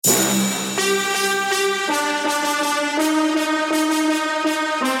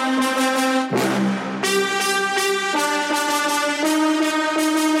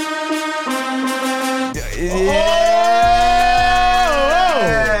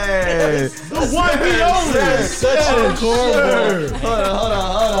one we only. Such a cornball. Hold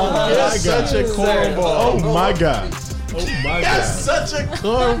on. That's such a cornball. Oh my God. Oh my That's God. such a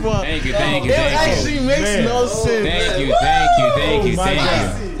cornball. Thank you. It actually makes Man. no sense.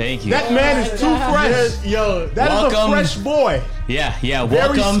 Thank you. That man is too fresh. Yo, That is a Welcome. fresh boy. Yeah. Very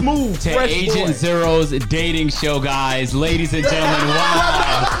Welcome smooth, to fresh Agent boy. Zero's dating show, guys. Ladies and gentlemen,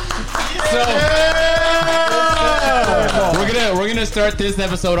 wow. So we're gonna start this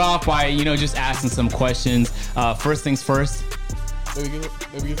episode off by just asking some questions. First things first. maybe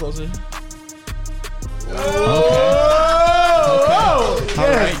get closer. Oh, All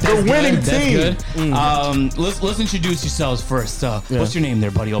right, the winning That's team. good. Let's introduce yourselves first. What's your name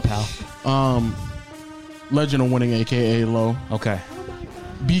there, buddy, old pal? Legend of Winning, aka Low. Okay.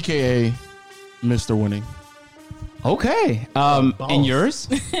 BKA Mr. Winning. Okay. And yours?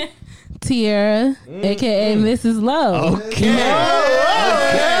 Tiara, aka Mrs. Lowe. Okay.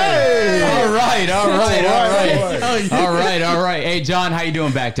 All right. Hey, John, how you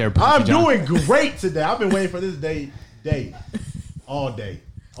doing back there? I'm John? doing great today. I've been waiting for this day all day.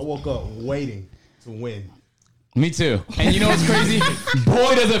 I woke up waiting to win. Me too. And you know what's crazy?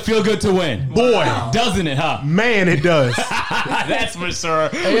 Boy, does it feel good to win. Boy, Doesn't it, huh? man, it does. That's for sure.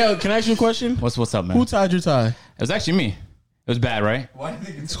 Hey, yo, can I ask you a question? What's up, man? Who tied your tie? It was actually me. It was bad, right?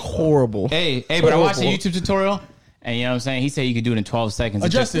 It's horrible. Hey, but I watched a YouTube tutorial, and you know what I'm saying? He said you could do it in 12 seconds.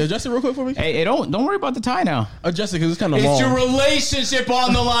 Adjust it real quick for me. Hey, don't worry about the tie now. Adjust it because it's kind of long. It's your relationship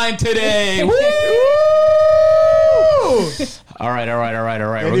on the line today. Woo! All right. And We're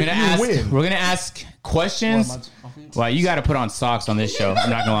if you win- gonna ask questions. Well, you got to put on socks on this show. I'm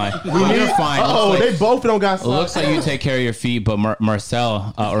not gonna lie. You're fine. Oh, they both don't got It looks socks. like you take care of your feet, but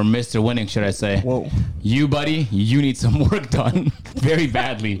Marcel, or Mr. Winning, should I say? Whoa. You, buddy, you need some work done very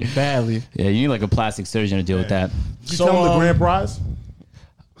badly. Badly. Yeah, you need like a plastic surgeon to deal with that. You tell them the grand prize?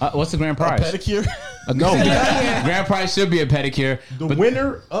 What's the grand prize? Pedicure. No. Grand prize should be a pedicure. The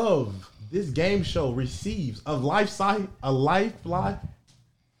winner of this game show receives a life. We'll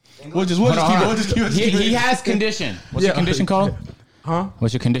just keep it. He has condition. What's your condition called? Huh?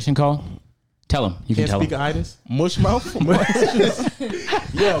 What's your condition called? Tell him. You can Can't tell speak him. itis. Mush mouth.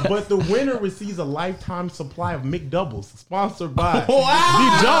 Yeah, but the winner receives a lifetime supply of McDoubles, sponsored by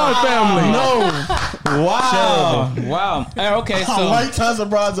Wow. the John family. Wow. Okay, so Lifetime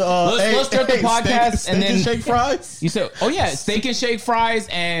surprise. Let's start the podcast steak and then shake fries. you said, steak and shake fries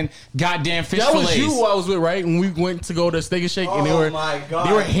and goddamn fish That was fillets. you who I was with, right? When we went to go to Steak and Shake, and they were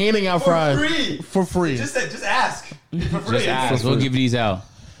handing out fries for free. Just ask. Just ask. We'll give you these out.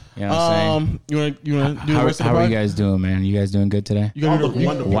 You know what I'm saying? You want to do the rest of the How are you podcast? guys doing, man? You guys doing good today? You gotta All do the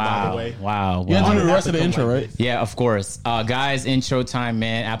wonderful, by the Wow. way. Wow. You gotta do the Wow. rest of the intro, right? Yeah, of course. Guys, intro time,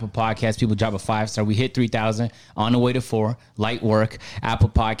 man. Apple Podcasts, people drop a 5-star. We hit 3,000 on the way to 4. Light work. Apple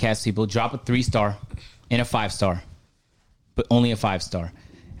Podcasts, people drop a 3-star and a 5-star, but only a 5-star.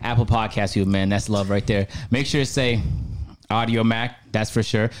 Apple Podcasts, people, man. That's love right there. Make sure to say Audio Mac. That's for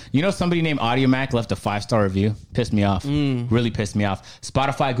sure. You know, somebody named Audio Mac left a 5-star review. Pissed me off. Really pissed me off.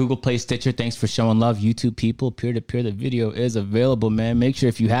 Spotify, Google Play, Stitcher. Thanks for showing love. YouTube people, peer to peer. The video is available, man. Make sure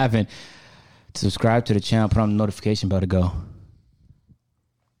if you haven't, subscribe to the channel. Put on the notification bell to go.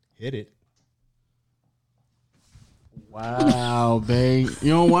 Hit it. Wow, babe.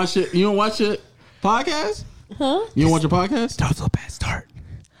 You don't watch it? You don't watch it? Podcast? Huh? You don't watch your podcast? Start to a bad start.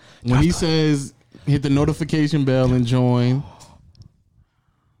 When he says hit the notification bell and join.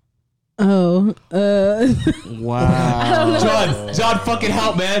 Oh, Wow. John, fucking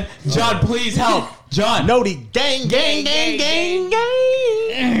help, man. John, please help. John. Noti gang.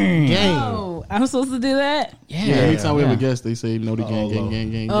 oh, I'm supposed to do that? Yeah, anytime we have a guest, they say no to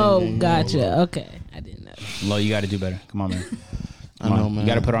gang. Oh, gang. gotcha. Okay, I didn't know. Lo, you got to do better. Come on, man. I know, man. You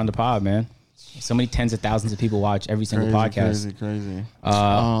got to put her on the pod, man. So many tens of thousands of people watch every single podcast. Crazy.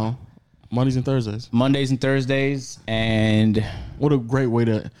 Mondays and Thursdays. Mondays and Thursdays, and What a great way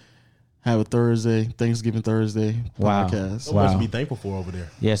to have a Thursday, Thanksgiving Thursday Wow. podcast. So much to be thankful for over there.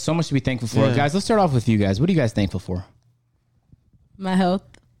 yeah, so much to be thankful for. Yeah. Guys, let's start off with you guys. What are you guys thankful for? My health.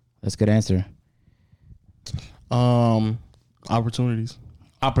 That's a good answer. Opportunities.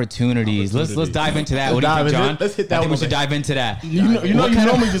 Opportunities. Let's dive into that. What do you think, John? Let's hit that I think one we should on dive into that. You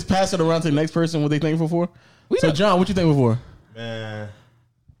normally just pass it around to the next person what they thankful for. So John, what you thankful for? Man,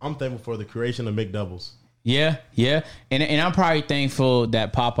 I'm thankful for the creation of McDoubles. Yeah. And I'm probably thankful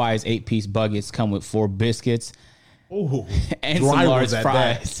that Popeye's 8-piece buckets come with 4 biscuits Ooh, and dry some large ones at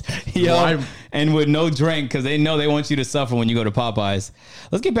that. fries. Yo, Dry- and with no drink because they know they want you to suffer when you go to Popeyes.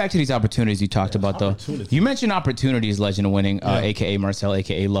 Let's get back to these opportunities you talked about, though. opportunities. You mentioned opportunities, Legend of Winning, a.k.a. Marcel,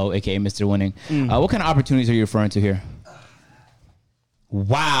 a.k.a. Low, a.k.a. Mr. Winning. What kind of opportunities are you referring to here?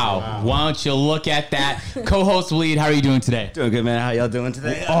 Wow. Why don't you look at that? Co-host Waleed, how are you doing today? Doing good, man. How y'all doing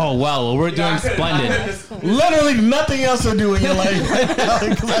today? Oh, well, we're doing splendid. Literally nothing else to do in your life right now.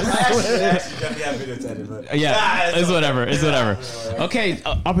 Yeah, it's whatever. It's whatever. Okay,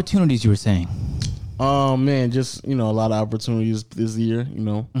 opportunities you were saying. Man, just a lot of opportunities this year.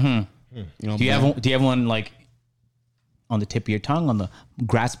 Do you have one like on the tip of your tongue, on the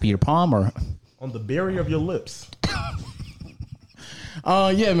grasp of your palm, or On the barrier of your lips.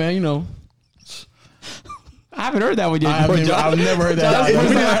 Yeah, man. I haven't heard that one yet. I've never heard that. I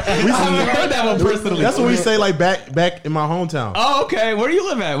haven't heard that one personally. That's what we say like back in my hometown. Oh, okay. Where do you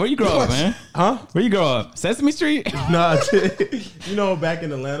live at? Where you grow up, man? Huh? Where you grow up? Sesame Street? Nah, back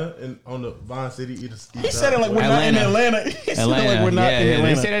in Atlanta and on the Vine City. He said it like we're not in Atlanta. He said it like we're not in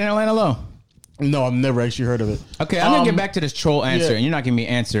Atlanta. They say that in Atlanta, low. No, I've never actually heard of it. Okay, I'm gonna get back to this troll answer, yeah. and you're not giving me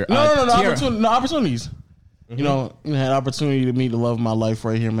an answer. No, Tiara. opportunities. Mm-hmm. Had opportunity to meet the love of my life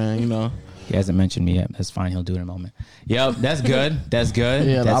right here, man. He hasn't mentioned me yet. That's fine. He'll do it in a moment. Yep, that's good. That's good.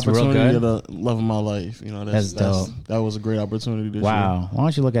 Yeah, that's the opportunity real good. of the love of my life. That's dope. That was a great opportunity this year. Wow. Why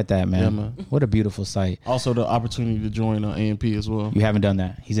don't you look at that, man? Yeah, man. What a beautiful sight. Also, the opportunity to join AMP as well, You haven't done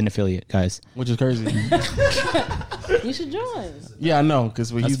that. He's an affiliate, guys. which is crazy. You should join. Yeah, I know, because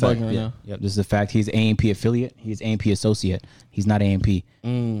he's That's bugging right now. Yep, this is a fact. He's AMP affiliate. He's AMP associate. He's not AMP.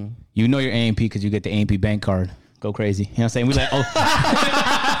 You know you're AMP because you get the AMP bank card. Go crazy. You know what I'm saying?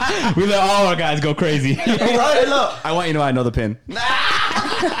 We let all our guys go crazy. Right, look. I want you to know I know the pin.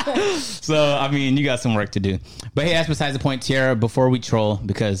 So, I mean, you got some work to do. But hey, that's besides the point, Tiara, before we troll,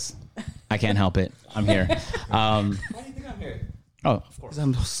 because I can't help it. I'm here. Why do you think I'm here? Oh, of course. Because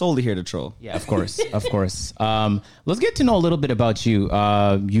I'm solely here to troll. Yeah, of course. Of course. Let's get to know a little bit about you.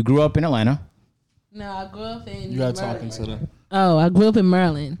 You grew up in Atlanta. No, I grew up in You got Maryland. talking to them. Oh, I grew up in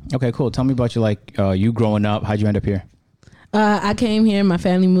Maryland. Okay, cool. Tell me about you growing up. How'd you end up here? I came here. My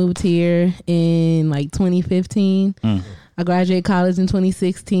family moved here in 2015. I graduated college in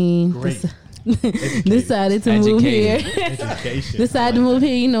 2016. Great. Decided to move here. Education. Decided to move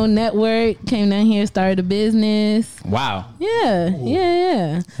here. Network. Came down here, started a business. Wow.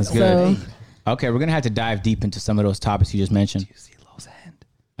 Yeah. That's good. Okay, we're going to have to dive deep into some of those topics you just mentioned. You see Lo's hand?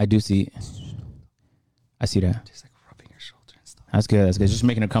 I do see. I see that. Just like rubbing your shoulder and stuff. That's good. That's good. Just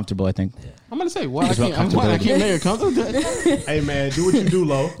making her comfortable, I think. I'm gonna say, why I Just about can't make her comfortable? Hey man, do what you do,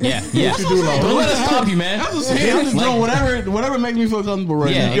 Lo. Yeah. Do what you do, Lo. Don't let us stop you, man. I'm just doing whatever makes me feel comfortable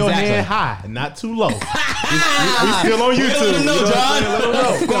right Yeah, now. Your exactly. hand high, not too low. we still on YouTube. Let them know, You know what I'm John. saying? Let them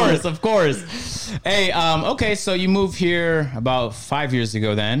know. Of course. Hey, okay, so you moved here about 5 years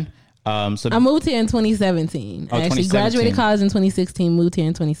ago then. I moved here in 2017. Oh, I actually 2017. graduated college in 2016, moved here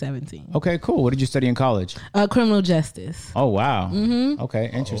in 2017. Okay, cool. What did you study in college? Criminal justice. Oh, wow. Okay,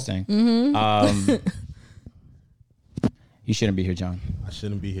 interesting. You shouldn't be here, John. I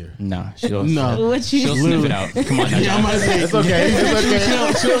shouldn't be here. No, she'll What you she'll sniff it out. Come on, now, John. It's okay.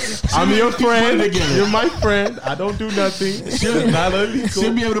 It's okay. I'm your friend. You're my friend. I don't do nothing. Not illegal.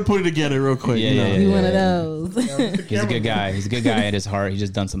 She'll be able to put it together real quick. Yeah. You one of those. He's a good guy. He's a good guy at his heart. He's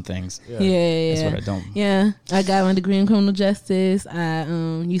just done some things. Yeah. That's what I don't. Yeah, I got my degree in criminal justice. I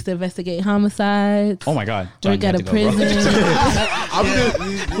used to investigate homicides. Oh my God, John, Work you at have a to go, bro. prison.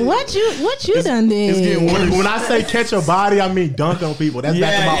 What you done did? When I say catch a body, I mean dunk on people. That's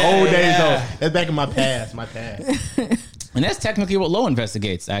back in my old days, though. That's back in my past. And that's technically what Lo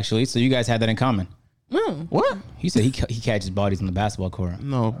investigates, actually. So you guys had that in common. What? He said he catches bodies on the basketball court.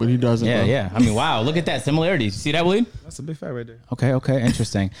 No, but he doesn't. Yeah, bro. yeah. I mean, wow. Look at that similarities. See that, Waleed? That's a big fact right there. Okay,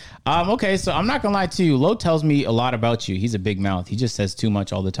 interesting. Okay, so I'm not gonna lie to you. Lo tells me a lot about you. He's a big mouth. He just says too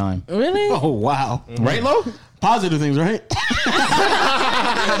much all the time. Really? Oh wow. Right, Lo? Positive things, right? That's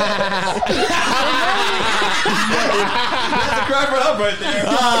a cry for help right there.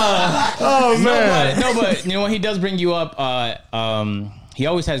 Oh man. No, but you know when he does bring you up, he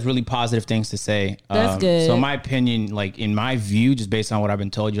always has really positive things to say. That's good. So in my opinion, like in my view, just based on what I've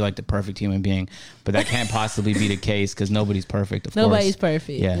been told, you're like the perfect human being. But that can't possibly be the case because nobody's perfect. Of Nobody's course.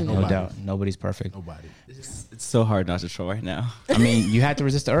 perfect. Yeah, you know. no doubt. Nobody's perfect. Nobody. It's so hard not to troll right now. I mean, you had to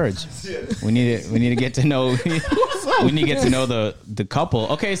resist the urge. We need to get to know. We need to get to know the couple.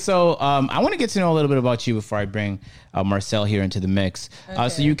 Okay, so I want to get to know a little bit about you before I bring Marcel here into the mix.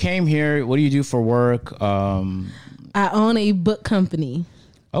 So you came here. What do you do for work? I own a book company.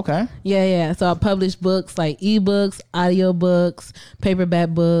 Okay. Yeah. So I publish books like ebooks, audiobooks, paperback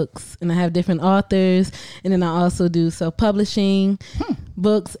books, and I have different authors. And then I also do self-publishing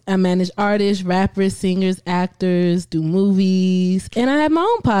books. I manage artists, rappers, singers, actors, do movies, and I have my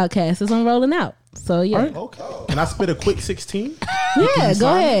own podcast. It's on Rolling Out. So yeah, Okay. Can I spit a quick 16? yeah.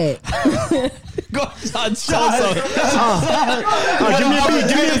 Go ahead. Go, John. Give me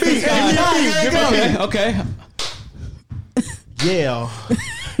a beat. Okay. Yeah.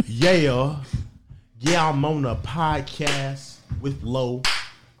 I'm on a podcast with Low.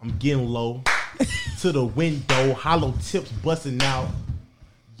 I'm getting low to the window. Hollow tips busting out.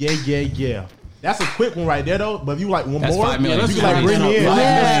 Yeah. That's a quick one right there, though. But if you like one That's more, 5 million. you like bring me in.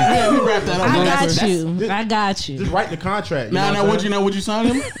 Yeah. We wrap that up. I got you. Just write the contract. Now, would you sign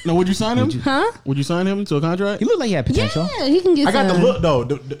him? Would you sign him? Huh? Would you sign him to a contract? He looked like he had potential. Yeah, he can get. I got the some. look though.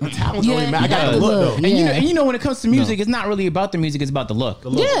 The talent's Yeah, only matter. I got he the look does. though. Yeah. And you know when it comes to music, it's not really about the music; it's about the look.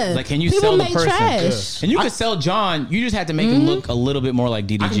 Yeah, Like, can you people sell the make person? trash. And you could sell John. You just have to make him look a little bit more like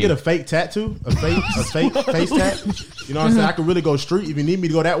DDG. I can get a fake tattoo, a fake face tat. You know what I'm saying? I could really go street if you need me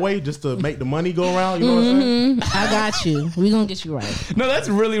to go that way, just to make the money go around. You know what I'm saying? I got you. We gonna get you right. No, that's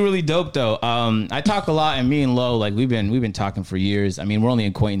really, really dope though. I talk a lot, and me and Lo, like we've been talking for years. I mean, we're only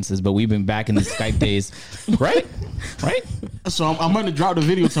acquaintances, but we've been back in the Skype days, right? So I'm going to drop the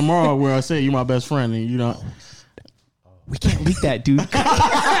video tomorrow where I say you're my best friend, and you know. We can't leak that, dude.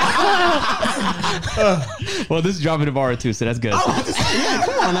 Well, this is dropping tomorrow too, so that's good. Yeah,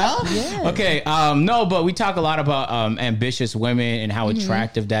 come on now. Yeah. Okay, no, but we talk a lot about ambitious women and how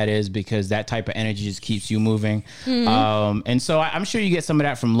attractive that is because that type of energy just keeps you moving. And so I'm sure you get some of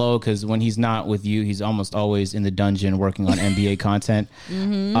that from Lo because when he's not with you, he's almost always in the dungeon working on NBA content.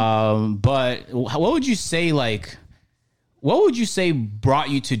 But what would you say, what would you say brought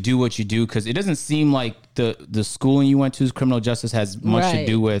you to do what you do? Because it doesn't seem like the schooling you went to, criminal justice, has much to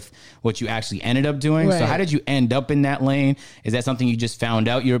do with what you actually ended up doing. Right. So how did you end up in that lane? Is that something you just found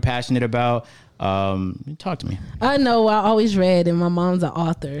out you were passionate about? Talk to me. I know. I always read, and my mom's an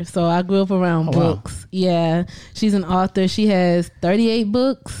author, so I grew up around books. Wow. Yeah, she's an author. She has 38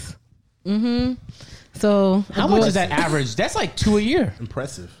 books. So how much is that average? That's like 2 a year.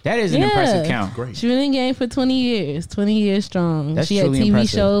 Impressive. That is an impressive count. Great. She been in the game for 20 years. 20 years strong. That's she had truly TV impressive.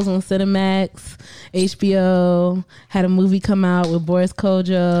 shows on Cinemax, HBO. Had a movie come out with Boris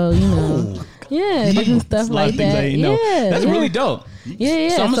Kojo. You know, different stuff like that. Yeah, That's really dope. Yeah.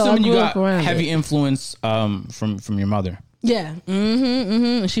 So I'm assuming you grew up got around heavy it. influence from your mother. Yeah.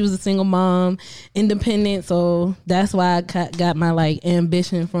 She was a single mom, independent, so that's why I got my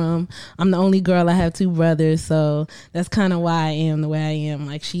ambition from. I'm the only girl. I have 2 brothers, so that's kind of why I am the way I am.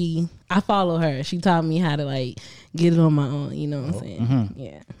 I follow her. She taught me how to get it on my own. You know what I'm saying?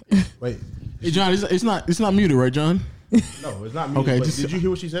 Yeah. Wait. Hey John, it's not muted, right, John? No, it's not me. Okay, But did you hear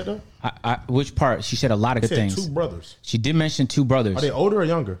what she said though? Which part? She said a lot of She good said things. 2 brothers. She did mention 2 brothers. Are they older or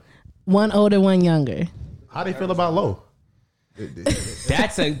younger? One older, one younger. How they feel about Lo?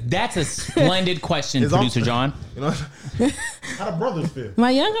 That's a splendid question, It's producer all- John. You know, how the brothers feel?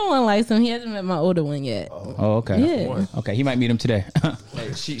 My younger one likes him. He hasn't met my older one yet. Oh, okay. Yeah. Okay, he might meet him today.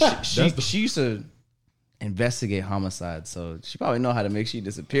 Like, she used to investigate homicides, so she probably know how to make she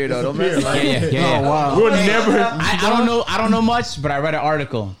disappear though. Don't mess like Yeah. Oh wow. We'll never. I don't know much, but I read an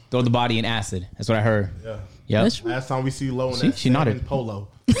article. Throw the body in acid. That's what I heard. Yeah. Yep. That's Last time we see Lo in See, that she nodded. salmon polo.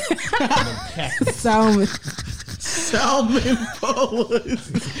 Salmon. Salmon polos.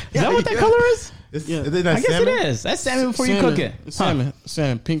 Is that what that color is? I It is. That's salmon before you cook it. Salmon,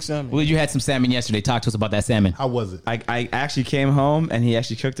 pink salmon. Well, you had some salmon yesterday. Talk to us about that salmon. How was it? I actually came home and he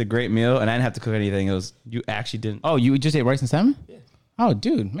actually cooked a great meal and I didn't have to cook anything. You actually didn't. Oh, you just ate rice and salmon? Yeah. Oh,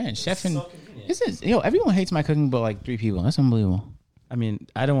 dude, man, chef and everyone hates my cooking, but 3 people. That's unbelievable. I mean,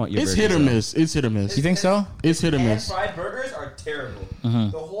 I don't want your It's burgers, hit or though. miss. It's hit or miss. You think so? It's hit or And miss. fried burgers are terrible.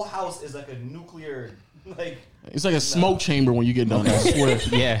 The whole house is like a nuclear, It's like a smoke chamber when you get done. I swear.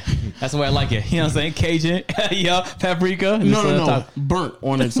 Yeah, that's the way I like it. You know what I'm saying? Cajun, paprika. and just on No. top. Burnt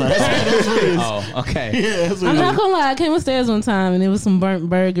on the inside. That's what it is. Oh, okay. Yeah, that's what I'm it not is. gonna lie. I came upstairs one time and it was some burnt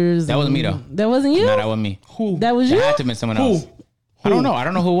burgers. That wasn't me, though. That wasn't you. No, that wasn't me. Who? That was It you. had to have been someone else. I don't know. I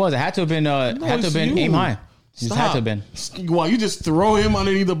don't know who it was. It had to have been. it's you. Aim High. It just had to have been. Wow, you just throw him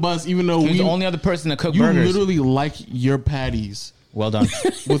underneath the bus, even though He was we the only other person to cook you burgers. literally like your patties Well done.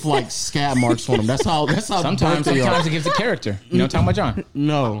 with scab marks on them. That's how. Sometimes burnt they are. it gives a character. You know what I'm talking about, John?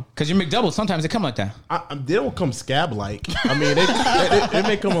 No. Because your McDouble, sometimes they come like that. They don't come scab like. I mean, they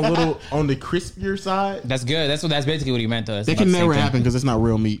may come a little on the crispier side. That's good. That's basically what he meant to us. That can never happen because it's not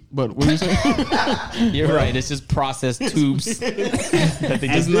real meat. But what are you saying? You're right. It's just processed tubes. that they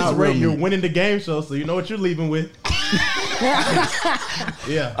At just this not real rate, you're meat. winning the game show, so you know what you're leaving with.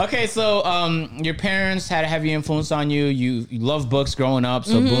 Yeah. Okay, so your parents had a heavy influence on you. You love books growing up,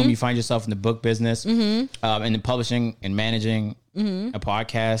 so boom, you find yourself in the book business, and then publishing and managing a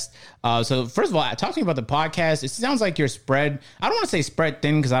podcast. So first of all, talk to me about the podcast. It sounds like you're spread. I don't want to say spread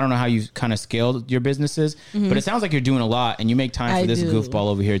thin because I don't know how you kind of scaled your businesses, but it sounds like you're doing a lot, and you make time for this goofball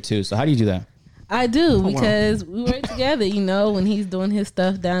over here too. So how do you do that? I do because we work together, you know, when he's doing his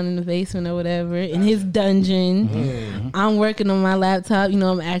stuff down in the basement or whatever, in his dungeon. I'm working on my laptop. You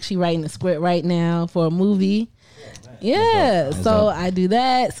know, I'm actually writing a script right now for a movie. Yeah, so I do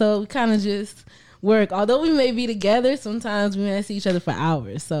that. So we kind of just work. Although we may be together, sometimes we may see each other for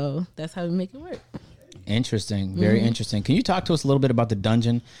hours. So that's how we make it work. Interesting. Very interesting. Can you talk to us a little bit about the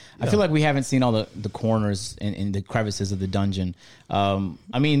dungeon? I feel like we haven't seen all the corners and the crevices of the dungeon.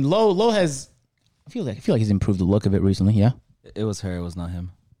 I mean, Lo has... I feel like he's improved the look of it recently. Yeah, It was her. It was not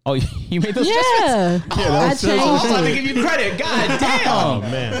him. Oh, you made those Yeah, adjustments? I changed I was about to it. give you credit. God damn. Oh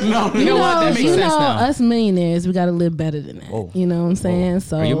man. No, you know what? That makes you sense know, now. us millionaires, we got to live better than that. You know what I'm saying?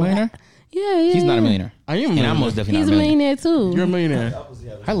 So Are you a millionaire? Yeah. He's not a millionaire. I am a And I'm millionaire. most definitely He's a not a millionaire. millionaire too. You're a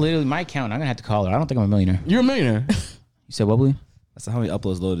millionaire. I literally, my account, I'm going to have to call her. I don't think I'm a millionaire. You're a millionaire. You said what, Willie? That's how many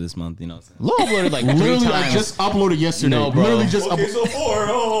uploads loaded this month. You know. Lo uploaded like 3 Literally, times. I just uploaded yesterday. No, bro. Literally just Okay, so 4.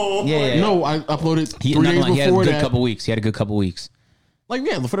 Oh, yeah. No, I uploaded He, 3 not days like, he had a before good that. couple weeks. He had a good couple weeks. Like,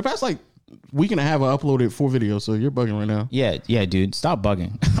 yeah, for the past like week and a half, I uploaded 4 videos. So you're bugging right now. Yeah, dude. Stop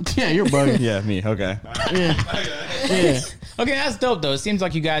bugging. Yeah, you're bugging. Yeah, me. Okay. Yeah. Okay, that's dope though. It seems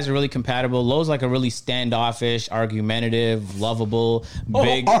like you guys are really compatible. Lo's like a really standoffish, argumentative, lovable,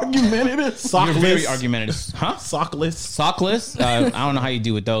 big. Argumentative. You're very Sockless. argumentative, huh? Sockless. Sockless. I don't know how you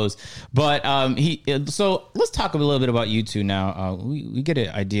do with those, but So let's talk a little bit about you two now. We get an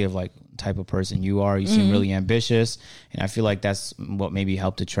idea of like type of person you are. You seem really ambitious, and I feel like that's what maybe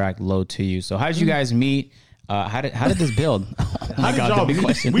helped attract Lo to you. So how did you guys meet? How did this build? Oh my God, the big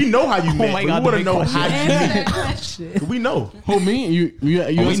question. We know how you met. my but God, we the want to big know question. how you Answer met. that question. We know. Who, me? You We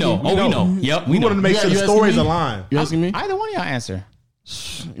asking know. me? We know. Yep, we We know. want to make Yeah, sure you the asking stories me? align. You asking me? Either one of y'all answer.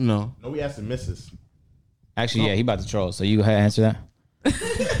 No. No, we asking Mrs. Actually, yeah, he about to troll. So you go ahead and answer that.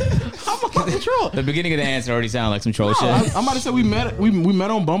 The beginning of the answer already sounded like some troll shit. I'm about to say we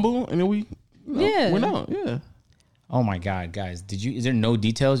met on Bumble and then we Yeah. went out. Yeah. Oh my God, guys! Is there no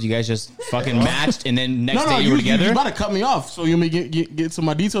details? You guys just fucking matched and then next No, day you were together? You about to cut me off. So you may get to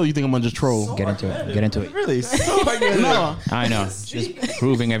my details. You think I'm gonna just troll? Get into it. Get into it. Really? No, I know. Just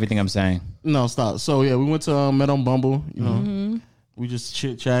proving everything I'm saying. no, stop. So yeah, we went to met on Bumble. You know, we just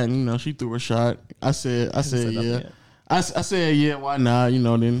chit chatting. You know, she threw a shot. I said yeah. I said yeah. Why not? You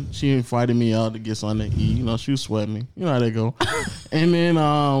know, then she invited me out to get something to eat. You know, she was sweating me. You know how they go. And then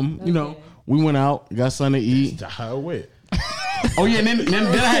you know, we went out, got something to eat. That's how it went. Oh yeah, and then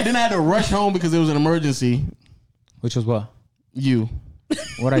I had to rush home because it was an emergency. Which was what? You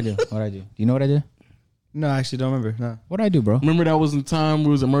What I do? What I do? Do you know what I did? No, I actually don't remember. No. What I do, bro? remember that was the time it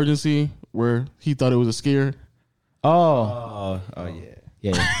was emergency where he thought it was a scare. Oh, Oh yeah.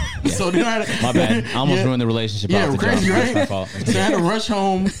 yeah. So then I had, My bad. I almost Yeah. ruined the relationship. Yeah, off the crazy, jump. right? It's my fault. So I had to rush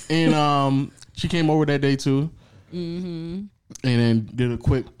home, and she came over that day too. And then did a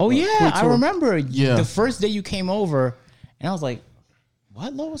quick. Oh yeah, quick I tour. remember. Yeah. The first day you came over, and I was like,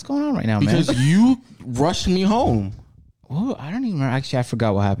 "What, Lo? What's going on right now, man?" Because you rushed me home. Oh, I don't even remember. Actually, I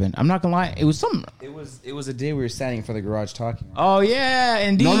forgot what happened. I'm not gonna lie. It was something. It was a day we were standing for the garage talking. Oh yeah,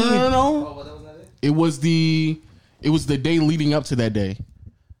 indeed. No. It was the day leading up to that day.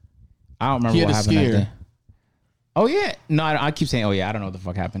 I don't remember He had what a happened that scare. day. Oh yeah, no, I keep saying, oh yeah, I don't know what the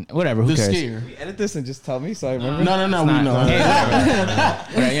fuck happened. Whatever, who The cares? scare. Edit this and just tell me so I remember. No, we know. Hey, whatever. Right,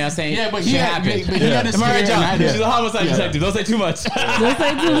 you know what I'm saying? Yeah, but Shit he had, happened. but he had a Am I right, scare. and I John? did. She's a homicide detective. Don't say too much. Don't say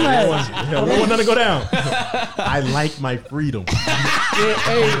too much. Hell, we want nothing to go down. I like my freedom.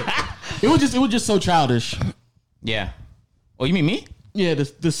 It was just so childish. Yeah. Oh, you mean me? Yeah,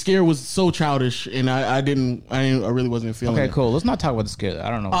 the scare was so childish, and I really wasn't feeling Okay, it. cool. Let's not talk about the scare. I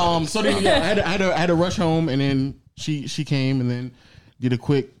don't know. So then yeah, I had to rush home, and then she came and then did a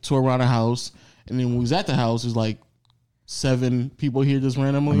quick tour around the house, and then when we was at the house, it was like 7 people here just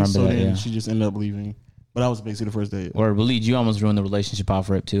randomly. remember So that, then yeah. she just ended up leaving. But that was basically the first day. Or Waleed, you almost ruined the relationship off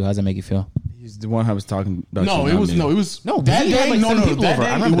rip too. How does that make you feel? He's the one I was talking about. No, you, it not was me. No, that he had, day. like, No, 7 no, people that over. I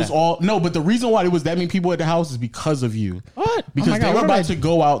day it remember was that. all no. But the reason why it was that many people at the house is because of you. What? Because Oh my God, they were what did I about to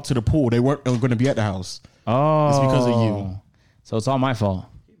go out to the pool. They weren't going to be at the house. Oh, It's because of you. So it's all my fault.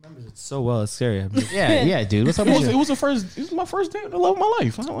 So well, it's scary. Yeah, yeah, dude. What's up with It you? was my first date. The love of my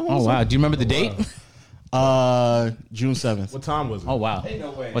life. Oh wow. Do you remember the date? June 7th. What time was it? Oh wow.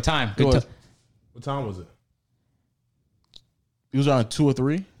 no way. What time? It Good. was, What time was it? it was around 2 or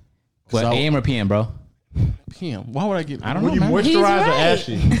 3. What, So- AM or PM, bro? PM. Why would I get? I don't Were know, you man. moisturized or right.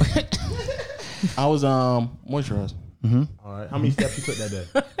 ashy? I was moisturized. All right. How many steps you took that day?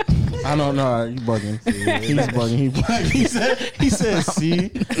 I don't know. You bugging? He's bugging. He bugging. He said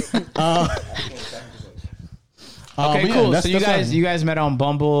C. Okay, but yeah, cool. that's- So you that's guys, you guys met on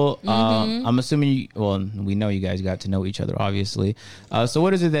Bumble. I'm assuming. We know you guys got to know each other, obviously. So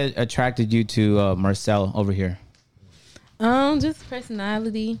what is it that attracted you to Marcel over here? Just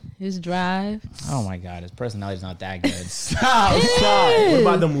personality, his drive. Oh my God, his personality's not that good. Stop. What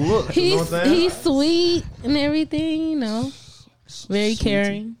about them looks? You know what I'm saying? He's sweet and everything, you know. Very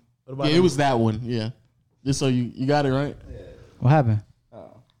caring. What about Yeah, it them- was that one. Yeah. Just so you got it right. What happened?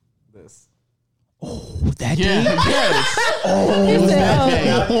 This. That Yeah. Yes. He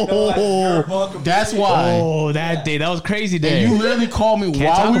said, That's why. Oh, that day. That was crazy day. You literally called me Can't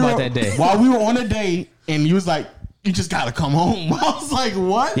while talk we about were that day. while we were on a date, and you was like, "You just gotta come home." I was like,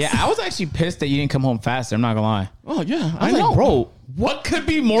 "What?" Yeah, I was actually pissed that you didn't come home faster. I'm not gonna lie. Oh yeah, I was like, bro, what could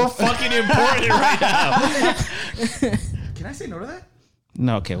be more fucking important right now? Can I say no to that?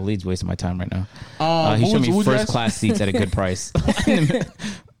 No, okay, well, Lee's wasting my time right now. He what showed would me you first ask? class seats at a good price.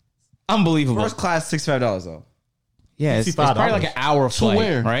 Unbelievable. First class, $65 though. Yeah, it's probably like an hour flight,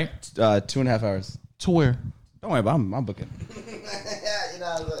 where? right? 2.5 hours. To where? Don't worry about it. I'm booking.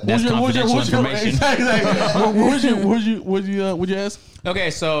 That's confidential information. Exactly. Would you ask? Okay,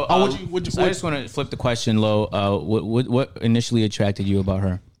 so would I just want to flip the question, Lo. What initially attracted you about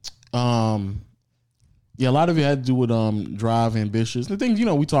her? Yeah, a lot of it had to do with drive, ambitious, the things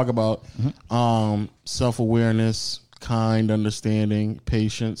we talk about, self-awareness, kind, understanding,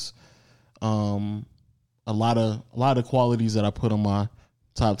 patience, a lot of qualities that I put on my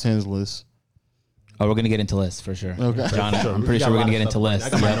top 10s list. Oh, we're gonna get into lists for sure. Okay. John, I'm We pretty got sure a we're lot gonna of get into stuff planned. lists.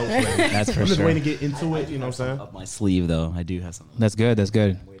 I got my Yeah. notes ready. That's for I'm just sure. waiting to get into it. You know what I'm saying? Up my sleeve, though. I do have something. That's good. That's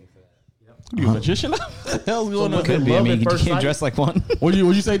good. You a magician? What the hell's going on? was it Could be. I love mean, at you first can't sight? dress like one. What'd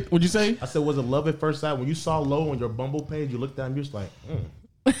you say? What'd you say? I said, was it love at first sight? When you saw Lo on your Bumble page, you looked at him, you was like,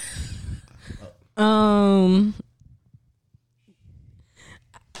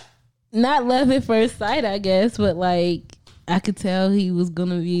 not love at first sight, I guess, but like I could tell he was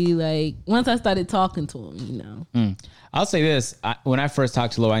gonna be like once I started talking to him, you know. I'll say this: when I first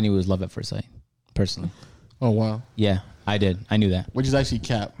talked to Lo, I knew it was love at first sight. Personally, Oh wow, yeah, I did. I knew that. which is actually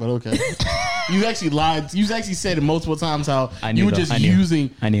cap, but okay. You actually lied. You actually said it multiple times how I knew you were though. just I knew. using.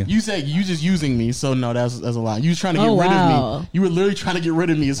 I knew. You said you just using me. So no, that's a lie. You was trying to get Oh, rid of wow. me. You were literally trying to get rid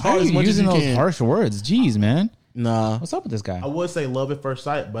of me as How hard are as you much as using you those can. harsh words? Jeez, man, Nah, what's up with this guy? I would say love at first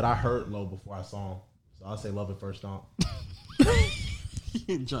sight, but I heard Lo before I saw him. So I'll say love at first thought.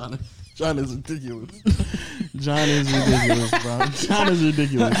 John is ridiculous. John is ridiculous, bro. John is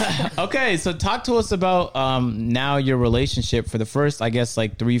ridiculous. Okay, so talk to us about now your relationship. For the first, I guess,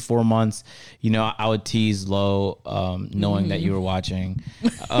 like 3-4 months, I would tease Lo, knowing that you were watching,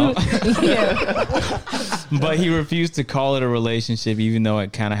 but he refused to call it a relationship, even though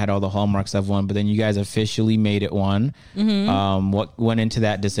it kind of had all the hallmarks of one. But then you guys officially made it one. What went into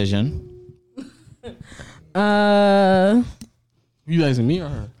that decision? You asking me or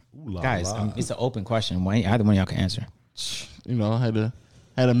her? Guys, it's an open question. Either one of y'all can answer. I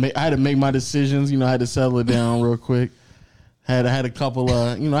had to make my decisions. I had to settle it down real quick. Had a couple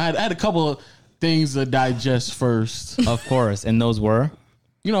of I had a couple of things to digest first. Of course, and those were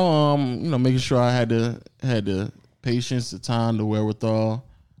Making sure I had the patience, the time, the wherewithal,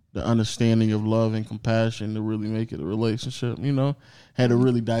 the understanding of love and compassion to really make it a relationship. Had to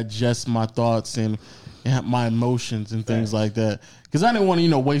really digest my thoughts and my emotions and things like that. Because I didn't want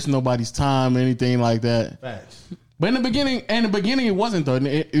to, waste nobody's time or anything like that. Facts. But in the beginning, it wasn't though.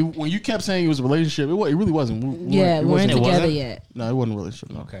 When you kept saying it was a relationship, it really wasn't. We weren't together wasn't? yet. No, it wasn't a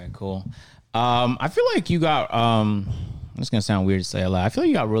relationship. No. Okay, cool. I feel like you got. It's gonna sound weird to say a lot. I feel like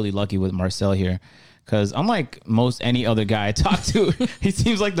you got really lucky with Marcel here, because unlike most any other guy I talk to, he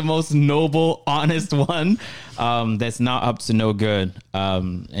seems like the most noble, honest one. That's not up to no good.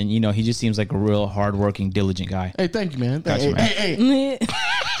 And he just seems like a real hardworking, diligent guy. Hey, thank you, man. Gotcha, man. Hey,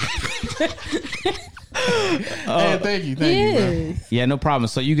 thank you, man. Yes. Yeah, no problem.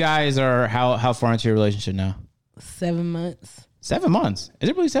 So you guys are how far into your relationship now? 7 months. 7 months. Is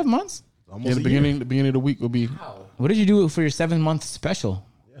it really 7 months? Almost The a year. beginning of the week will be. What did you do for your 7-month special?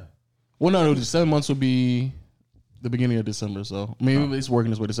 Well, no, the 7 months will be the beginning of December. So it's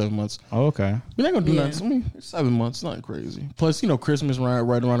working its way to 7 months. Oh, okay. We're not gonna do Yeah. nothing. It's 7 months, nothing crazy. Plus, Christmas right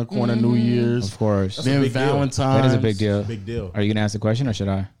around the corner, New Year's, Of course. That's a then big deal. Valentine's. That is a big deal. Big deal. Are you gonna ask the question or should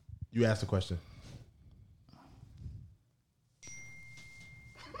I? You asked the question.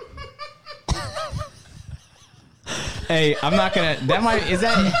 Hey, I'm not gonna. Is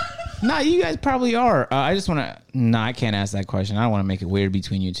that? Nah, you guys probably are. I just want to. Nah, I can't ask that question. I don't want to make it weird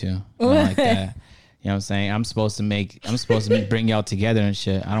between you two. I don't like that. You know what I'm saying? I'm supposed to bring y'all together and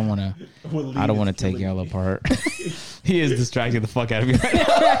shit. I don't want to take y'all apart. He is distracting the fuck out of me right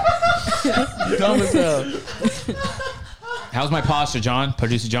now. Dumb as hell. How's my posture, John?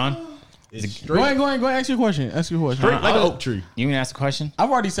 Producer John? Go ahead. Ask your question. Ask your question. Straight like an oak tree. You can ask a question? I've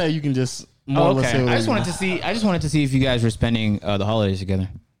already said you can just more or less say okay. what I just wanted to see if you guys were spending the holidays together.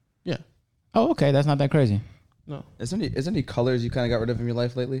 Yeah. Oh, okay. That's not that crazy. No. Is there any colors you kind of got rid of in your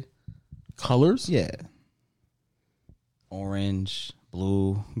life lately? Colors? Yeah. Orange,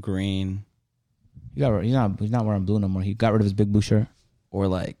 blue, green. He's not wearing blue no more. He got rid of his big blue shirt. Or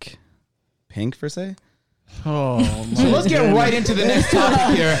like pink, per se? Oh, So let's get right into the next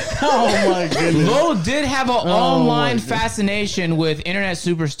topic here. oh my goodness. Lo did have an online fascination with internet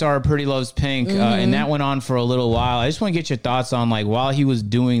superstar Pretty Loves Pink, and that went on for a little while. I just want to get your thoughts on, like, while he was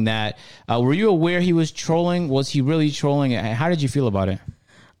doing that, were you aware he was trolling? Was he really trolling? How did you feel about it?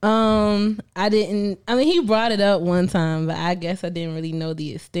 I didn't. I mean, he brought it up one time, but I guess I didn't really know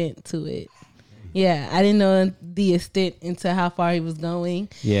the extent to it. Yeah, I didn't know the extent into how far he was going.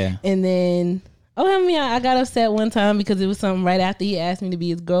 Yeah, and then. I got upset one time because it was something right after he asked me to be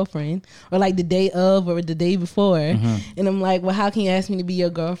his girlfriend, or like the day of or the day before. And I'm like, well, how can you ask me to be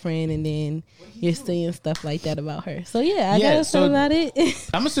your girlfriend and then you're saying stuff like that about her? So yeah, I got upset about it.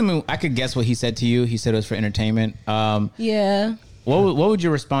 I'm assuming I could guess what he said to you. He said it was for entertainment. Yeah. What would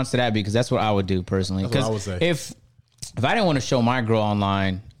your response to that be? Because that's what I would do personally. Because if I didn't want to show my girl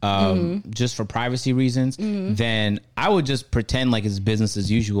online just for privacy reasons, then I would just pretend like it's business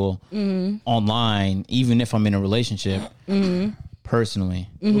as usual online, even if I'm in a relationship. Personally,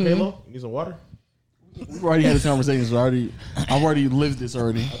 okay, Lo, you need some water. We've already had this conversation. So I've already lived this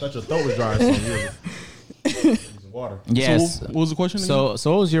already. I thought your throat was dry. So need some water. Yes. So what was the question? So what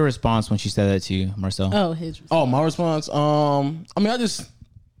was your response when she said that to you, Marcel? My response. I mean,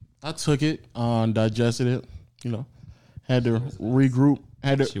 I took it, digested it. You know, had to regroup.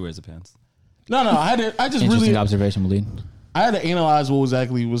 She wears the pants. No. I just Interesting really observation, Malik. I had to analyze what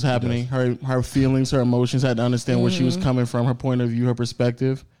exactly was happening. Her feelings, her emotions. Had to understand where she was coming from, her point of view, her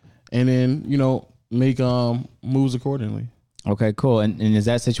perspective, and then make moves accordingly. Okay, cool. And has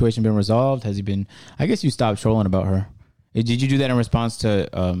that situation been resolved? Has he been? I guess you stopped trolling about her. Did you do that in response to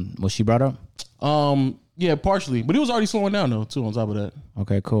what she brought up? Yeah, partially, but he was already slowing down though too. On top of that,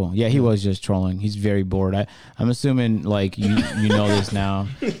 okay, cool. Yeah, he was just trolling. He's very bored. I'm assuming like you know this now.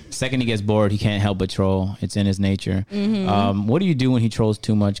 Second he gets bored, he can't help but troll. It's in his nature. What do you do when he trolls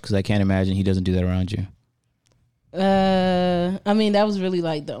too much? Because I can't imagine he doesn't do that around you. I mean, that was really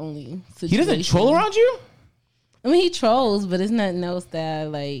like the only situation. He doesn't troll around you? I mean, he trolls, but it's nothing else that I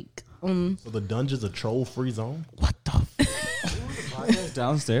like. So the dungeon's a troll-free zone? What the?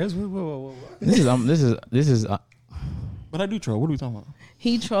 Downstairs? Whoa. This is. But I do troll. What are we talking about?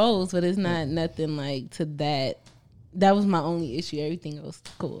 He trolls, but it's not nothing like to that. That was my only issue. Everything else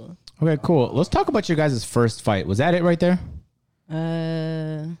cool. Okay, cool. Let's talk about your guys' first fight. Was that it right there?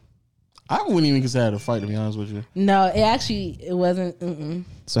 I wouldn't even consider it a fight, to be honest with you. No, it wasn't.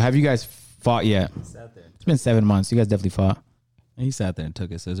 So have you guys fought yet? It's been 7 months. You guys definitely fought. He sat there and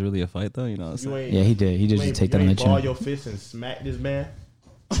took it. So it's really a fight, though. Yeah, he did. He did just take that on the chin. Ball your fist and smack this man.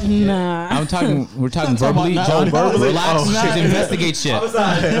 Nah, we're talking verbally. John, relax. Just investigate shit. I'm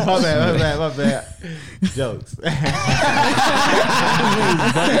sorry. My bad. Jokes.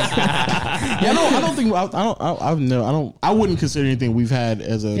 I wouldn't consider anything we've had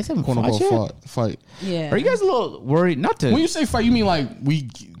as a quote unquote fight. Yeah. Are you guys a little worried? Not to. When you say fight, you mean like we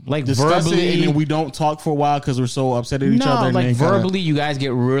like discuss verbally, it and then we don't talk for a while because we're so upset at each other? No, like and verbally, you guys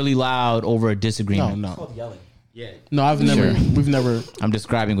get really loud over a disagreement. No. It's called yelling. Yeah. No, we've never. I'm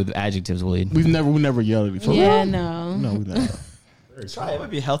describing with adjectives, Waleed. We never yelled at each other. Yeah, no. No, we've never. Try it. It might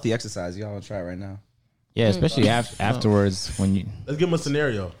be a healthy exercise. Y'all want to try it right now? Yeah, especially afterwards when you. Let's give him a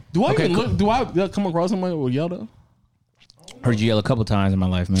scenario. Do I come across somebody who will yell though? Heard you yell a couple times in my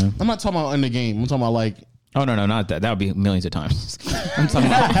life, man. I'm not talking about in the game. I'm talking about like. Oh no, not that. That would be millions of times. I'm talking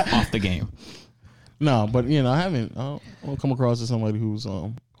about off the game. No, but I haven't. I don't come across as somebody who's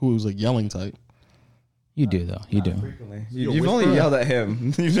like yelling type. You do though. You do. Frequently. You've only yelled at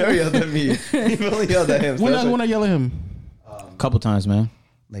him. You've never yelled at me. You've only yelled at him. When I yell at him? A couple times, man.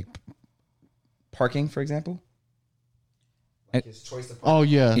 Like parking, for example. Like his choice of Oh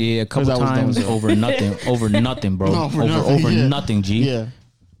yeah. Yeah, a couple times over nothing. Over nothing, bro. Over nothing, G.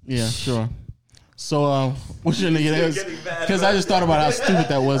 Yeah, sure. So, what's your nigga? Because I just thought about how stupid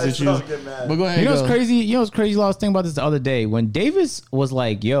that was that you. But go ahead. You know what's crazy? I was thinking about this the other day when Davis was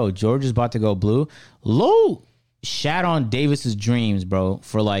like, "Yo, George is about to go blue." Lo shat on Davis's dreams, bro,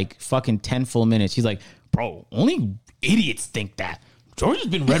 for like fucking 10 full minutes. He's like, bro, only idiots think that. Georgia's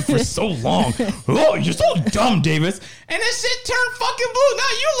been red for so long. Oh, you're so dumb, Davis. And that shit turned fucking blue. Now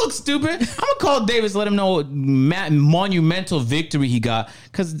you look stupid. I'm gonna call Davis, let him know what monumental victory he got.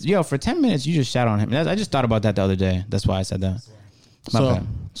 Cause yo, for 10 minutes you just shat on him. I just thought about that the other day. That's why I said that.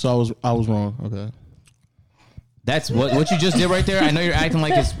 So I was wrong. Okay. That's what you just did right there. I know you're acting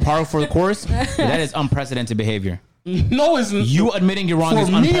like it's par for the course, but that is unprecedented behavior. No, it's not. You admitting you're wrong is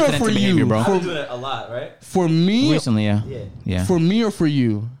unprecedented behavior, bro. I've been doing it a lot, right? For me, Recently, yeah. For me or for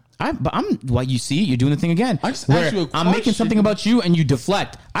you? But I'm like, you see, you're doing the thing again. I just where asked you a I'm making question. something about you and you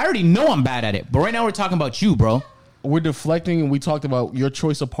deflect. I already know I'm bad at it, but right now we're talking about you, bro. We're deflecting, and we talked about your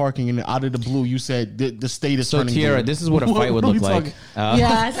choice of parking, and out of the blue, you said the state is So turning Tiara, blue. this is what a fight would What are look we like. talking- Yeah,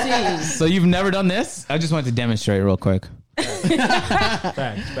 I see. So you've never done this? I just wanted to demonstrate real quick.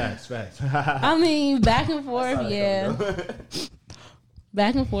 Facts. I mean, back and forth, yeah.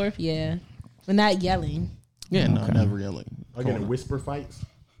 Back and forth, yeah. But not yelling. Yeah, no, never yelling. I get in whisper fights.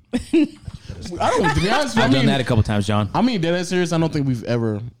 I don't. To be honest, I've done that a couple times, John. I mean, dead serious. I don't think we've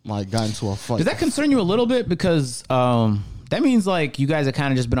ever like gotten into a fight. Does that concern you a little bit? Because that means like you guys have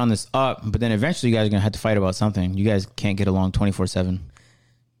kind of just been on this up, but then eventually you guys are going to have to fight about something. You guys can't get along 24/7.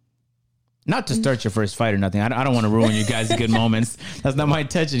 Not to start your first fight or nothing. I don't want to ruin you guys' good moments. That's not my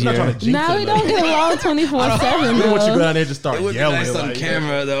intention I'm not here. trying to jinx Now it, we though. don't get along 24/7. I don't want you to go though. down there and just start It would be yelling. nice on like,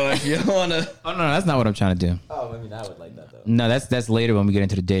 camera though if you wanna. Oh no, that's not what I'm trying to do. Oh, I mean, I would like that though. No, that's later when we get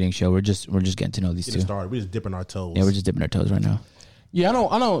into the dating show. We're just getting to know these Get two. it started. We're just dipping our toes. Yeah, we're just dipping our toes right now. Yeah, I'm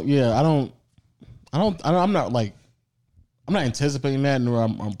not like, I'm not anticipating that, nor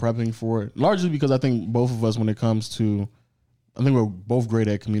I'm prepping for it. Largely because I think both of us, when it comes to, I think we're both great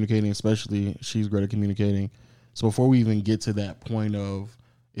at communicating. Especially she's great at communicating. So before we even get to that point of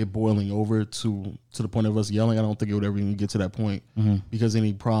it boiling over to the point of us yelling, I don't think it would ever even get to that point because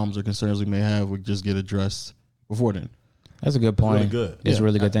any problems or concerns we may have would just get addressed before then. That's a good point. really good. It's a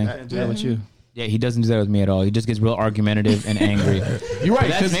really good thing. I didn't do that with you. Yeah, he doesn't do that with me at all. He just gets real argumentative and angry. You're right.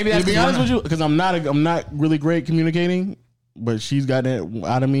 That's- maybe that's to be 'cause honest we're with you, because I'm not really great communicating, but she's got that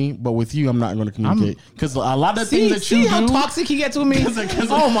out of me. But with you, I'm not going to communicate because a lot of things that you see how do. toxic he gets with me? 'Cause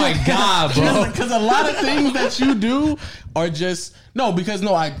Oh my god, bro! Because a lot of things that you do are just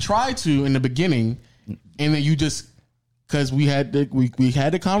I tried to in the beginning, and then you just because we had the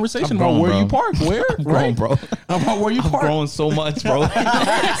conversation I'm grown, about where bro. you park, where I'm grown, bro. about where you I've park. grown so much, bro. See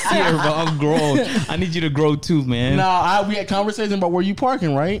her, bro. I'm grown. I need you to grow too, man. We had conversation about where you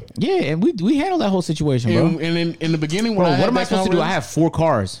parking, right? Yeah, and we handled that whole situation, bro. And in the beginning, when Bro, I had what am I that supposed to do? I conversation- have 4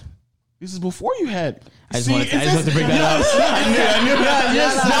 cars. This is before you had. I just wanted to bring that up. I knew that.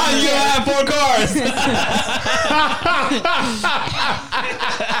 Yes, Now you have 4 cars.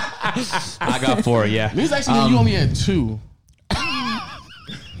 I got 4, yeah. This actually you only had 2.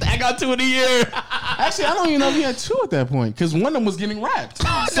 I got 2 in a year. Actually, I don't even know if you had 2 at that point because one of them was getting wrapped. So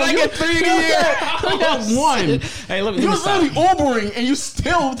I get 3 in a year. You had 1. Hey, let me You was stop. literally Ubering and you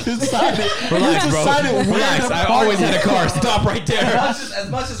still decided. Relax, you bro. decided where Relax. to I park always had a it. car. Stop right there. As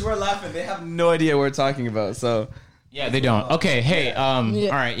much as we're laughing, they have no idea what we're talking about. So Yeah, they don't. Okay, hey, all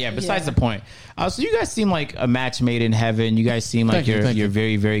right, yeah. Besides the point, so you guys seem like a match made in heaven. You guys seem like Thank you. you're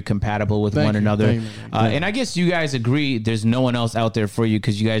very, very compatible with Thank one you. another. Thank you. And I guess you guys agree there's no one else out there for you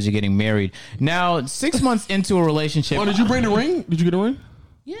because you guys are getting married now. 6 months into a relationship. Oh, did you bring the ring? Did you get a ring?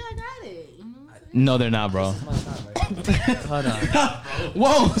 Yeah, I got it. You know what I'm saying? No, they're not, bro. Hold on.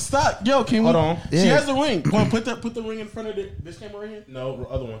 Whoa, stop. Yo, can Hold we? on. She has the ring. Come on, put the ring in front of this camera right here. No, the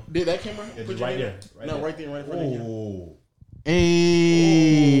other one. Did that camera? It's Put right your there. hand Right no, there. right there, right in front of you. Ooh.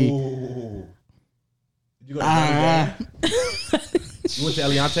 Hey. Ooh. Did you go to Johnny Day? You went to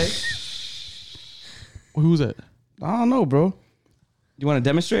Eliante? Who's that? I don't know, bro. You want to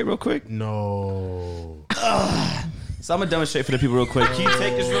demonstrate real quick? No. So I'm gonna demonstrate for the people real quick. Can you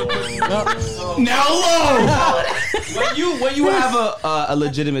take this real quick? Now low. When you have a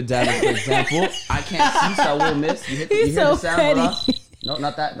legitimate diamond, for example, I can't see, so I will miss. You He's hear so the sound? Hold on. petty. No,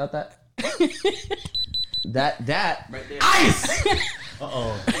 not that. That right there. Ice. Hold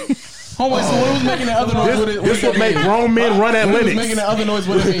on. So what was making the other noise? What it- This what would make grown men run What was making athletics. the other noise?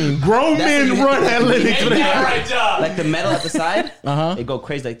 What it mean? Grown That's men what you run hit. athletics. Right job. Like the metal at the side, Uh-huh. it go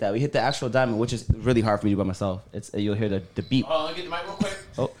crazy like that. We hit the actual diamond, which is really hard for me to do by myself. It's you'll hear the beep. Hold on, let me get the mic real quick.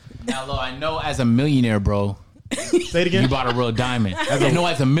 Oh. Now, low. I know as a millionaire, bro, Say it you again. bought a real diamond. I know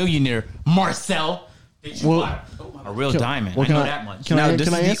as a millionaire, Marcel, A real diamond. well, I know that much. Now, Can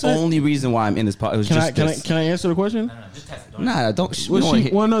this I is answer the it? only reason why I'm in this podcast. It was just this. Can I answer the question? Just test it. Don't Nah, don't. we Well, don't wanna she,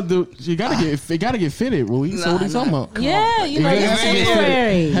 hit- well, no, you gotta get fitted, Willie. So what are you talking about? Yeah, you know, It it's has to get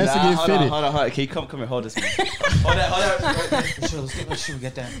temporary. fitted. Has to get hold fitted. on. Can you come here? Hold this. Hold that. Let's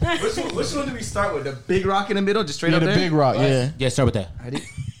get that. Which one do we start with? The big rock in the middle, just straight Yeah, up the there. big rock. Yeah. Yeah, start with that. Ready?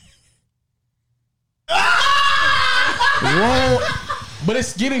 Whoa. But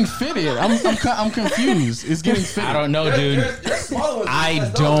it's getting fitted. I'm confused. It's getting fitted. I don't know, dude. There's smaller ones.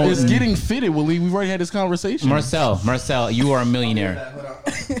 I don't. It's getting fitted, Willie. We've already had this conversation. Marcel, you are a millionaire.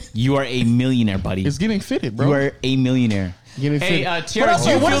 You are a millionaire, buddy. It's getting fitted, bro. You are a millionaire. Getting Hey, fitted. Tiara, also,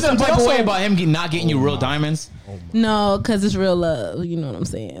 do you what feel is it- some but type of way also- about him not getting you real diamonds? No, because it's real love. You know what I'm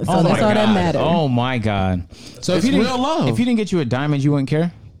saying? So Oh that's my all God. that matters. Oh my God. So It's if he didn't, real love. if he didn't get you a diamond, you wouldn't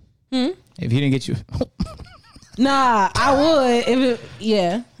care? If he didn't get you, Nah, I would. If it,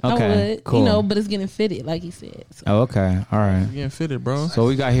 yeah, Okay, I would. cool. You know, but it's getting fitted, like he said. So. oh, okay, all right. Getting fitted, bro. So what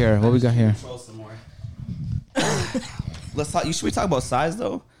we got here? What we got here? Control some more. Let's talk. Should we talk about size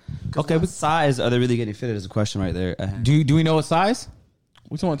though? Okay, What size are they really getting fitted? Is a question right there. do we know what size?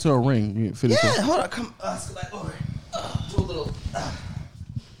 We talking to a ring. You get fitted to- Yeah, hold on. Come. Let's go back over. Do a little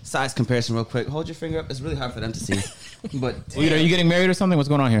size comparison real quick. Hold your finger up. It's really hard for them to see. But Wait, are you getting married or something? What's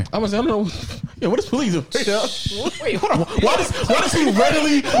going on here? I was. I don't know. Yeah, what is Willie doing? Wait, hold on. Why does he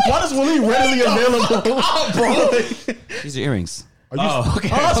readily? Why does Willie readily available? Bro, these are earrings. Oh, okay.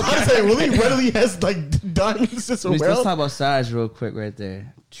 I was about to say Willie readily has like diamonds just Let's around. talk about size real quick right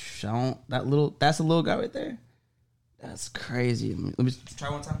there. That's a little guy right there. That's crazy. Let me try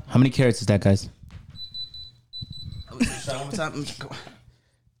one time. How many carats is that, guys? Let me try one more time.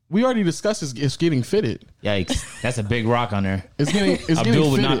 We already discussed it's getting fitted. Yikes, that's a big rock on there. It's getting. It's Abdul getting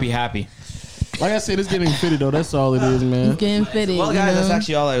would fitted. not be happy. Like I said, it's getting fitted though. That's all it is, man. It's getting fitted. Well, you guys, that's know?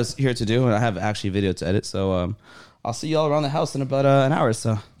 actually all I was here to do, and I have actually a video to edit. So I'll see you all around the house in about an hour or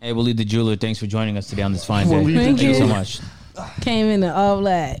so. Hey, Willie the jeweler, thanks for joining us today on this fine day. Willie the Thank you so jeweler. much. Came in the all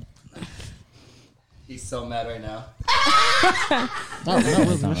black. He's so mad right now.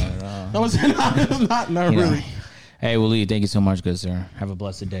 Not You know. really. Hey, Willie, thank you so much, good sir. Have a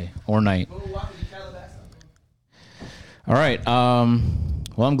blessed day or night. All right.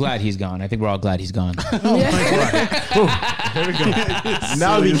 Well, I'm glad he's gone. I think we're all glad he's gone.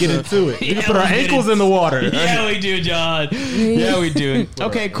 Now we can get into it. We can put our ankles in the water. Yeah, we do, John. Yeah, we do.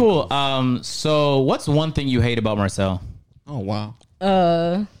 Okay, cool. So what's one thing you hate about Marcel? Oh wow.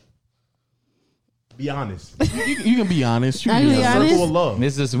 Be honest. You can be honest. You I can be can be honest. honest. Circle of love.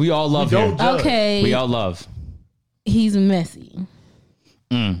 This is we all love don't here. judge. Okay. We all love. He's messy.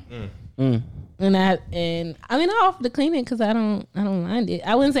 Mm. And I mean I offer to clean it because I don't mind it.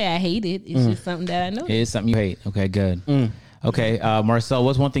 I wouldn't say I hate it. It's just something that I know. It is something you hate. Okay, good. Okay, Marcel,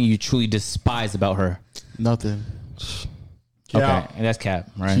 what's one thing you truly despise about her? Nothing. Okay, Yeah. and that's Cap,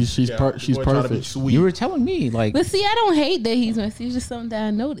 right? She's She's perfect. Sweet. You were telling me like. But see, I don't hate that he's messy. It's just something that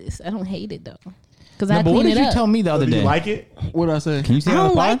I noticed. I don't hate it though, because I No, but what clean did it you up. tell me the other Do day? you like it? What did I say? Can you say I it on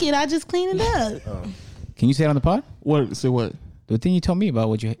don't the pod? like it. I just clean it up. Can you say it on the pod? What? Say what? The thing you told me about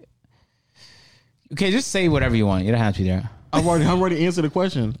what you. Okay, just say whatever you want. You don't have to be there. I've already answered the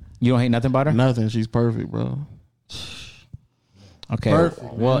question. You don't hate nothing about her. Nothing. She's perfect, bro. Okay.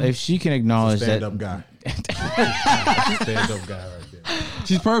 Perfect, Well, if she can acknowledge Stand that. up guy. Stand up guy right there.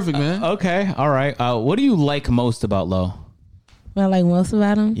 She's perfect, man. Okay. All right. What do you like most about Lo? What I like most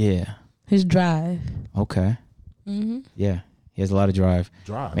about him, Yeah. his drive. Okay. Yeah. He has a lot of drive.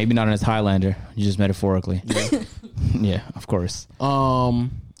 Drive. Maybe not on his Highlander. Just metaphorically. Yeah, of course. Well,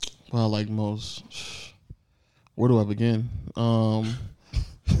 like most. Where do I begin?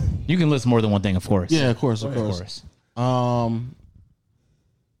 You can list more than one thing, of course. Yeah, of course. Of course.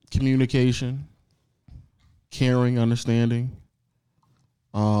 Communication, caring, understanding,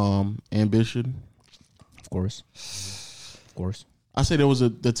 ambition. Of course. Of course. I say there was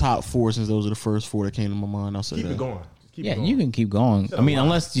the top four since those are the first four that came to my mind. I'll say Keep that. it going. Just keep Yeah, it going. you can keep going. I mean,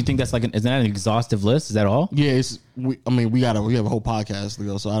 unless you think that's like is that an exhaustive list? Is that all? Yeah, we have a whole podcast to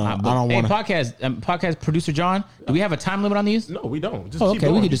go, so I don't Hey, want to. podcast producer John, do we have a time limit on these? No, we don't. Just Oh, keep okay,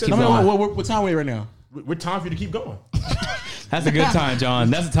 we going. can You just said keep no. going. What time are we right now? We're time for you to keep going. That's a good time, John.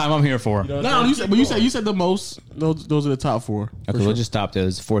 That's the time I'm here for. You know what No, I'm you saying? said you said the most. Those are the top four. Okay, we'll just stop there.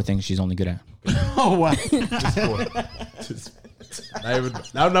 There's 4 things she's only good at. Oh wow. Just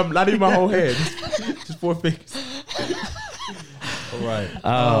not even my whole head. Just 4 fingers. All right.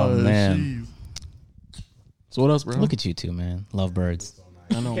 Oh, man. jeez. So what else, bro? Look at you two, man. Love birds.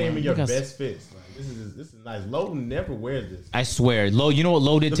 I know. Came in Man. your Look how- best fits. Like, this is nice. Lo never wears this. I swear. Lo, you know what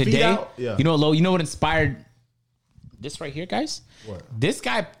Lo did The feet today? out? Yeah. You know what Lo, you know what inspired this right here, guys. What? This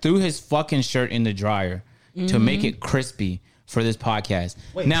guy threw his fucking shirt in the dryer to make it crispy for this podcast.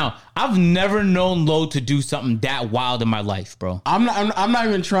 Wait. Now, I've never known Lo to do something that wild in my life, bro. I'm not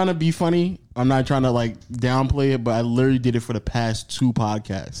even trying to be funny. I'm not trying to like downplay it, but I literally did it for the past 2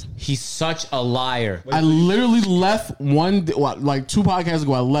 podcasts. He's such a liar. I literally left 2 podcasts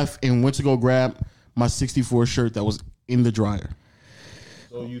ago. I left and went to go grab my 64 shirt that was in the dryer,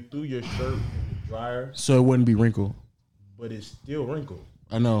 So you threw your shirt in the dryer, so it wouldn't be wrinkled. but it's still wrinkled.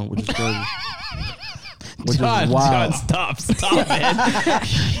 I know, which is crazy. Which John, is wild. John, stop, man.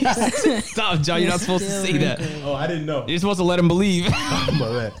 Stop, John. You're not supposed to say that. Oh, I didn't know. You're supposed to let him believe.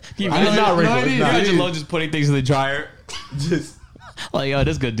 But that. You I know it's not wrinkled. It's not. Imagine Lo just putting things in the dryer. Just Like, yo,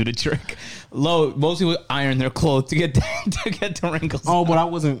 this gonna do the trick. Lo, most people iron their clothes to get the wrinkles. Oh, but I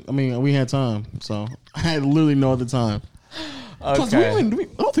wasn't. I mean, we had time, so I had literally no other time. Plus, okay. I don't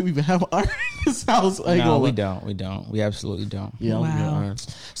think we even have iron in this house. No, we don't. We don't. We absolutely don't. Yeah, Wow. I don't get iron.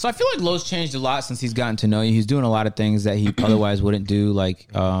 So I feel like Lo's changed a lot since he's gotten to know you. He's doing a lot of things that he otherwise wouldn't do. Like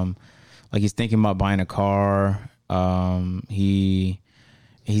he's thinking about buying a car.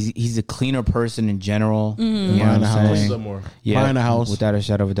 He's a cleaner person in general. You know what I'm Buying a saying? some more. Yeah, Buying a house. without a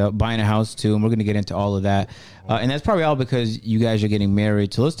shadow of a doubt. Buying a house too, and we're gonna get into all of that. And that's probably all because you guys are getting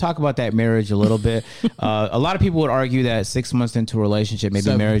married. So let's talk about that marriage a little bit. A lot of people would argue that 6 months into a relationship, maybe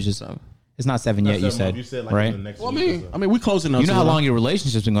 7. marriage is. It's not 7 yet. You said, You said like right? in the next Well, week or so. I mean, we closing up. You know how long your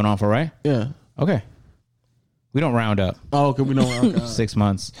relationship's been going on for, right? Yeah. Okay. We don't round up. Oh, okay. We know. Okay. 6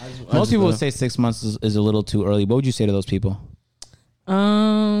 months. I Most just, people would say 6 months is a little too early. What would you say to those people?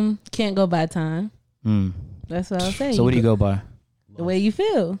 Can't go by time. That's what I'll say. So what do you go by? The way you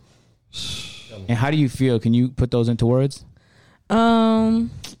feel. And how do you feel? Can you put those into words?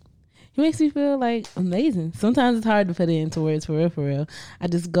 He makes me feel like amazing. Sometimes it's hard to put it into words, for real, for real. I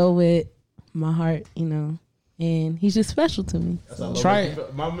just go with my heart, you know. And he's just special to me. That's how Try low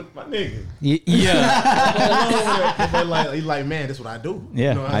my nigga. Yeah. But he's like, man, that's what I do. Yeah.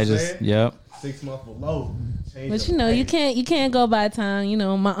 You know what I I'm just, saying? yep. 6 months below. But you know, you can't go by time. You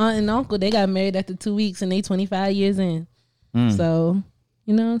know, my aunt and uncle, they got married after 2 weeks and they 25 years in. So,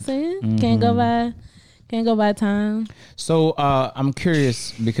 you know what I'm saying? Can't go by time. So I'm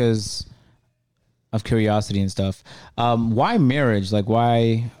curious because of curiosity and stuff. Why marriage? Like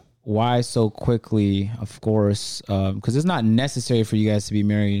why so quickly? Of course, because it's not necessary for you guys to be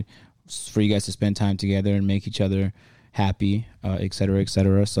married, for you guys to spend time together and make each other happy, et cetera, et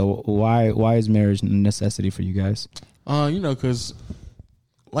cetera. So why is marriage a necessity for you guys? You know, because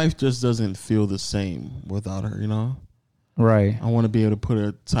life just doesn't feel the same without her. You know. Right. I want to be able to put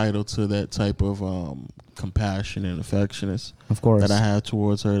a title to that type of compassion and affectionate, Of course. that I have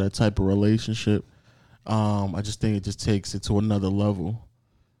towards her. That type of relationship. I just think it just takes it to another level.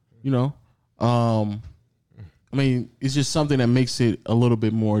 You know, I mean, it's just something that makes it a little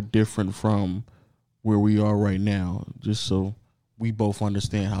bit more different from where we are right now. Just so we both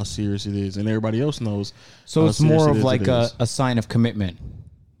understand how serious it is, and everybody else knows. So how it's more serious of like it is. a sign of commitment,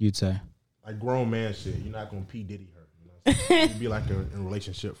 you'd say. Like grown man shit. You're not gonna P Diddy her. You know what I'm saying? You be like in a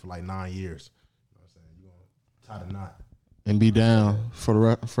relationship for like 9 years. You know what I'm saying? You're gonna tie the knot. and be down for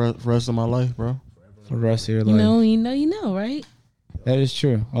the rest of my life, bro. For the rest of your You life. you know, right? That is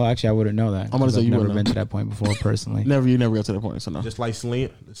true. Well, actually, I wouldn't know that. I'm gonna say I've you never wouldn't been know. to that point before personally. You never got to that point, so no. Just like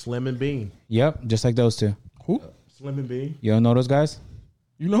Slim and Bean. Yep, just like those two. Who? Slim and Bean. You don't know those guys?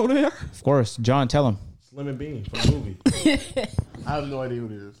 You know who they are? Of course. John, tell him. Slim and Bean from the movie. I have no idea who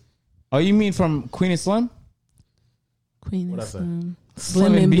it is. Oh, you mean from Queen and Slim? Queen What'd I and say?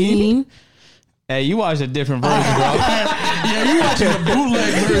 Slim and Bean. Hey, you watched a different version, bro. Yeah, you watching the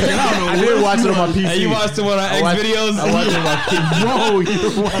bootleg version. I did watch it on my PC. Hey, you watched the one on X videos? I watched it on my PC. Bro,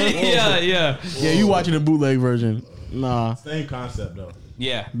 you watching yeah. Yeah, you watching the bootleg version. Nah. Same concept though.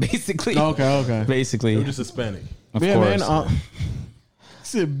 Yeah, basically. Okay. Basically. They were just Hispanic. Of Yeah, course. man.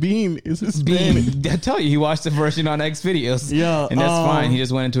 Said Bean is Hispanic. Bean. I tell you, he watched the version on X videos. Yeah, And that's fine. He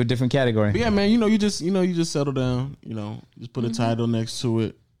just went into a different category. But yeah, man, you just settle down. Just put a title next to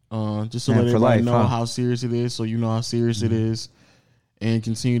it. Just so And let for everybody life, know huh? how serious it is, so you know how serious it is, and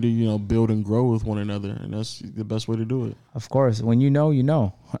continue to build and grow with one another, and that's the best way to do it. Of course. When you know, you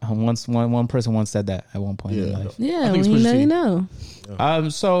know. One person once said that at one point in Yeah. their life. Yeah, I think when it's you Pusha know, T. you know.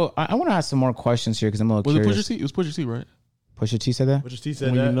 So I want to ask some more questions here because I'm a little Was it curious. Pusha T? It was Pusha T, right? Pusha T said that? Pusha T said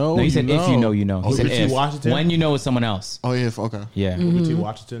When that. you know, No, he said if you know, you know. He Oh, said Booker T. if. Washington? When you know it's someone else. Oh yeah, okay. Yeah. Booker T.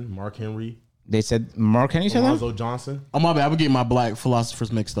 Washington, Mark Henry, They said, Mark, can you say that? Alonzo Johnson. Oh my bad, I'm getting my black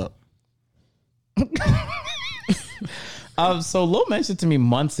philosophers mixed up. So Lil mentioned to me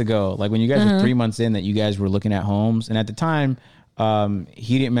months ago, like when you guys were 3 months in, that you guys were looking at homes, and at the time,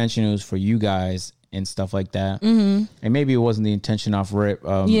 he didn't mention it was for you guys. and stuff like that. And maybe it wasn't the intention off rip.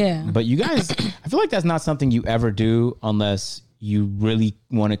 Yeah. But you guys, I feel like that's not something you ever do unless you really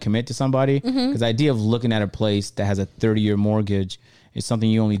want to commit to somebody. Because the idea of looking at a place that has a 30-year mortgage is something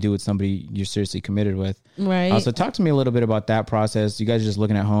you only do with somebody you're seriously committed with. Right. So talk to me a little bit about that process. You guys are just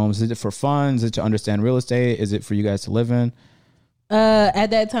looking at homes. Is it for fun? Is it to understand real estate? Is it for you guys to live in?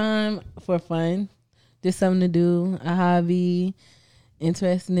 At that time, for fun, just something to do, a hobby,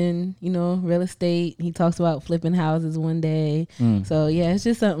 interested in, real estate. He talks about flipping houses one day. So yeah, it's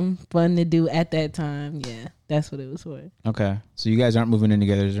just something fun to do at that time. Yeah, that's what it was for. Okay. So you guys aren't moving in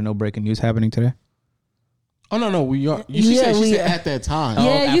together. Is there no breaking news happening today? Oh no, we are. She said at that time.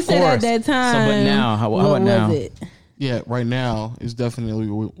 Yeah, you said at that time. So, but now, how about now? Was it? Yeah, right now it's definitely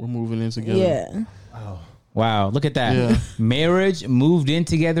we're moving in together. Yeah. Wow, look at that. Yeah. Marriage moved in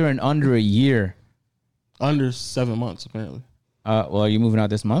together in under a year. Under 7 months apparently. Well, are you moving out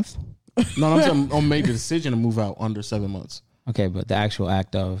this month? No, I'm saying I made the decision to move out under 7 months. Okay, but the actual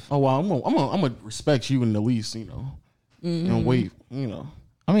act of. Oh well, I'm gonna respect you in the least, and wait,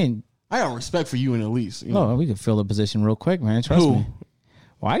 I mean, I got respect for you in the least. oh, we could fill the position real quick, man. Trust me.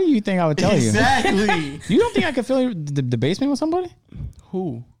 Why do you think I would tell Exactly. You don't think I could fill the basement with somebody?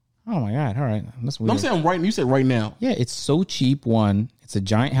 Who? Oh my god! All right, that's weird. No, I'm saying right. You said right now. Yeah, it's so cheap. One, it's a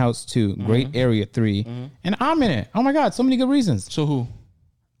giant house. Two, great area. Three, and I'm in it. Oh my god, so many good reasons. So who?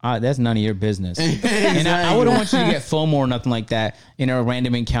 That's none of your business. Exactly. And I wouldn't want you to get FOMO or nothing like that.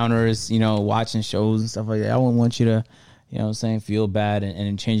 Random encounters. Watching shows and stuff like that. I wouldn't want you to, feel bad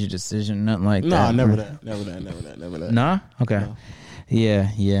and change your decision. Nothing like that. Nah, never that. Nah. Okay. No.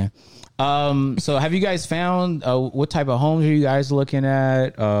 Yeah. So have you guys found what type of homes are you guys looking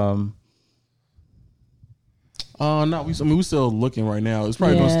at? No, we're still looking right now. It's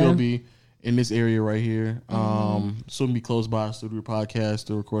probably gonna still be in this area right here. So be close by, still do a podcast,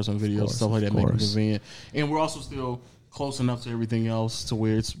 still record some videos, stuff like that, make it convenient. And we're also still close enough to everything else to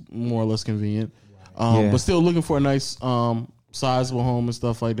where it's more or less convenient. But still looking for a nice sizable home and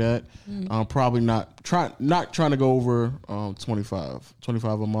stuff like that. Probably not trying to go over 25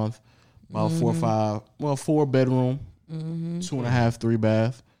 a month. About 4 or 5. 4 bedroom, 2.5, 3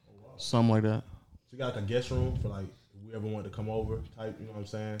 bath, something like that. So you got like a guest room for like whoever wanted to come over type. You know what I'm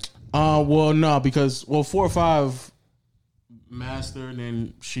saying? Well, no, because 4 or 5 master, and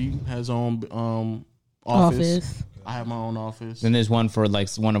then she has her own office. I have my own office. Then there's one for like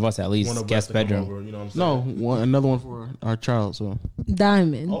one of us at least, One of guest us to come bedroom. over, you know what I'm saying? No, another one for our child. So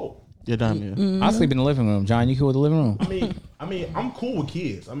Diamond. Oh, yeah, Diamond. Yeah. I sleep in the living room. John, you cool with the living room? I mean, I'm cool with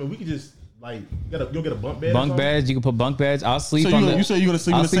kids. I mean, we could just like you'll get a bunk bed. or Bunk something? beds. You can put bunk beds. I'll sleep So on the. you said you're gonna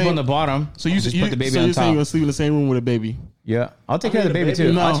sleep I'll in the sleep same on the bottom. So you I'll just put the baby so on you're saying top. you're gonna sleep in the same room with a baby? Yeah, I'll take care of the the baby baby-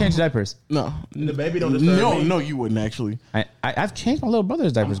 too. No. I'll change diapers. No, The baby don't disturb me. no, you wouldn't actually. I've changed my little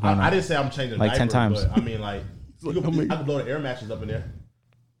brother's diapers. Going I on. didn't say I'm changing Like 10 diapers, times. But I mean, like I could blow the air mattress up in there.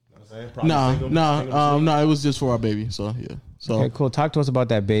 You know what I'm saying? Probably No, it was just for our baby. So yeah. So Okay, cool. Talk to us about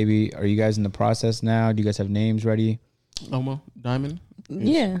that baby. Are you guys in the process now? Do you guys have names ready? Diamond.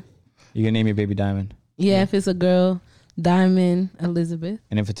 Yeah. You can name your baby Diamond, Yeah, if it's a girl, Diamond Elizabeth.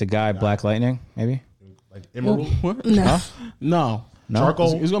 and if it's a guy, Black Lightning, maybe. like emerald, What? No. No.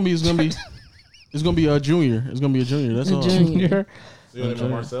 charcoal. It's gonna be a junior. It's gonna be a junior. That's all. Junior. So you name it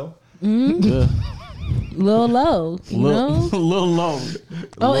Marcel. Yeah. Lil Low. You know? Little low.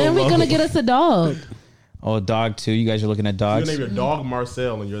 Oh, and we're gonna get us a dog. Oh, dog too. You guys are looking at You dogs. name your dog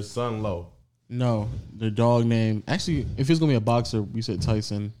Marcel and your son Lo. No, the dog name. Actually, if it's gonna be a boxer, we said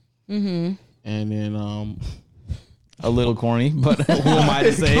Tyson. And then A little corny, but who am I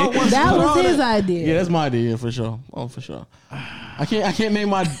to say? That was his idea. yeah, that's my idea for sure. Oh, for sure. I can't name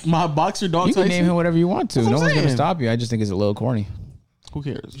my boxer dog You can Tyson. name him whatever you want to. That's No what I'm one's gonna saying. stop you. I just think it's a little corny. Who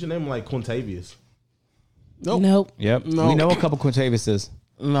cares? You should name him like Quintavious. Nope. Yep. No. We know a couple Quintaviouses,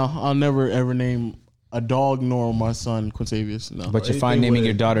 No, I'll never ever name a dog nor my son Quintavious. No, but you're fine anything naming with-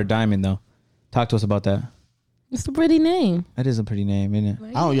 your daughter Diamond though. Talk to us about that. It's a pretty name. That is a pretty name, isn't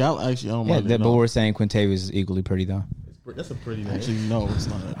it? I don't. Yeah, I don't Yeah, mind it, but no. we're saying Quintavious is equally pretty though. That's a pretty name. Actually, no, it's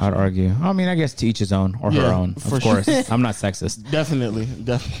not. I'd argue. I mean, I guess to each his own or her Yeah, own. for Of course, I'm not sexist. Definitely.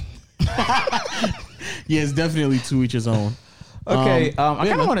 Yeah, it's definitely to each his own. Okay, I yeah, kind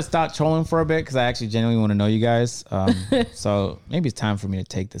of man. want to stop trolling for a bit because I actually genuinely want to know you guys. So maybe it's time for me to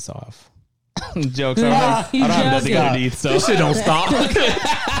take this off. Jokes. I don't have nothing joking. underneath, so This shit don't stop.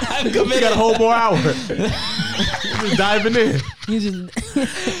 We got a whole more hour. Just diving in. You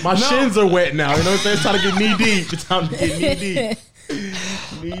just My shins are wet now. You know what I'm saying? It's time to get knee deep. It's time to get knee deep.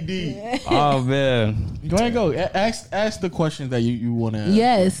 Knee deep. Oh man, Go ahead, ask the questions that you want to ask.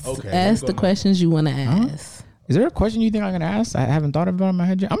 yes. Okay, Ask I'm the going- questions you want to ask. Is there a question you think I'm gonna ask? I haven't thought about it in my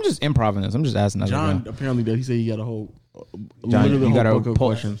head yet. I'm just improvising this. I'm just asking. John apparently that he said he got a whole. John, literally you got whole a book of pull,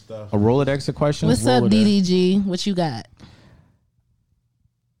 questions. a Rolodex of questions. What's up, DDG? What you got?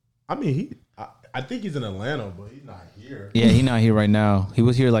 I mean, I think he's in Atlanta, but he's not here. Yeah, he's not here right now. He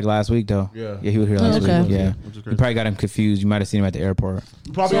was here like last week though. Yeah. he was here last Okay. week. Yeah, Which is you crazy. probably got him confused. You might have seen him at the airport.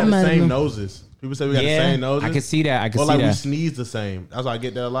 We probably got the same noses. People say we got the same noses. I can see that. I can Or see like we that. sneeze the same. That's why I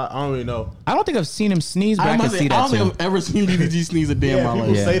get that a lot. I don't really know. I don't think I've seen him sneeze, but I can see I that don't think too. I've ever seen DDG sneeze a day in my People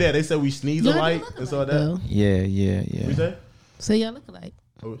life. Yeah. say that. They say we sneeze Y'all alike look and so alike, that. though. Yeah. You say? So y'all look alike.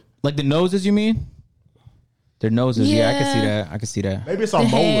 Like the noses, you mean? Their noses. Yeah, I can see Yeah. that. I can see that. Maybe it's our The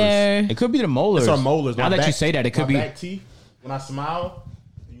molars. hair. It could be the molars. It's our molars. Now My that back- you say that, it could my be. back teeth. When I smile,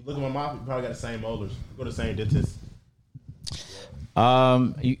 you look at my mouth. You probably got the same molars. Go to the same dentist.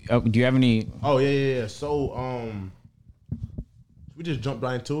 Do you have any? Oh yeah. So we just jumped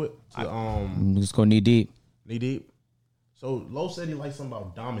right into it. To, Let's go knee deep. knee deep. So Lo said he likes something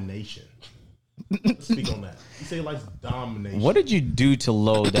about domination. Let's speak on that. He said he likes domination. What did you do to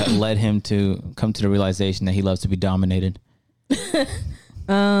Lo that led him to come to the realization that he loves to be dominated? Y'all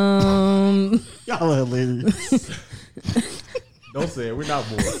are hilarious. Don't say it. We're not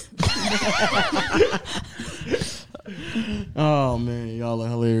bored. Oh man, y'all are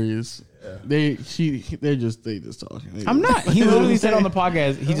hilarious. They're just talking. I'm not. He literally said on the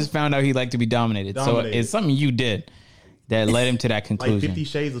podcast he just found out he liked to be dominated. Dominated. So it's something you did that led him to that Like conclusion. 50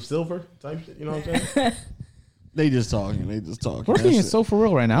 Shades of Silver type shit. You know what I'm saying? They just talking. We're being so for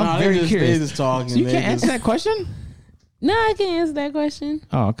real right now. I'm very curious. They just talking. So you They can't answer just- that question? No, I can answer that question.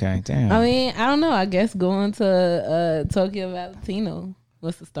 Oh, okay. Damn. I mean, I don't know. I guess going to Tokyo Valentino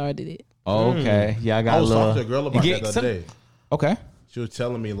must have started it. Okay. Yeah, I got I was a little. talking to a girl about You that get the some- other day. Okay. She was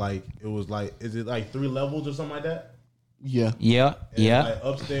telling me like it was like, is it like 3 levels or something like that? Yeah. Yeah. And Yeah. Like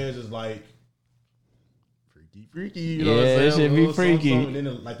upstairs is like freaky. You know Yeah, what I'm saying? it should be A little something, freaky. something. And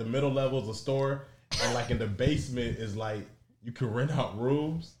then like the middle level is a store, and like in the basement is like you can rent out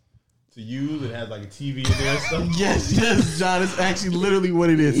rooms to use. It has like a TV in there and stuff. Yes, John. It's actually literally what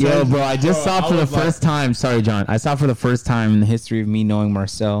it is. Yo, son. bro, I just Bro, saw I for the was like- first time. Sorry, John. I saw for the first time in the history of me knowing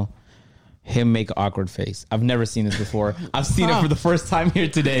Marcel, him make an awkward face. I've never seen this before. I've seen it for the first time here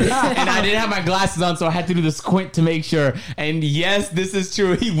today, and I didn't have my glasses on, so I had to do the squint to make sure. And yes, this is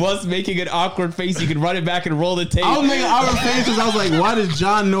true. He was making an awkward face. You can run it back and roll the tape. I was making awkward faces. I was like, why does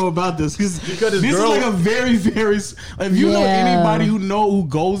John know about this? Because his this girl- is like a very, very. If you know Yeah. anybody who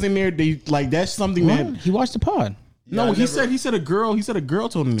goes in there, they like that's something What? that. He watched the pod. No, I he said a girl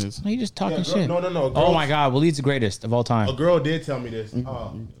told him this. No, he just talking Yeah, shit. no. Oh Girl- my God, Waleed's the greatest of all A time. girl did tell me this.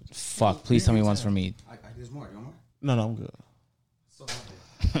 Fuck, please tell me once for me. There's more. You want more? No, I'm good.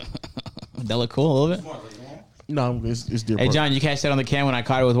 That look cool a little bit. No, I'm good. It's different. Hey, John, you catch that on the cam when I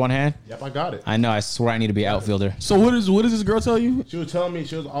caught it with one hand? Yep, I got it. I know. I swear I need to be outfielder. So what does this girl tell you? She was telling me,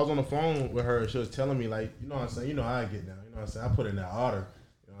 I was on the phone with her. She was telling me, like, you know what I'm saying? You know how I get down. You know what I'm saying? I put in that order.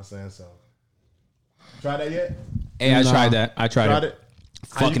 You know what I'm saying? So, try that yet? Hey, I Nah. tried that. I tried Tried it. it?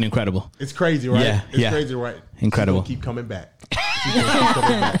 Fucking incredible. It's crazy, right? Yeah, It's yeah. crazy, right? Incredible. She's gonna keep coming back. She's gonna keep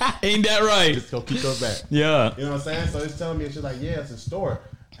coming back. Ain't that right? It's gonna keep coming back. Yeah. You know what I'm saying? So it's telling me, she's like, yeah, it's a store.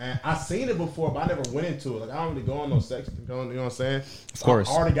 And I seen it before, but I never went into it. Like, I don't really go on no sex. You know what I'm saying? Of course.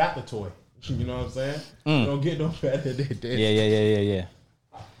 I already got the toy. You know what I'm saying? You don't get no better than this. Yeah.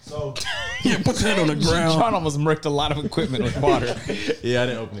 So, Yeah, put that on the ground. John almost murked a lot of equipment with water. yeah, I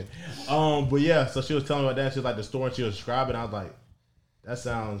didn't open it. But yeah, so she was telling me about that. She was like the store and she was describing. I was like, that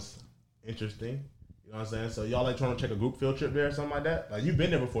sounds interesting. You know what I'm saying? So y'all like trying to take a group field trip there or something like that? Like you've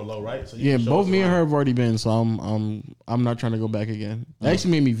been there before, Lo, right? So you Yeah, can show both us me and around. her have already been, so I'm not trying to go back again. It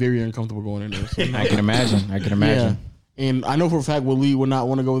actually made me very uncomfortable going in there. So. I can imagine. Yeah, and I know for a fact Waleed would not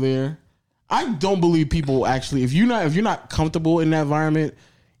want to go there. I don't believe people actually. If you're not comfortable in that environment,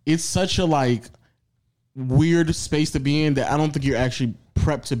 it's such a like weird space to be in that I don't think you're actually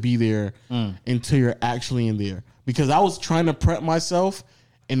prepped to be there until you're actually in there. Because I was trying to prep myself,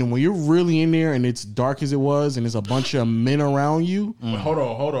 and then when you're really in there and it's dark as it was, and there's a bunch of men around you. Wait, hold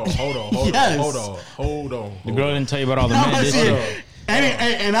on. Yes. Hold on. The girl didn't tell you about all the men, did she?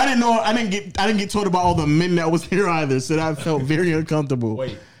 And I didn't know. I didn't get told about all the men that was there either. So that felt very uncomfortable.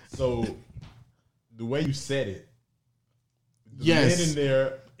 Wait, so the way you said it, the Yes. men in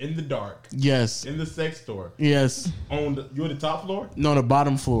there in the dark, Yes. in the sex store, Yes. you at the top floor? No, the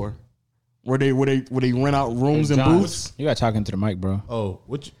bottom floor, where they rent out rooms and John, booths. You got talking to the mic, bro. Oh,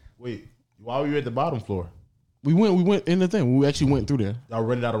 wait, why were you at the bottom floor? We went in the thing. We actually went through there. Y'all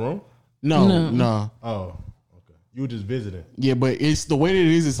rented out a room? No. Oh, okay. You were just visiting. Yeah, but it's the way that it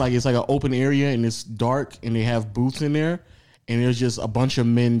is. It's like an open area and it's dark and they have booths in there. and there's just a bunch of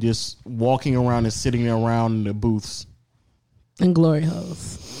men just walking around and sitting around in the booths. And glory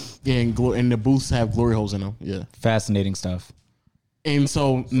holes. Yeah, and the booths have glory holes in them. Yeah. Fascinating stuff. And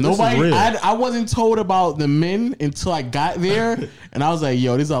so is nobody, real. I wasn't told about the men until I got there, and I was like,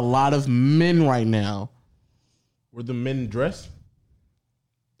 "Yo, there's a lot of men right now." Were the men dressed?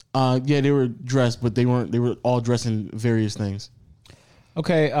 Yeah, they were dressed, but they weren't. They were all dressed in various things.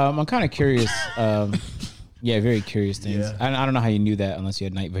 Okay, I'm kind of curious. Yeah, very curious things. Yeah. I don't know how you knew that unless you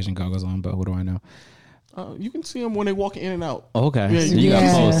had night vision goggles on, but what do I know? You can see them when they walk in and out. Oh, okay, Yeah, so you got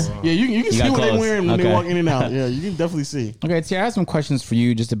yeah. close. Yeah, you can see got what they're close. wearing when Okay. they walk in and out. Yeah, you can definitely see. Okay, Tia, I have some questions for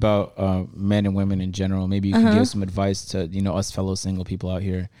you just about men and women in general. Maybe you can give some advice to us fellow single people out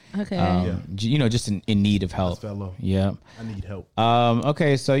here. Okay. Just in need of help. fellow. Yeah. I need help.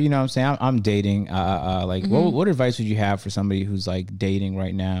 Okay, so what I'm saying I'm dating. Like, what advice would you have for somebody who's like dating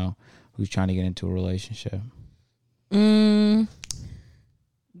right now, who's trying to get into a relationship?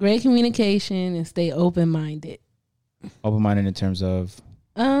 Great communication and stay open minded. Open minded in terms of.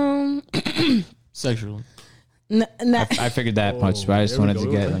 Sexually. I figured that much, but I just there we wanted to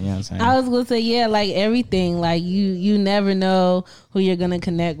go. get. You know what I'm saying? I was gonna say, yeah, like everything, like you never know who you're gonna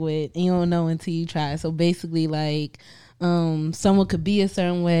connect with, and you don't know until you try. So basically, like, someone could be a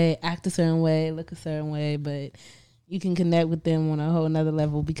certain way, act a certain way, look a certain way, but you can connect with them on a whole nother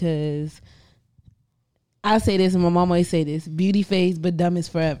level because I say this, and my mom always say this: beauty fades, but dumb is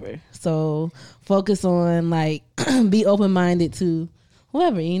forever. So focus on like be open minded to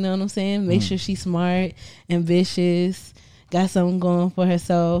whoever, you know what I'm saying? Make sure she's smart, ambitious, got something going for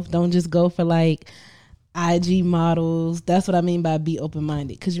herself. Don't just go for like IG models. That's what I mean by be open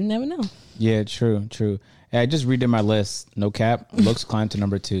minded, because you never know. Yeah, true. I just redid my list. No cap. Looks climbed to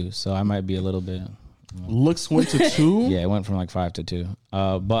number 2, so I might be a little bit. Looks went to 2. Yeah, it went from like 5 to 2.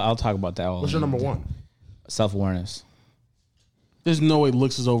 But I'll talk about that. What's your number one? Self-awareness. There's no way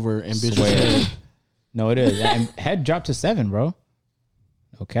looks is over ambitious. Swear. No, it is. And head dropped to 7, bro.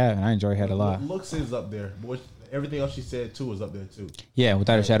 Okay, and I enjoy head a lot. Looks is up there. But everything else she said too is up there too. Yeah,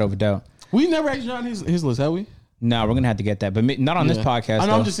 without a shadow of a doubt. We never actually on his list, have we? No, we're gonna have to get that, but not on this podcast. I know.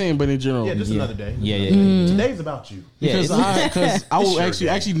 though. I'm just saying, but in general, Yeah, just another day. Yeah. Today's about you. Yeah, because I will It's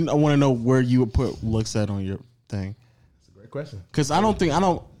your actually want to know where you would put looks at on your thing. It's a great question. Because I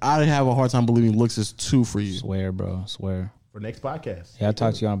have a hard time believing looks is 2 for you. Swear, bro. Swear. For next podcast. Yeah, I'll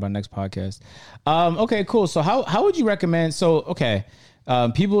talk to you on about next podcast. Okay, cool. So how would you recommend? So okay,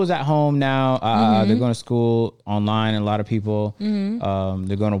 people is at home now. They're going to school online. And a lot of people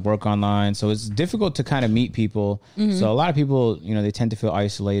they're going to work online. So it's difficult to kind of meet people. So a lot of people, they tend to feel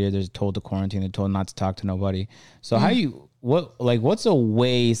isolated. They're told to quarantine. They're told not to talk to nobody. So what's a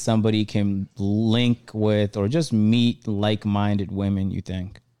way somebody can link with or just meet like-minded women? You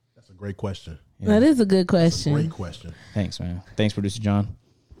think? That's a great question. That is a good question. Great question. Thanks, man. Thanks, producer John.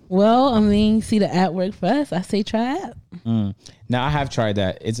 Well, I mean, see the app work for us. I say try app. Now I have tried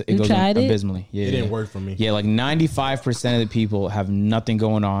that. It You goes tried it? abysmally. Yeah, It didn't work for me. Yeah, like 95% of the people have nothing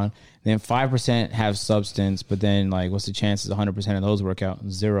going on. Then 5% have substance, but then like, what's the chances 100% of those work out?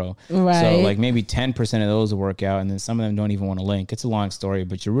 0. So Right. like maybe 10% of those will work out, and then some of them don't even want to link. It's a long story,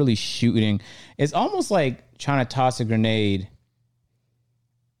 but you're really shooting. It's almost like trying to toss a grenade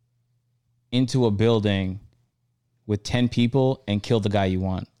into a building with 10 people and kill the guy you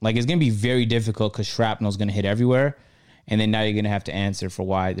want. Like, it's going to be very difficult because shrapnel is going to hit everywhere. And then now you're going to have to answer for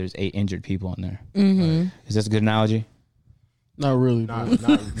why there's 8 injured people in there. Mm-hmm. Is this a good analogy? Not really. Not at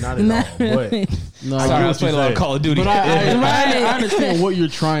all. But no, Sorry, I was playing a lot of Call of Duty. But I understand what you're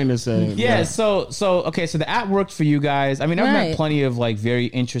trying to say. Yeah, so okay, so the app worked for you guys. I mean, I've met Right. plenty of like very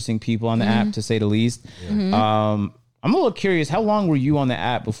interesting people on the app, to say the least. I'm a little curious. How long were you on the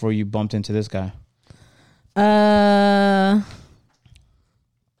app before you bumped into this guy?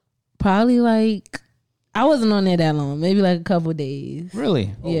 Probably like I wasn't on there that long. Maybe like a couple days.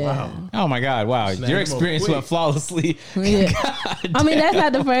 Really? Yeah. Oh my God! Wow, Snap your him up experience quick. went flawlessly. Yeah. I mean, that's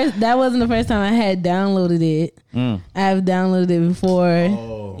not the first. That wasn't the first time I had downloaded it. I've downloaded it before.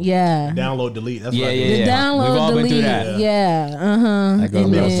 Oh. Yeah. Download, delete. That's Yeah, what I yeah, did. yeah. Download, We've all been delete. through that. Yeah. That goes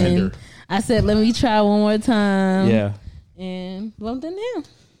And without then Tinder. I said, let me try one more time. Yeah. And bumped in there.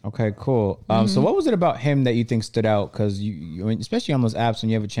 Okay, cool. So what was it about him that you think stood out? Because you I mean, especially on those apps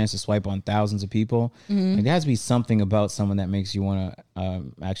when you have a chance to swipe on thousands of people, like, there has to be something about someone that makes you want to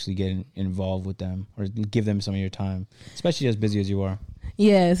actually get involved with them or give them some of your time, especially as busy as you are.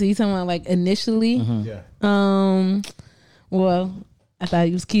 Yeah. So you talking about like initially? Yeah. Well, I thought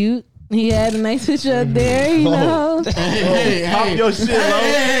he was cute. He had a nice picture up there, you know. Pop your shit,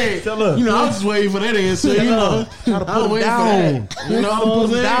 Lo. Tell her. You know, I was just waiting for that answer. You know, Try to I was put him waiting down. for that. You know what I'm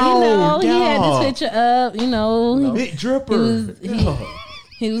saying? down. You know, he had yeah. this picture up, you know. Big dripper.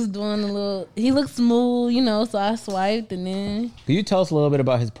 He was doing a little, he looked smooth, you know, so I swiped and then. Can you tell us a little bit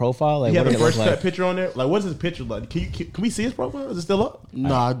about his profile? Like, He had what a did it look first cut like? picture on there. Like, what's his picture like? Can we see his profile? Is it still up?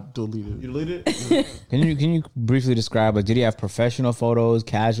 No, I deleted You it. deleted it? Can you briefly describe? Like, did he have professional photos,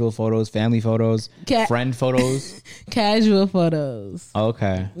 casual photos, family photos, friend photos? Casual photos.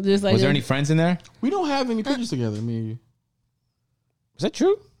 Okay. Just like Was there a- any friends in there? We don't have any pictures together, me and you. Is that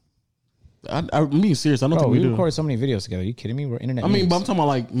true? I'm being serious. I don't Bro, think we we do. recorded so many videos together. Are you kidding me? We're internet. I mean, news. but I'm talking about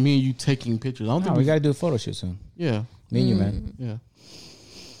like me and you taking pictures. I don't No, think we got to do a photo shoot soon. Yeah, Me and you, man. yeah.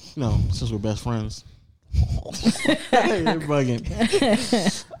 No, since we're best friends. Hey, you're bugging.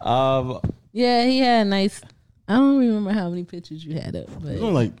 Yeah, he had a nice, I don't remember how many pictures you had up, It but was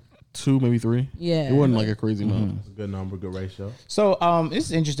like 2, maybe 3. yeah. It wasn't like a crazy amount. It's a good number, good ratio. So, this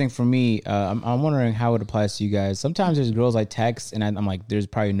is interesting for me. I'm wondering how it applies to you guys. Sometimes there's girls I text, and I'm like, there's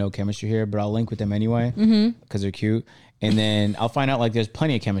probably no chemistry here, but I'll link with them anyway because they're cute. And then I'll find out like there's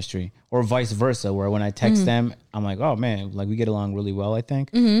plenty of chemistry, or vice versa, where when I text them, I'm like, oh man, like we get along really well, I think.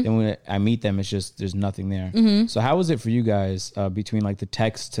 Then when I meet them, it's just there's nothing there. So how was it for you guys between like the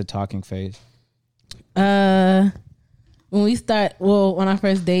text to talking phase? When we start, well, on our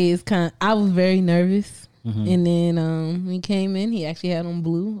first day, it's I was very nervous. And then when he came in, he actually had on a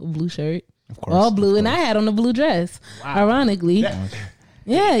blue shirt. Of course. All blue. And I had on a blue dress, ironically.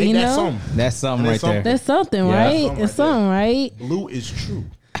 Yeah, Ain't you that know. something? That's something That's right there. That's something, Yeah. right? Something It's right something, right? Blue is true.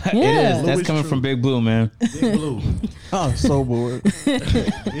 Yeah. It is. Blue That's is coming true. from Big Blue, man. Big blue. I'm so bored.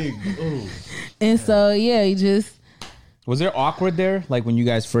 Big blue. And so, yeah, he just, Was there awkward there, like when you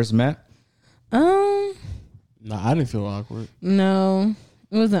guys first met? No, I didn't feel awkward. no,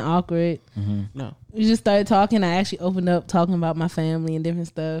 it wasn't awkward. No. We just started talking. I actually opened up talking about my family and different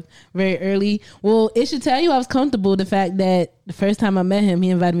stuff very early. Well, it should tell you I was comfortable. The fact that the first time I met him, he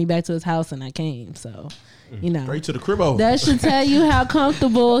invited me back to his house and I came. So, you know, Straight to the cribbo. that should tell you how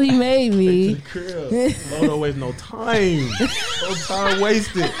comfortable he made me. crib. Lord, don't waste no time. No time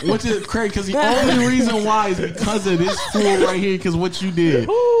wasted. Which is crazy because the only reason why is because of this fool right here. Because what you did.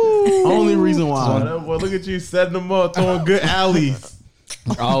 Only reason why. Boy, look at you setting them up, throwing good alleys.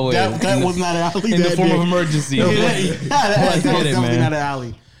 Always. That was not an alley. in the that form day. of emergency. That Let's was get it, definitely man. not an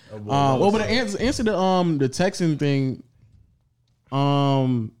alley. Well, but to answer the texting thing,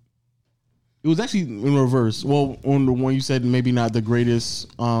 it was actually in reverse. Well, on the one you said maybe not the greatest.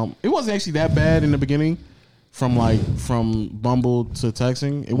 It wasn't actually that bad in the beginning, from Bumble to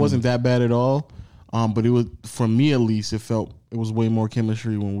texting. It wasn't that bad at all. But it was, for me at least, it was way more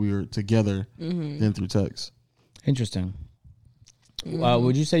chemistry when we were together than through text. Interesting.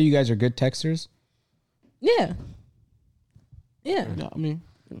 Would you say you guys are good texters? Yeah. Yeah. Yeah, I mean,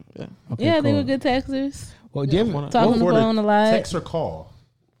 yeah. Okay, Yeah, they cool. were good texters. Well, do you have, Talking on the For phone a lot. text or call?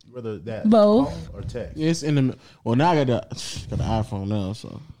 Whether that Both. call or text. It's in the. Well, now I got the iPhone now,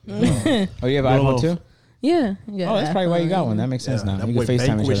 so oh, you have an Well, iPhone too? Yeah. Oh, that's probably why you got one. That makes sense now. That You boy can FaceTime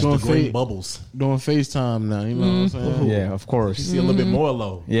vanquished each other. the green Fade. bubbles. doing FaceTime now. You know what I'm saying? Yeah, of You course. see a little bit more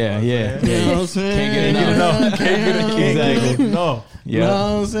low. Yeah, yeah. You know what I'm saying? Can't get enough. Exactly. No. You know Yeah.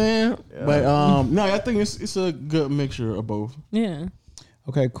 what I'm saying? But no, I think it's a good mixture of both. Yeah.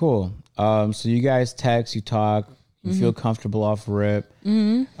 Okay, cool. So you guys text, you talk, you feel comfortable off rip.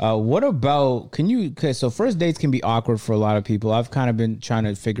 What about, so first dates can be awkward for a lot of people. I've kind of been trying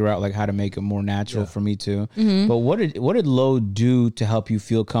to figure out like how to make it more natural for me too. But what did Lo do to help you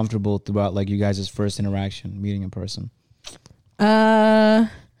feel comfortable throughout like you guys' first interaction, meeting in person?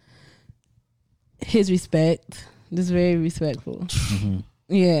 His respect. Just very respectful.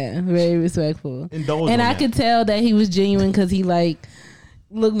 Yeah, very respectful. Indulge And on I that. could tell that he was genuine because he like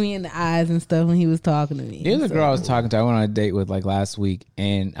looked me in the eyes and stuff when he was talking to me. There's a So- girl I was talking to. I went on a date with like last week,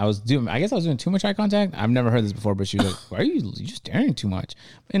 and I guess I was doing too much eye contact. I've never heard this before, but she was like, "Why are you just staring too much?"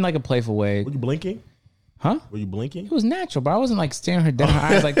 In like a playful way, Were you blinking? huh? Were you blinking? It was natural, but I wasn't like staring her dead in her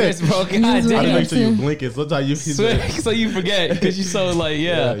eyes like this, bro. God I didn't damn. make sure you blinking. Sometimes you So you forget because you're so like,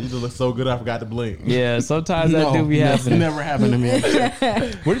 yeah, yeah. you just look so good. I forgot to blink. Yeah, sometimes that do be happening. Never happened to me.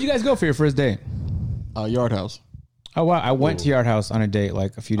 Where did you guys go for your first date? Yard House. Oh wow, I went to Yard House on a date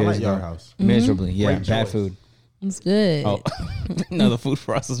like a few I days like ago. Yard House. Miserably, yeah, Great bad choice. food. It's good. Oh, no, the food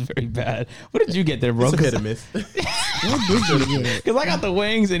for us was very bad. What did you get there, bro? It's a hit or miss. Because I got the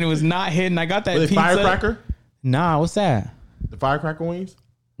wings and it was not hidden. I got that Was it pizza. firecracker? Nah, what's that? The firecracker wings?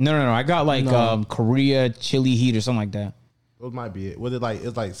 No. I got like Korea chili heat or something like that. Those might be it. Was it like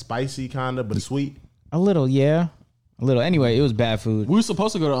it's like spicy kind of, but it's sweet? A little, yeah. A little. Anyway, it was bad food. We were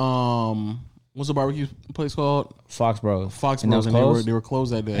supposed to go to what's the barbecue place called? Foxborough. Foxborough, and they were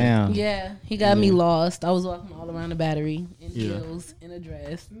closed that day. Damn. Yeah, he got me lost. I was walking all around the Battery in heels, in a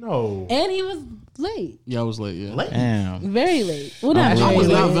dress, No. and he was late, Yeah, I was late. Yeah, Late. Damn. very late. Well, not I very was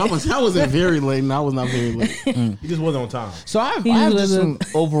late. not. I wasn't very late, and I was not very late. He just wasn't on time. So I have was just a- some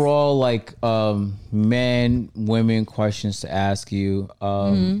overall like men, women questions to ask you.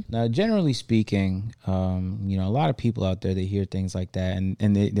 Now, generally speaking, you know, a lot of people out there, they hear things like that, and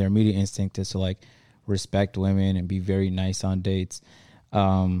their immediate instinct is to like respect women and be very nice on dates.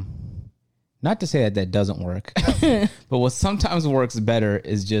 Not to say that doesn't work, but what sometimes works better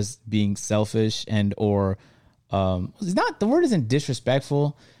is just being selfish and or it's not, the word isn't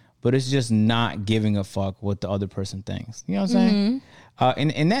disrespectful, but it's just not giving a fuck what the other person thinks. You know what I'm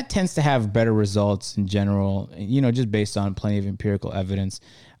saying? And that tends to have better results in general, you know, just based on plenty of empirical evidence.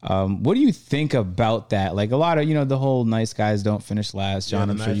 What do you think about that? Like a lot of, you know, the whole nice guys don't finish last. John,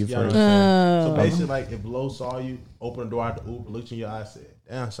 I'm sure you've heard. So basically, like if Lo saw you, open the door out the Uber, looked in your eyes, said,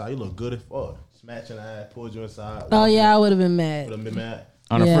 "Damn, son, you look good as fuck." Smacked your ass, pulled you inside. Oh yeah, I would have been mad. Would have been mad.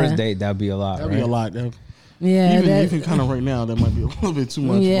 On a Yeah. first date, that'd be a lot. That'd right? be a lot. Yeah, Even kind of right now, that might be a little bit too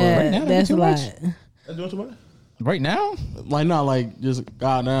much. yeah, now, that's a too lot. much? That's doing too much. Right now? But like not like just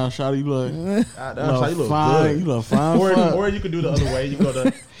goddamn, shawty, you look, Damn, son, you look fine. good. You look fine. fuck. Or you could do the other way. You go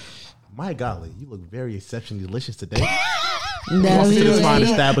to, my golly, you look very exceptionally delicious today. That to this fine was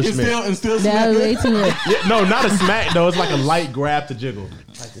establishment. And still that was way too much. Yeah, no, not a smack though. It's like a light grab to jiggle.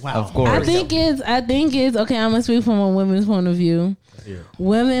 Like wow. Of course. I think it's okay. I'm gonna speak from a women's point of view. Yeah.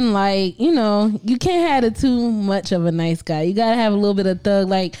 Women, like, you know, you can't have it too much of a nice guy. You gotta have a little bit of thug.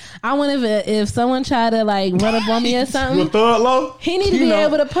 Like, I want if someone try to like run up on me or You a something, thug, Lo? he need to be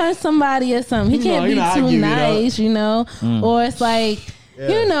able to punch somebody or something. He can't you know, I be give too you that. nice, you know. Or it's like,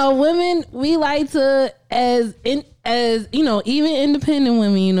 you know, women, we like to as you know, even independent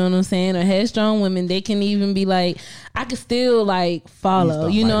women, you know what I'm saying, or headstrong women, they can even be like, I can still like follow,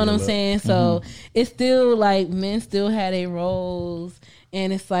 you know what I'm saying? So it's still like men still have their roles,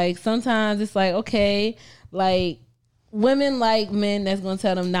 and it's like sometimes it's like, okay, like women like men that's gonna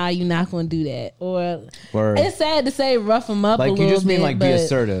tell them, nah, you're not gonna do that. Or Word. it's sad to say rough them up a Like little you bit. just mean like be but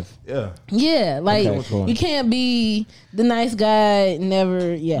assertive. Yeah. yeah, like Okay, cool. you can't be the nice guy,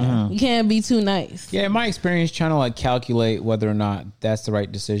 never. Yeah, you can't be too nice. Yeah, in my experience, trying to like calculate whether or not that's the right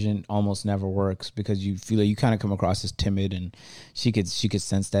decision almost never works because you feel like you kind of come across as timid, and she could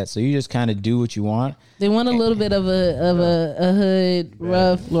sense that. So you just kind of do what you want. They want a little bit of a hood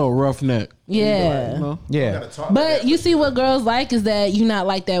rough. little roughneck. Yeah. You know? Yeah, But you see what girls like is that you not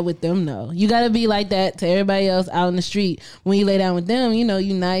like that with them though. You gotta be like that to everybody else out in the street. When you lay down with them, you know,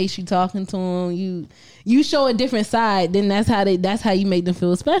 you nice, you talking to them, you show a different side, then that's how you make them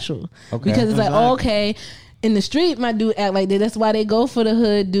feel special. Okay. Because it's like, oh, okay, in the street my dude act like that. That's why they go for the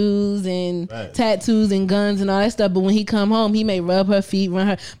hood dudes and Right. tattoos and guns and all that stuff. But when he come home, he may rub her feet, run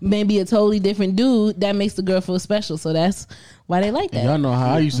her, maybe a totally different dude that makes the girl feel special. So that's why they like that. Y'all know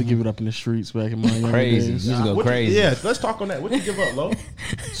how I used to give it up in the streets back in my younger crazy. days. You just go What crazy. yeah, let's talk on that. What you give up, Lo?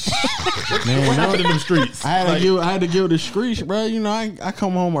 What happened in them streets? I had to give the streets, bro. You know, I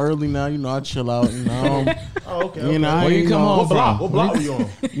come home early now. You know, I chill out. You know, Oh, okay. you know, okay. I ain't know- What block? What block were you on?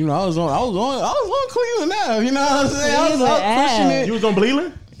 You know, I was on Cleveland Ave. You know what I'm saying? I was pushing it. You was on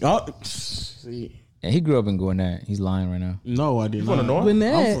Bleeland? Oh, see, Yeah, he grew up in Gwinnett. He's lying right now. no, I did You from the not. north?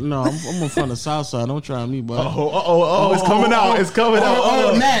 Gwinnett. I'm from the south side. Don't try me, boy. Oh, it's coming out. It's coming out.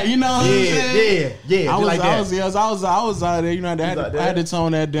 Oh, Matt, you know what I'm saying? Yeah. I was, like I that. was out there. You know, I had to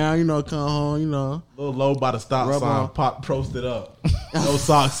tone that down. You know, come home. You know, Little Low by the stop Rub sign. on. Pop, posted up. No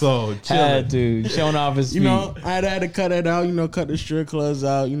socks on. Had Chilling. to showing off his feet. you know, I had to cut that out. You know, cut the strip clubs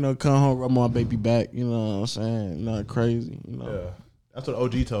out. You know, come home, rub my baby back. You know what I'm saying? Not crazy. You know, Yeah. That's what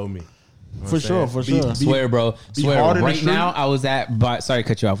OG told me. You know for what sure, I'm for saying? sure. Swear, bro. be Swear. hard in the Right street. now, I was at. But sorry, to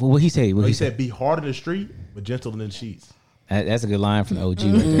cut you off. What he say? What He he said? said, "Be hard in the street, but gentle in the sheets." That's a good line from the OG.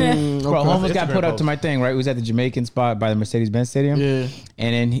 Right there. Bro, Holmes got Instagram put up to post. my thing. Right, we was at the Jamaican spot by the Mercedes-Benz Stadium. Yeah.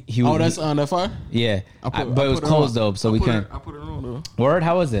 And then he was. Oh, that's on that fire. yeah. I put- But I it was put it closed on. though, so I we put couldn't. I put it on though. Word,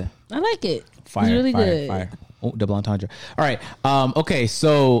 how was it? I like it. Fire, it's really fire, good. fire. Oh, double entendre. All right. Okay.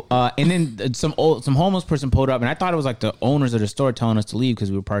 So, and then some homeless person pulled up, and I thought it was like the owners of the store telling us to leave because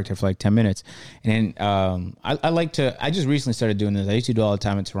we were parked there for like 10 minutes. And then I just recently started doing this. I used to do it all the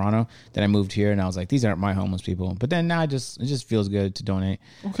time in Toronto. Then I moved here, and I was like, these aren't my homeless people. But then now it just feels good to donate.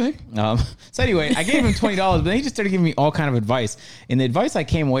 Okay. So anyway, I gave him $20, but then he just started giving me all kind of advice. And the advice I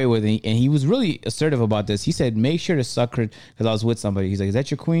came away with, and he was really assertive about this. He said, make sure to suck her, because I was with somebody. He's like, is that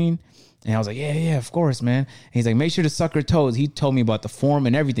your queen? And I was like, yeah, of course, man. And he's like, make sure to suck her toes. He told me about the form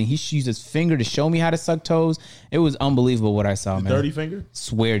and everything. He used his finger to show me how to suck toes. It was unbelievable what I saw, man. Dirty finger?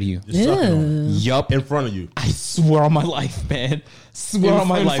 Swear to you. Just sucking on it. Yup. In front of you. I swear on my life, man. Swear on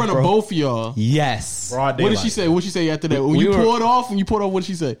my in life, front bro. of both of y'all. Yes. Broad What daylight. did she say? What did she say after that? When We you were- pulled off, what did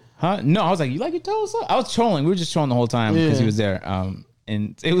she say? Huh? No, I was like, you like your toes? I was trolling. We were just trolling the whole time because he was there.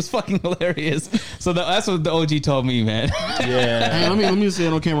 And it was fucking hilarious. So that's what the OG told me, man. Yeah. Hey, let me just say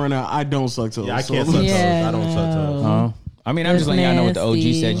it on camera right now. I don't suck toes. Yeah, I so- can't suck toes. Yeah, I don't suck toes. I mean, I'm just letting y'all know what the OG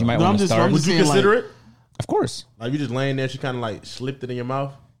nasty. said. You might No, want I'm to just- start. I'm Would you saying, consider it? Of course. Like you just laying there, she kind of like slipped it in your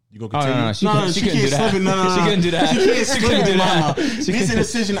mouth. You gonna Oh, continue? no. She No, couldn't she do can't that. slip it. No. She couldn't do that. She can't slip it in my mouth. This is a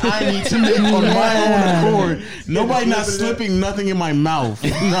decision I need to make on my own accord. Nobody not slipping nothing in my mouth.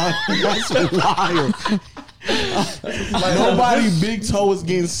 No, that's wild. Nobody big toe is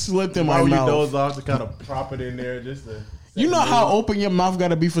getting slipped in Why my would you mouth. doze off to kind of prop it in there just to? You know how open your mouth got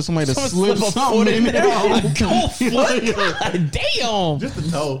to be for somebody to Someone slip slip a something foot in in there. there? Go foot. Damn. Just the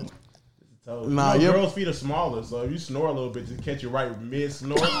toe. Just the toe. Nah, you know, your- girls' feet are smaller, so if you snore a little bit, just catch you right mid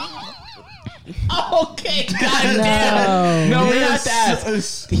snore. Okay, goddamn. No, we have to ask.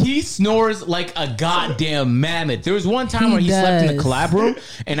 Yes. He snores like a goddamn mammoth. There was one time where he slept in the does. collab room,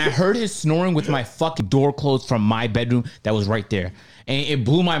 and I heard his snoring with my fucking door closed from my bedroom that was right there, and it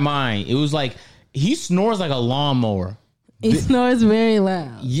blew my mind. It was like he snores like a lawnmower. He snores very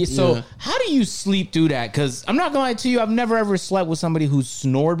loud. Yeah, so Yeah. how do you sleep through that? Because I'm not gonna lie to you, I've never ever slept with somebody who's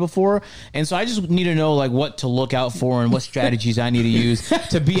snored before, and so I just need to know like what to look out for and what strategies I need to use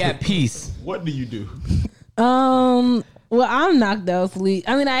to be at peace. What do you do? Well, I'm knocked out sleep.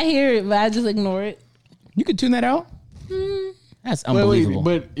 I mean, I hear it, but I just ignore it. You could tune that out. That's Wait, unbelievable.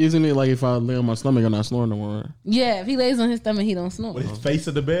 but isn't it like if I lay on my stomach, I'm not snoring no more? Yeah, if he lays on his stomach, he don't snore. With his face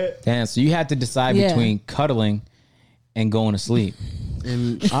of the bed? Damn, so you had to decide Yeah. between cuddling and going to sleep.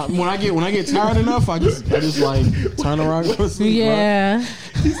 And when I get tired enough, I just like turn around and go to sleep. bro. Yeah,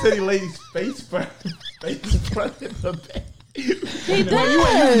 He said he lays face front of the bed. he Wait,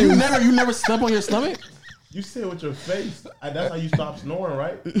 does. you never slept on your stomach? You said with your face. That's how you stop snoring,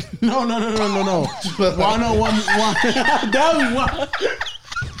 right? No. Why no one? That was why.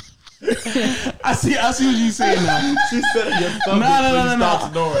 I see what you saying now. She said in your stomach No. when you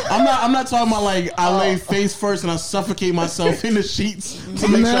stop snoring. I'm not talking about like I lay face first and I suffocate myself in the sheets to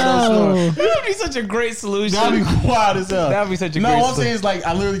make sure I don't snore. No. That would be such a great solution. That'd be wild as hell. That'd be such a no. great What I'm solution. saying is like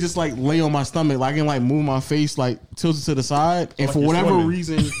I literally just like lay on my stomach, like I can like move my face like tilted to the side, and like for you're whatever swimming.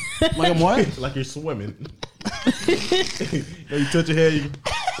 reason, like I'm what? Like you're swimming. You touch your head.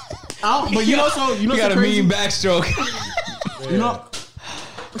 But you know, so You so got a crazy? mean backstroke. You know,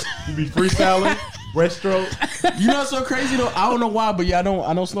 You be freestyling, breaststroke. you know, what's so crazy though. I don't know why, but yeah, I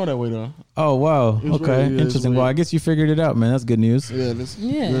don't snore that way though. Oh wow. was Okay. really- yeah, it's Interesting. Well, weird. I guess you figured it out, man. That's good news. Yeah, this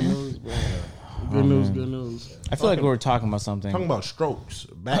Yeah. good news, bro. Good news, good news. I feel like we were talking about something. Talking about strokes,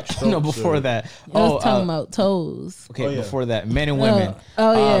 back strokes. No, before that. I was talking about toes. Okay, Oh, yeah. before that, men and women.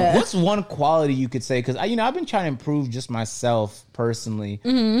 Oh, yeah. What's one quality you could say? Because I've been trying to improve just myself personally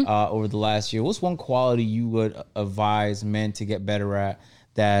over the last year. What's one quality you would advise men to get better at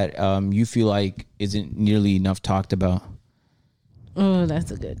that you feel like isn't nearly enough talked about? Oh,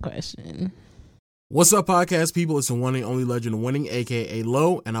 that's a good question. What's up, podcast people? It's the one and only Legend of Winning, aka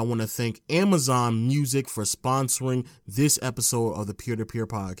Low, and I want to thank Amazon Music for sponsoring this episode of the Peer to Peer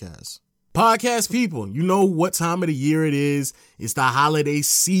Podcast. Podcast people, you know what time of the year it is. It's the holiday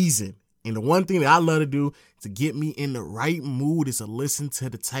season. And the one thing that I love to do to get me in the right mood is to listen to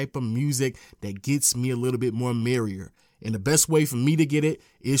the type of music that gets me a little bit more merrier. And the best way for me to get it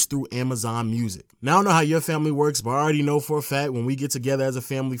is through Amazon Music. Now, I don't know how your family works, but I already know for a fact when we get together as a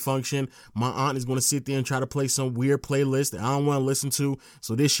family function, my aunt is going to sit there and try to play some weird playlist that I don't want to listen to.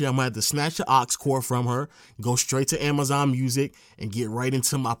 So this year, I'm going to have to snatch the aux cord from her, go straight to Amazon Music, and get right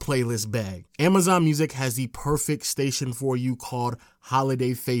into my playlist bag. Amazon Music has the perfect station for you called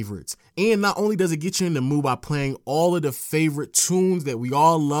Holiday Favorites. And not only does it get you in the mood by playing all of the favorite tunes that we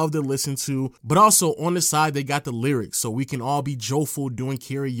all love to listen to, but also on the side, they got the lyrics so we can all be joyful doing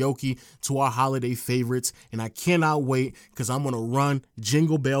karaoke to our holiday favorites. And I cannot wait because I'm going to run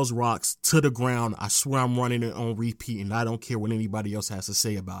Jingle Bells Rocks to the ground. I swear I'm running it on repeat and I don't care what anybody else has to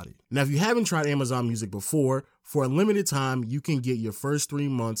say about it. Now, if you haven't tried Amazon Music before, for a limited time, you can get your first 3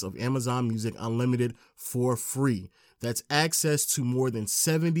 months of Amazon Music Unlimited for free. That's access to more than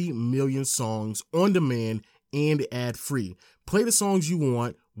 70 million songs on demand and ad-free. Play the songs you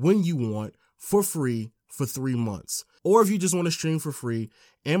want, when you want, for free for 3 months. Or if you just want to stream for free,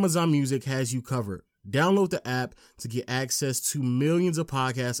 Amazon Music has you covered. Download the app to get access to millions of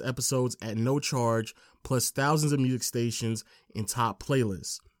podcast episodes at no charge, plus thousands of music stations and top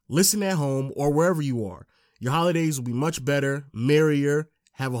playlists. Listen at home or wherever you are. Your holidays will be much better, merrier,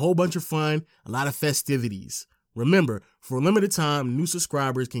 have a whole bunch of fun, a lot of festivities. Remember, for a limited time, new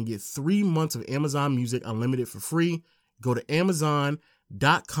subscribers can get 3 months of Amazon Music Unlimited for free. Go to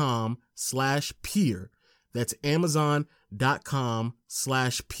amazon.com/peer. That's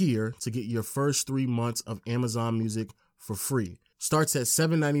amazon.com/peer to get your first 3 months of Amazon Music for free. Starts at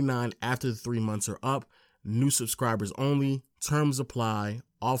 $7.99 after the 3 months are up. New subscribers only. Terms apply.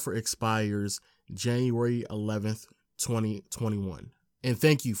 Offer expires January 11th, 2021. And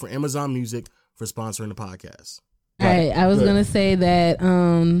thank you for Amazon Music for sponsoring the podcast. All right. I was going to say that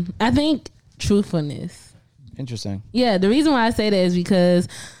I think truthfulness. Interesting. Yeah, the reason why I say that is because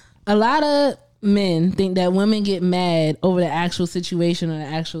a lot of men think that women get mad over the actual situation or the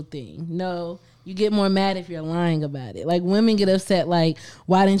actual thing. No, you get more mad if you're lying about it. Like, women get upset, like,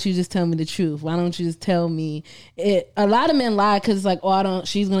 why didn't you just tell me the truth? Why don't you just tell me it? A lot of men lie because it's like, oh,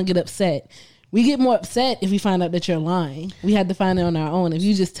 she's going to get upset. We get more upset if we find out that you're lying. We had to find it on our own. If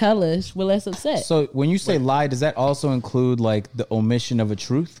you just tell us, we're less upset. So when you say lie, does that also include like the omission of a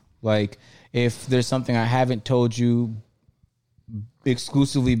truth? Like, if there's something I haven't told you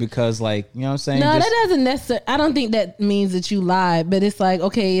exclusively because, like, you know what I'm saying? No, that doesn't necessarily, I don't think that means that you lied, but it's like,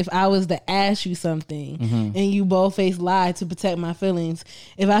 okay, if I was to ask you something and you boldface lied to protect my feelings,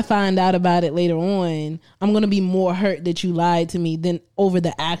 if I find out about it later on, I'm going to be more hurt that you lied to me than over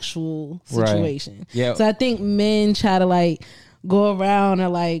the actual situation. Right. Yeah. So I think men try to like go around or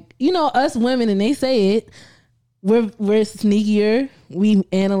like, you know, us women, and they say it, we're sneakier. We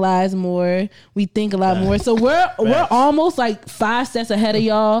analyze more. We think a lot more. So we're almost like 5 steps ahead of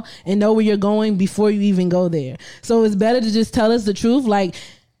y'all and know where you're going before you even go there. So it's better to just tell us the truth. Like,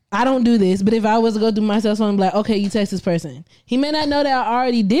 I don't do this, but if I was to go through my cell phone and be like, okay, you text this person. He may not know that I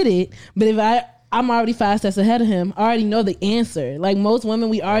already did it, but if I'm already 5 steps ahead of him, I already know the answer. Like most women,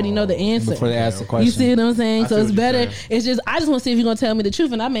 we already know the answer before they ask the question. You see what I'm saying? So it's better. saying. It's just, I just want to see if you're going to tell me the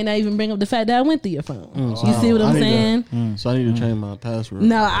truth, and I may not even bring up the fact that I went through your phone. You see what I'm saying? So I need to change my password.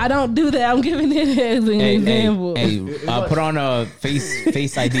 No, I don't do that. I'm giving it as an example. Put on a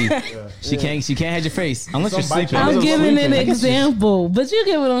face ID. She can't have your face unless you're sleeping. I'm giving an example, but you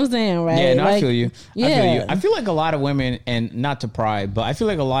get what I'm saying, right? Yeah, no, like, I feel you. Yeah. I feel you. I feel like a lot of women, and not to pry, but I feel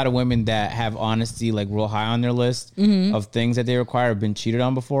like a lot of women that have honesty like real high on their list of things that they require have been cheated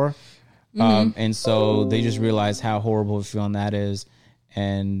on before. And so they just realize how horrible of a feeling that is,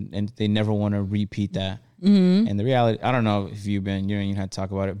 and they never want to repeat that. And the reality, I don't know if you've been, you had to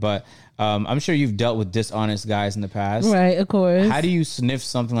talk about it, but I'm sure you've dealt with dishonest guys in the past. Right, of course. How do you sniff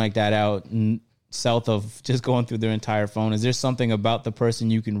something like that out south of just going through their entire phone? Is there something about the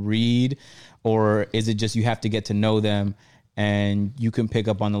person you can read, or is it just you have to get to know them and you can pick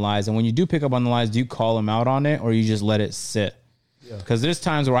up on the lies? And when you do pick up on the lies, do you call them out on it, or you just let it sit? Because there's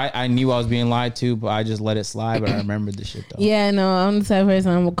times where I knew I was being lied to, but I just let it slide. But I remembered the shit though. Yeah, no, I'm the type of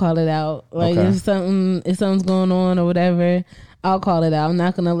person, I'm gonna call it out. Like if something's going on or whatever, I'll call it out. I'm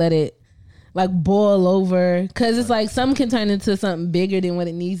not gonna let it like boil over, because it's like something can turn into something bigger than what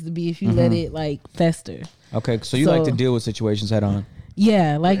it needs to be if you let it like fester. Okay, so you like to deal with situations head on.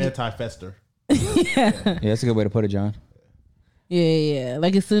 Yeah, like Anti-fester. Yeah, that's a good way to put it, John. Yeah.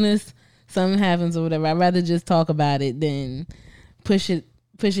 Like as soon as something happens or whatever, I'd rather just talk about it than push it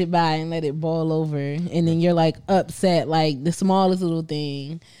by and let it boil over, and then you're like upset, like the smallest little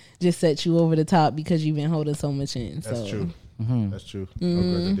thing just sets you over the top because you've been holding so much in. That's true. That's true.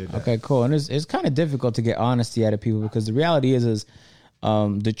 Okay, cool. And it's kind of difficult to get honesty out of people, because the reality is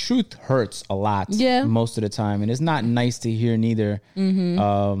the truth hurts a lot most of the time, and it's not nice to hear neither.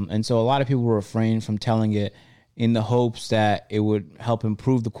 And so a lot of people refrain from telling it in the hopes that it would help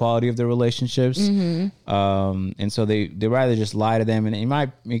improve the quality of their relationships. And so they rather just lie to them. And in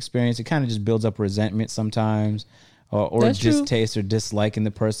my experience, it kind of just builds up resentment sometimes, or distaste or dislike in the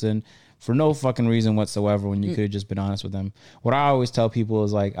person for no fucking reason whatsoever, when you could have just been honest with them. What I always tell people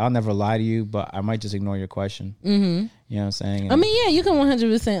is like, I'll never lie to you, but I might just ignore your question. You know what I'm saying? And I mean, yeah, you can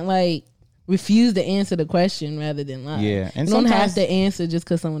 100% like refuse to answer the question rather than lie. Yeah, and you don't have to answer just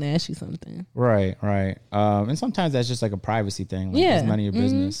because someone asks you something. Right. And sometimes that's just like a privacy thing. Like, it's none of your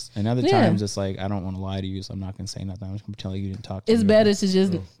business. And other times it's like, I don't want to lie to you, so I'm not going to say nothing. I'm just going to tell you didn't talk to me. It's better to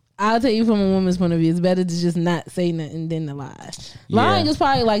just, I'll tell you from a woman's point of view, it's better to just not say nothing than to lie. Lying is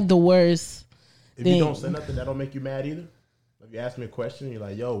probably like the worst If thing. you don't say nothing, that don't make you mad either. If you ask me a question, you're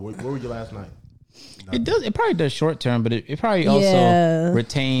like, yo, where were you last night? It does. It probably does short term, but it probably also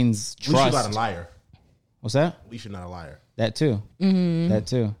retains At least you're trust. not a liar. What's that? At least you're not a liar. That too. That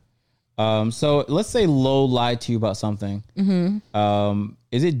too. So let's say Lo lied to you about something.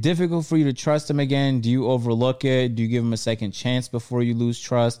 is it difficult for you to trust him again? Do you overlook it? Do you give him a second chance before you lose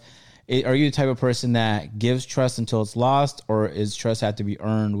trust? Are you the type of person that gives trust until it's lost, or is trust have to be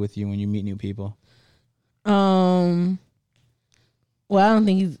earned with you when you meet new people? Well, I don't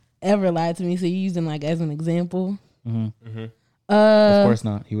think he's ever lied to me. So you use him like as an example. Of course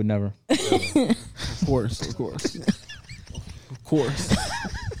not. He would never. Of course.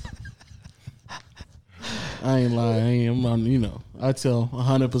 I ain't lying. I'm on, I tell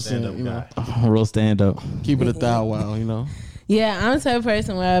 100%, Real stand up. keep it a thou wow, Yeah, I'm the type of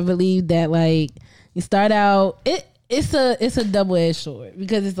person where I believe that like you start out it's a double edged sword,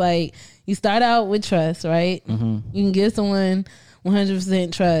 because it's like you start out with trust, right? You can give someone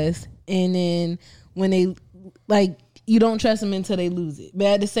 100% trust, and then when they like you don't trust them until they lose it. But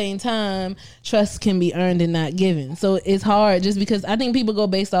at the same time, trust can be earned and not given. So it's hard, just because I think people go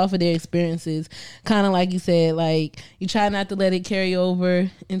based off of their experiences. Kind of like you said, like you try not to let it carry over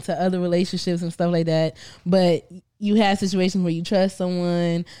into other relationships and stuff like that. But you have situations where you trust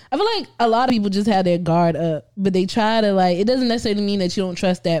someone. I feel like a lot of people just have their guard up, but they try to like, it doesn't necessarily mean that you don't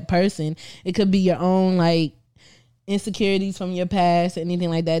trust that person. It could be your own like insecurities from your past, anything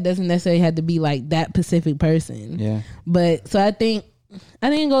like that. It doesn't necessarily have to be like that specific person. Yeah. But so I think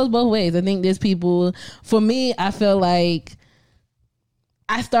it goes both ways. I think there's people, for me, I feel like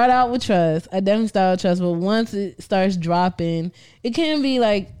I start out with trust. I definitely start with trust, but once it starts dropping, it can be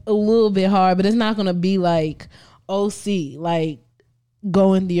like a little bit hard, but it's not going to be like OC, like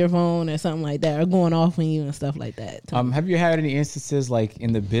going through your phone or something like that, or going off on you and stuff like that. Have you had any instances like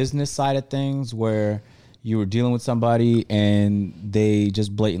in the business side of things where you were dealing with somebody and they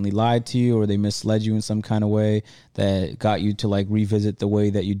just blatantly lied to you, or they misled you in some kind of way that got you to like revisit the way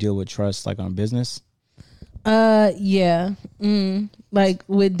that you deal with trust, like on business? Yeah. Like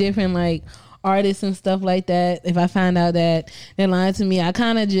with different like artists and stuff like that. If I find out that they're lying to me, I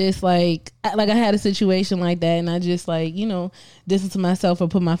kind of just like I had a situation like that, and I just like, distance myself or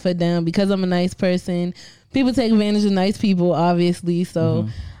put my foot down, because I'm a nice person. People take advantage of nice people, obviously. So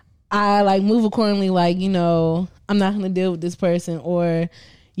I like move accordingly, like, I'm not going to deal with this person, or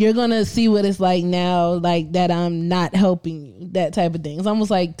you're going to see what it's like now, like that I'm not helping you, that type of thing. It's almost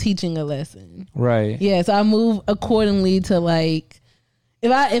like teaching a lesson. Right. Yeah. So I move accordingly to like,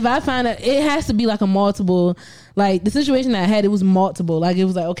 if I find out, it has to be like a multiple, like the situation that I had, it was multiple. Like it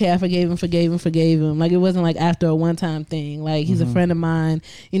was like, okay, I forgave him. Like it wasn't like after a one-time thing. Like he's a friend of mine,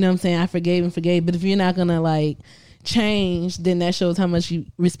 you know what I'm saying? I forgave him. But if you're not going to like change, then that shows how much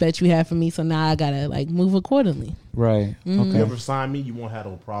respect you have for me. So now I gotta like move accordingly. Right. You ever sign me, you won't have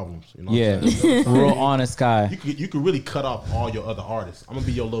no problems. You know Yeah. what I'm saying? Real honest guy. You could really cut off all your other artists. I'm gonna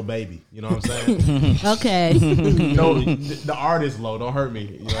be your little baby. You know what I'm saying? Okay. The artist, low. Don't hurt me.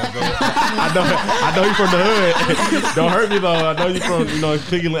 You know what I'm saying? I know you from the hood. Don't hurt me though. I know you from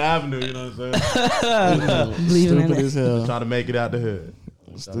Cleveland Avenue. You know what I'm saying? Stupid as hell. Trying to make it out the hood.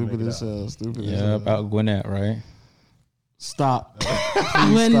 Stupid as hell. Yeah, about Gwinnett, right? Stop.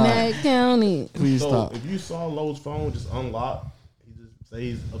 Gwinnett County. Please So stop. if you saw Lowe's phone just unlocked, he just say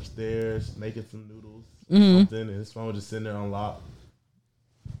he's upstairs making some noodles or something, and his phone just sitting there unlocked.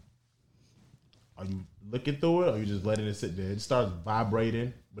 Are you looking through it, or are you just letting it sit there? It starts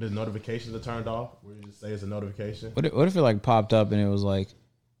vibrating, but his notifications are turned off. Where you just say it's a notification. What if it like popped up and it was like,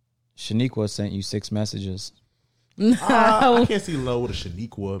 Shaniqua sent you 6 messages? I can't see Lowe with a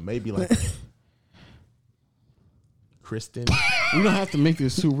Shaniqua. Maybe like Kristen. We don't have to make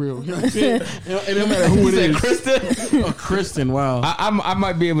this too real. You know what I'm saying? It don't matter who it is. Kristen? Oh, Kristen, wow. I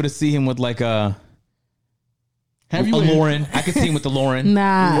might be able to see him with like a Have you Lauren. I could see him with the Lauren.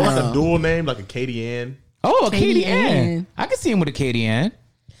 Nah. Or like a dual name, like a Katie Ann. Oh, a Katie Ann. Ann. I could see him with a Katie Ann.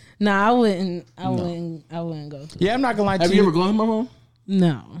 Nah, I wouldn't go to. Yeah, I'm not gonna lie to Have you. you ever gone to my phone?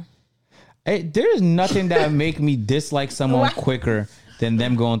 No. Hey, there's nothing that would make me dislike someone quicker than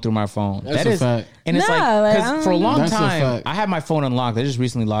them going through my phone. That's That a is, fact. and it's Nah, like, like, because for a long That's a time, fact. I had my phone unlocked. I just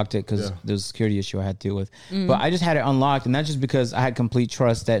recently locked it because there was a security issue I had to deal with. But I just had it unlocked, and that's just because I had complete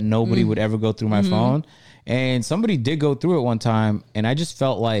trust that nobody would ever go through my phone. And somebody did go through it one time, and I just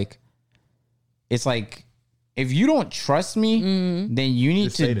felt like it's like, if you don't trust me, then you need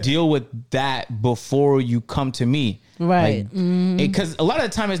Just say to that. deal with that before you come to me. Right. Because a lot of the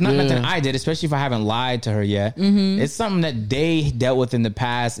time it's not nothing I did, especially if I haven't lied to her yet. It's something that they dealt with in the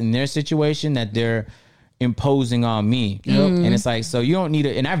past in their situation that they're imposing on me. And it's like, so you don't need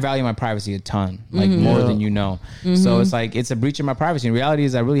it. And I value my privacy a ton, like more than you know. So it's like, it's a breach of my privacy. And reality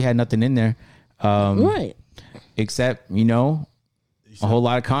is I really had nothing in there. Right. Except, a whole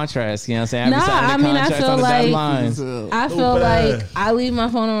lot of contrast. You know what I'm saying? Nah, I mean, I feel like deadlines. I feel bad. like I leave my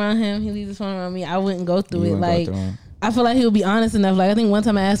phone around him. He leaves his phone around me. I wouldn't go through You it. wouldn't go Like through 'em. I feel like he'll be honest enough. Like I think one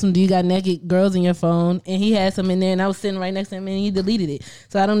time I asked him, "Do you got naked girls in your phone?" And he had some in there, and I was sitting right next to him, and he deleted it.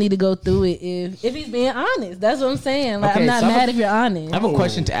 So I don't need to go through it if he's being honest. That's what I'm saying. Like Okay, I'm not so mad if you're honest. I have a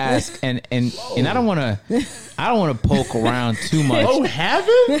question to ask, and I don't want to poke around too much. Oh,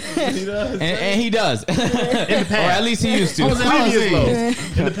 haven't? He does. And he does, In the past. or at least he used to. Previous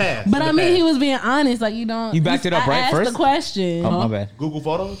lows. In the past. But In I the mean, past. he was being honest. Like you don't. You backed it up, I right, asked first? the question. Oh, my bad. Google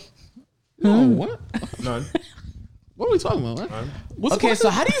Photos? No, what? None. What are we talking about? What? What's Okay, the so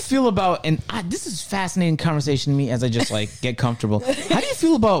how do you feel about, and this is fascinating conversation to me as I just like get comfortable. How do you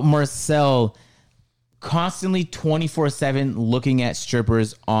feel about Marcel constantly 24/7 looking at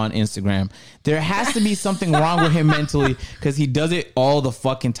strippers on Instagram? There has to be something wrong with him mentally because he does it all the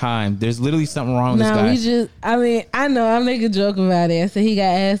fucking time. There's literally something wrong with No, this guy. I mean, I know I make a joke about it. I said he got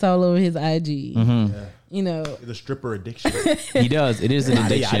ass all over his IG. Mm-hmm. You know, The stripper addiction. He does. It is an Yada,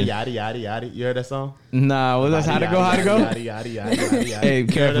 addiction. yada, yada, yada. You heard that song? Nah, what's that? How to go? How to go? Yada, yada, yada, yada, yada. Hey, You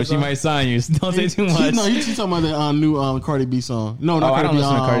heard careful. that She song? might sign you. Don't say too much. No, he's talking about the new Cardi B song. No, not Oh, I Cardi don't B.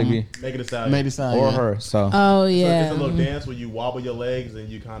 listen to Cardi B. Make it a sound. Made it sound. Or yeah. her. So. oh It's yeah. a little dance where you wobble your legs and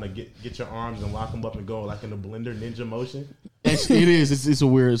you kind of get your arms and lock them up and go like in a blender ninja motion. It is. It's a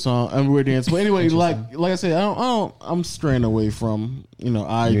weird song, a weird dance. But anyway, like I said, I'm straying away from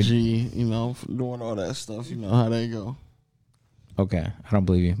IG, doing all that stuff. You know how they go. Okay, I don't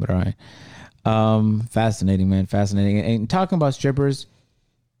believe you, but all right. Fascinating, man. Fascinating. And talking about strippers,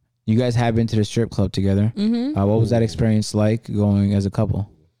 you guys have been to the strip club together. Mm-hmm. What was that experience like going as a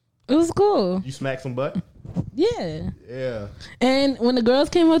couple? It was cool. You smack some butt? Yeah. Yeah. And when the girls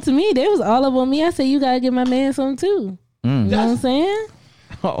came up to me, they was all up on me. I said, "You gotta give my man some too." You know what I'm saying?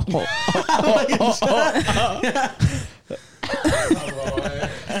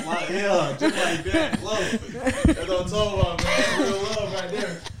 Yeah, just like that. Love. That's what I'm talking about, man. Real love right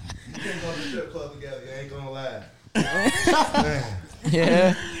there. You can't go to the strip club together. You ain't gonna lie. Man.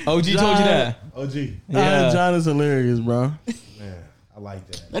 Yeah. OG told you that. OG. Yeah. John is hilarious, bro. Man, I like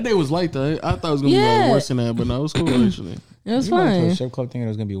that. That day was light though. I thought it was gonna be Yeah. like worse than that, but no, it was cool actually. It was You went to a fun. strip club thinking it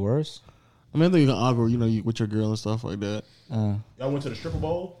was gonna be worse. I mean, I think you can awkward, with your girl and stuff like that. Y'all went to the stripper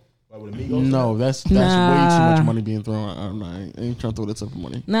bowl? Like with Amigos? No, that's way Nah. too much money being thrown. I ain't trying to throw that type of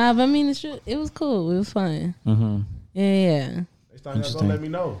money. Nah, but I mean, it was cool. It was fun. Mm-hmm. Yeah. Next time y'all gonna let me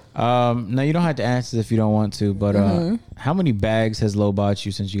know. No, you don't have to answer if you don't want to. But how many bags has Lo bought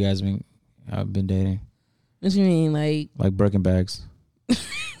you since you guys been dating? What you mean, like Birkin bags? You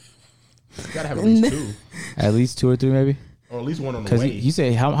gotta have at least two. At least 2 or 3, maybe. Or at least one on the Because way. you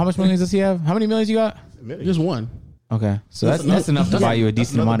say how much millions does he have? How many millions you got? Just one. Okay, so that's enough to buy you a That's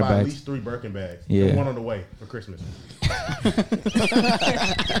decent enough amount to of buy At bags. least 3 Birkin bags. Yeah. And one on the way for Christmas.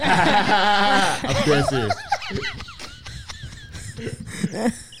 I'm dead serious.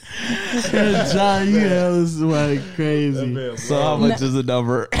 John, you was like crazy. Man, So how much is the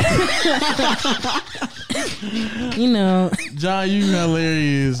number? you know, John, you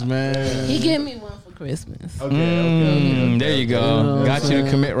hilarious, man. he gave me one for Christmas. okay. There you go. Yeah. Got you to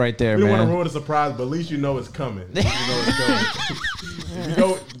commit right there, We don't want to man. ruin the surprise, but at least you know it's coming. You know it's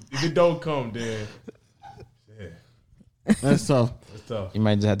coming. If it don't come, then yeah, That's tough. it's tough. You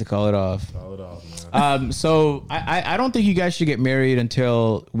might just have to call it off. Call it off, man. So I don't think you guys should get married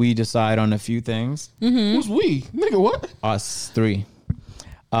until we decide on a few things. Who's we? Nigga, what? Us 3.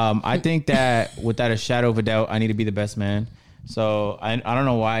 I think that without a shadow of a doubt, I need to be the best man. So I don't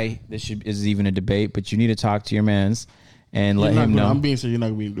know why this is even a debate, but you need to talk to your mans and let him know. I'm being serious. You're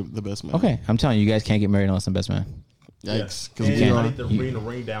not going to be the best man. Okay, I'm telling you, you guys can't get married unless I'm best man. Yikes. Yeah. Because And I need to bring the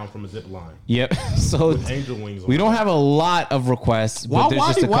ring down from a zip line Yep. So with angel wings. we don't have a lot of requests, but there's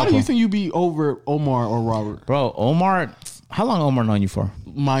just a why couple. do you think you'd be over Omar or Robert? Bro, Omar, how long Omar known you for?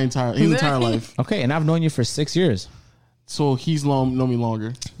 His entire life. Okay, and I've known you for 6 years. So he's known me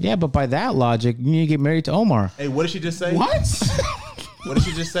longer. Yeah, but by that logic, you need to get married to Omar. Hey, what did she just say? What? What did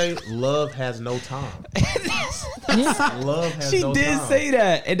she just say? Love has no time. Love has She no did time. say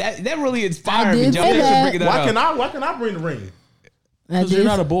that, and that really inspired I me. did Joe, say thanks for that. bringing that up. Why can I bring the ring? I Because you're did.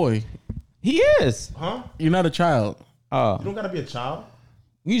 not a boy. He is. Huh? You're not a child. Oh, You don't gotta be a child.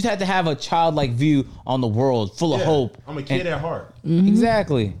 you just have to have a childlike view on the world, full of Yeah, hope. I'm a kid at heart.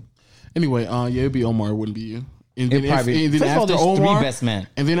 Exactly. Anyway, yeah, it'd be Omar. It wouldn't be you. And It'd probably be. and then First of all, after there's Omar, 3 best men.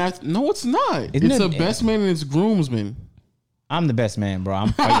 And then after, no, it's not. Isn't It's it- a best man and it's groomsman. I'm the best man, bro.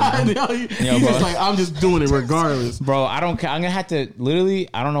 I'm fighting. He's Yo, bro. just like, I'm just doing it regardless. Bro, I don't care. I'm gonna have to literally.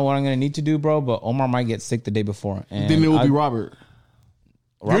 I don't know what I'm gonna need to do, bro. But Omar might get sick the day before, and Then it will be Robert.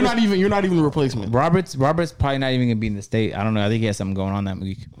 Robert's- You're not even the replacement. Robert's probably not even gonna be in the state. I don't know. I think he has something going on that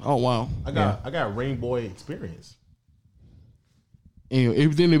week. Oh wow. I got ring boy experience. Anyway,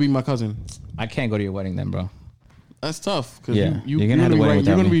 then it'll be my cousin. I can't go to your wedding then, bro. That's tough because Yeah. you're You're gonna have to wedding you're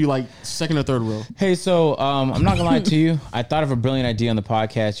without gonna me. be like second or third row. Hey, so I'm not gonna lie to you. I thought of a brilliant idea on the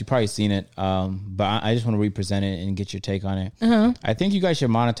podcast. You've probably seen it, but I just want to represent it and get your take on it. I think you guys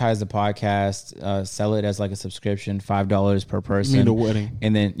should monetize the podcast, sell it as like a subscription, $5 per person. You mean the wedding?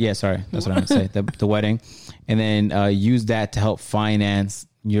 And then that's what I'm gonna say, the wedding, and then use that to help finance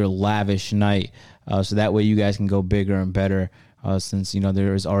your lavish night, so that way you guys can go bigger and better. Since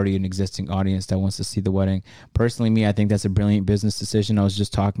there is already an existing audience that wants to see the wedding. Personally, I think that's a brilliant business decision. I was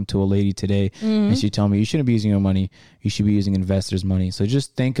just talking to a lady today, and she told me you shouldn't be using your money; you should be using investors' money. So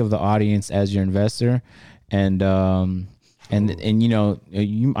just think of the audience as your investor, and I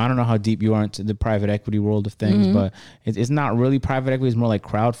don't know how deep you are into the private equity world of things, but it's not really private equity; it's more like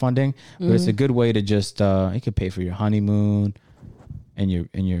crowdfunding. But it's a good way to just it could pay for your honeymoon and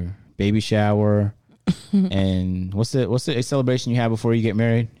your baby shower. And what's the celebration you have before you get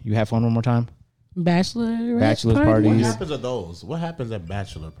married? You have fun one more time? Bachelor's What parties. happens at those? What happens at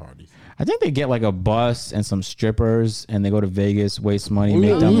bachelor parties? I think they get like a bus and some strippers, and they go to Vegas, waste money, We make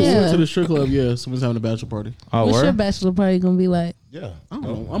went dumb. Yeah. to the strip club. Yeah, someone's having a bachelor party. Oh, What's your word? bachelor party gonna be like? Yeah. I don't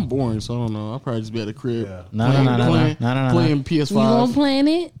know. I'm boring, so I don't know. I'll probably just be at the crib. Yeah. No. Playing PS5. You gonna plan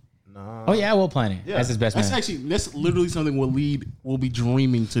it? Oh yeah, we'll plan it. Yeah. That's his best That's man. actually literally something Waleed will be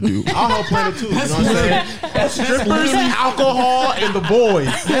dreaming to do. I'll help plan it too. You know what I'm saying? Strippers, alcohol, and the boys.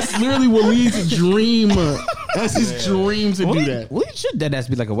 That's literally Waleed's dream. That's his dream to do that. Waleed should dead ass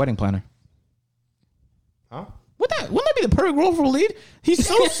be like a wedding planner. Huh? Wouldn't that be the perfect role for Waleed? He's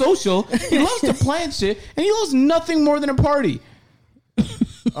so social. He loves to plan shit, and he loves nothing more than a party.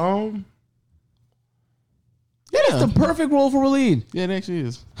 That's the perfect role for Waleed. Yeah, it actually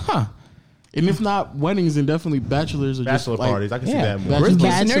is. Huh. And if not weddings, and definitely bachelors or Bachelor just like, parties. I can see Yeah. that more. Bachelor Worst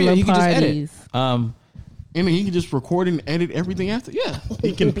case scenario, you can just edit. parties. And then he can just record and edit everything after. Yeah.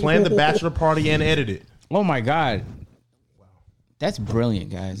 He can plan the bachelor party and edit it. Oh my god. That's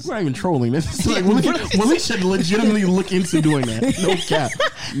brilliant, guys. We're not even trolling. This is like Waleed should legitimately look into doing that. No cap.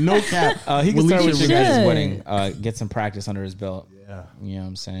 No cap. He can Waleed start with should your really- guys' should. wedding. Get some practice under his belt. Yeah. You know what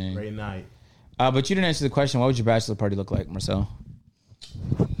I'm saying? Great night. But you didn't answer the question. What would your bachelor party look like, Marcel?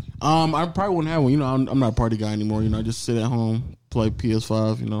 I probably wouldn't have one. I'm not a party guy anymore. I just sit at home, play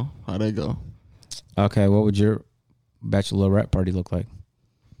PS5. How they go. Okay, what would your bachelorette party look like?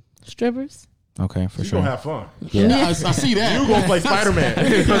 Strippers. Okay, for You sure. gonna have fun. Yeah, I see that. You gonna play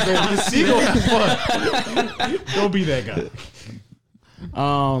Spider-Man. You gonna have fun. Don't be that guy.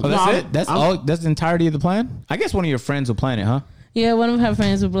 Oh, that's it? That's all? That's the entirety of the plan? I guess one of your friends will plan it, huh? Yeah, one of her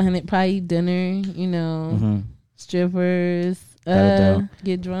friends would plan it. Probably dinner. Strippers. Got it,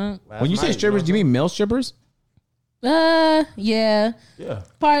 Get drunk. When you say strippers, do you mean male strippers? Yeah. Yeah.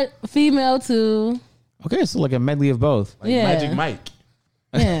 Part female too. Okay, so like a medley of both. Like Yeah. Magic Mike.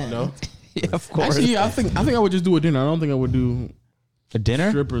 Yeah. No. Yeah, of course. Actually, yeah, I think I would just do a dinner. I don't think I would do A dinner?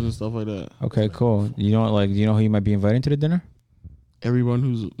 strippers and stuff like that. Okay, cool. You know, do you know who you might be inviting to the dinner? Everyone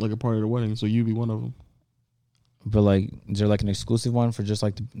who's like a part of the wedding, so you be one of them. But is there like an exclusive one for just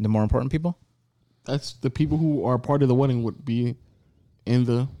like the more important people? That's the people who are part of the wedding would be in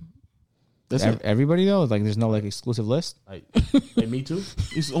the. That's it. Everybody though? Like there's no like exclusive list? Like me too.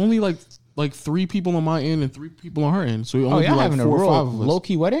 It's only like 3 people on my end and 3 people on her end. So you Oh, only y'all do like having a 4 or 5 real of us. low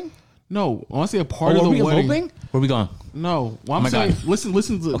key wedding? No, I want to say a part Oh, of are the we wedding. eloping? Where are we going? No, well, I'm my saying God. listen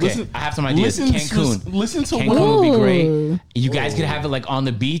to Okay, listen. I have some ideas. Listen, Cancun. listen to Cancun what would be Ooh. great. You guys could have it like on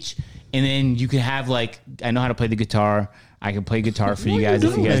the beach, and then you could have like I know how to play the guitar. I can play guitar for you guys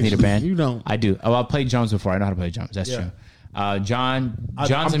if you guys need a band. You don't. I do. Oh, I'll play drums before. I know how to play drums. That's Yeah. true. John's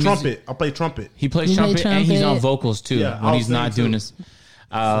I'm a music- trumpet. I'll play trumpet. He plays You play trumpet, and he's on trumpet. vocals too Yeah, when I'll he's not sing, doing too. this.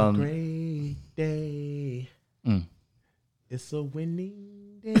 Great day. It's a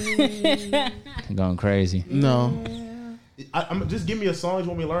winning day. I'm going crazy. No. I'm just give me a song you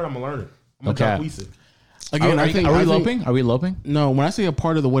want me to learn. I'm gonna learn it. I'm gonna Okay. drop Weezy. Again, Are I think. we I think- eloping? Are we eloping? No, when I say a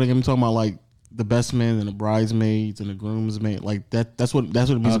part of the wedding, I'm talking about like the best man and the bridesmaids and the groomsmaid. Like that. That's what it means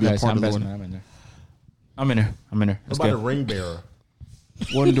to be a Okay, so part I'm of the best wedding. man. I'm in there. What Let's about the go. ring bearer?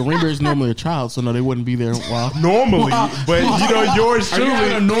 Well, the ring bearer is normally a child, so no, they wouldn't be there while. Normally, but yours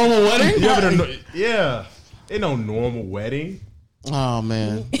truly. normal wedding? You having yeah. Ain't no normal wedding. Oh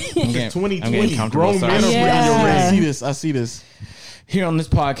man, I'm getting 2020. comfortable. Grown Sorry. men are Yeah. bringing your I ring. see this. I see this. Here on this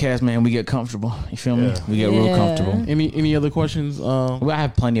podcast, man, we get comfortable. You feel me? Yeah. We get real Yeah. comfortable. Any other questions? Well, I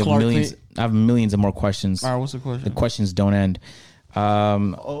have plenty of Clark millions. think- I have millions of more questions. All right, what's the The question? questions don't end.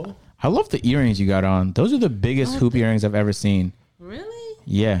 I love the earrings you got on. Those are the biggest hoop earrings I've ever seen. Really?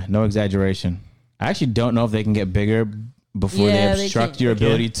 Yeah, no exaggeration. I actually don't know if they can get bigger. before Yeah, they they obstruct can't. your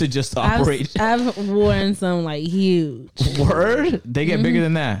ability to just operate. I've worn some like huge. Word? They get bigger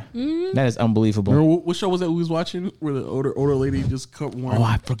than that. That is unbelievable. Remember what show was that we was watching where the older lady just cut one? Oh,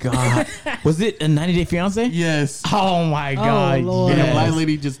 I forgot. Was it a 90 Day Fiance? Yes. Oh my God. Lord. And the Yes. black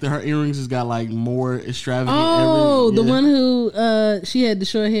lady just her earrings just got like more extravagant. Oh, the yeah. one who she had the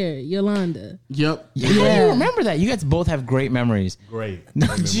short hair, Yolanda. Yep. How do you remember that? You guys both have great memories. Great.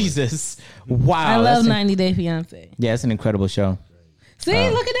 Jesus. Wow. I love that's 90 Day Fiance. Yeah, it's an incredible show. See,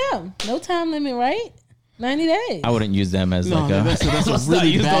 look at them. No time limit, right? 90 days. I wouldn't use them as No, like a. that's Let's a not really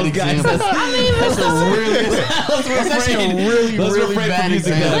use bad those guys example. as- That's actually a really, Let's really refrain bad from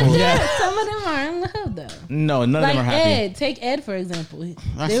using them. example. Yeah. Some of them are in love though. No, none of Like them are happy. Ed. Take Ed for example.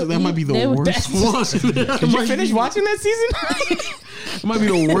 Actually, that might be the worst one. Did you finish watching that season? It might be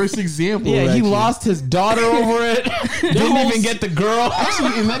the worst example. Yeah, he actually. lost his daughter over it. Didn't whole even get the girl.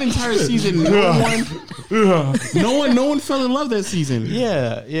 Actually, in that entire season, no one fell in love that season.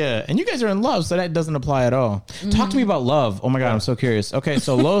 Yeah, yeah. And you guys are in love, so that doesn't apply at all. Talk to me about love. Oh my God, I'm so curious. Okay,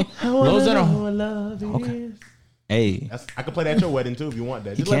 so Lowe's at a. Hey. I could play that at your wedding too if you want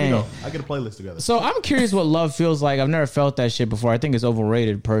that. Just You let me can. know. I get a playlist together. So I'm curious what love feels like. I've never felt that shit before. I think it's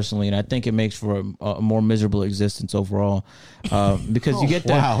overrated personally, and I think it makes for a more miserable existence overall. Because you get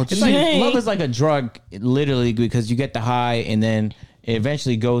the wow. it's like Dang. love is like a drug, literally, because you get the high and then it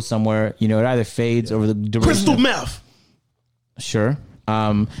eventually goes somewhere. You know, it either fades over the duration. Crystal meth. Sure.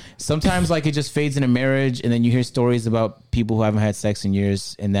 Sometimes like it just fades in a marriage, and then you hear stories about people who haven't had sex in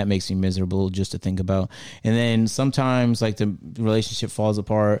years, and that makes me miserable just to think about. And then sometimes like the relationship falls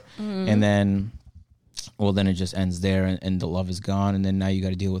apart, and then it just ends there, and the love is gone, and then now you got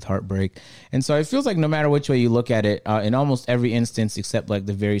to deal with heartbreak. And so it feels like no matter which way you look at it, in almost every instance except like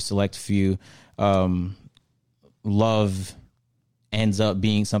the very select few, love ends up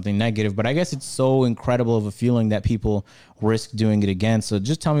being something negative. But I guess it's so incredible of a feeling that people risk doing it again. So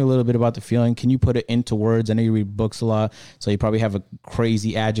just tell me a little bit about the feeling. Can you put it into words? I know you read books a lot, so you probably have a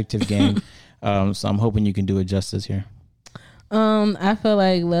crazy adjective game. So I'm hoping you can do it justice here. I feel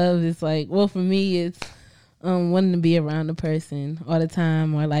like love is like, well, for me, it's wanting to be around a person all the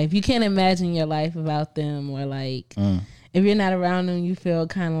time, or like if you can't imagine your life without them, or like if you're not around them, you feel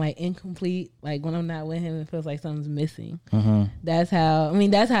kind of like incomplete. Like when I'm not with him, it feels like something's missing. That's how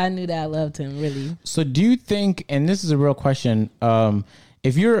I knew that I loved him, really. So do you think, and this is a real question,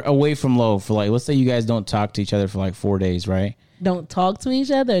 if you're away from Lo for like, let's say you guys don't talk to each other for like 4 days, right? Don't talk to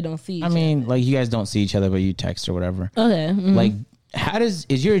each other, or don't see each I mean, like you guys don't see each other, but you text or whatever. other. Okay. Like,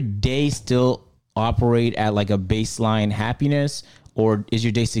 is your day still operate at like a baseline happiness, or is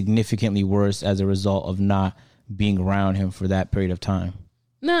your day significantly worse as a result of not being around him for that period of time?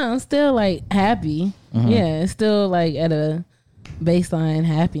 No, I'm still like happy. Yeah, it's still like at a baseline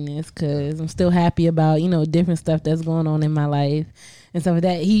happiness, because I'm still happy about, different stuff that's going on in my life and stuff like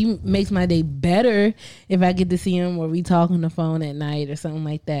that. He makes my day better if I get to see him, or we talk on the phone at night or something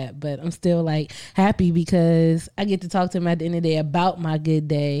like that. But I'm still like happy because I get to talk to him at the end of the day about my good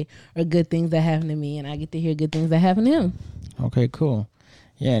day or good things that happen to me, and I get to hear good things that happen to him. Okay, cool.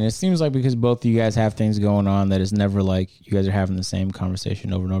 Yeah, and it seems like because both of you guys have things going on, that it's never like you guys are having the same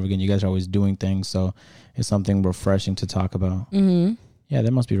conversation over and over again. You guys are always doing things, so it's something refreshing to talk about. Yeah,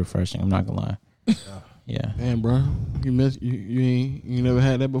 that must be refreshing. I'm not gonna lie. Yeah. Man, bro, you never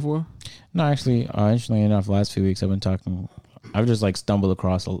had that before? No, actually, interestingly enough, last few weeks I've just like stumbled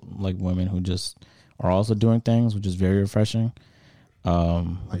across like women who just are also doing things, which is very refreshing.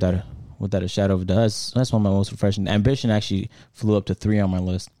 Without a shadow of a doubt, that's one of my most refreshing. Ambition actually flew up to 3 on my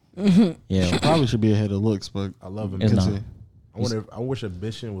list. Yeah, Probably should be ahead of looks, but I love him. it's not. I wish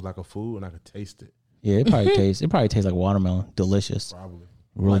ambition was like a food and I could taste it. Yeah, it probably tastes like watermelon. Delicious. Probably.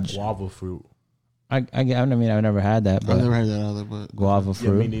 Really? Like guava fruit. I've never had that, but I've never had that either. But guava Yeah,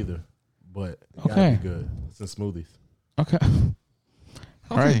 fruit. me neither. But it Okay. gotta be good. It's in smoothies. Okay.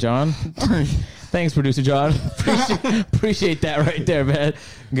 All right, John. Thanks, producer John. Appreciate that right there, man.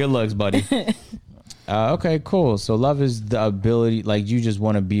 Good looks, buddy. Okay, cool. So love is the ability, like you just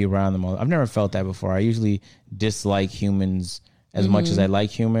want to be around them all. I've never felt that before. I usually dislike humans as much as I like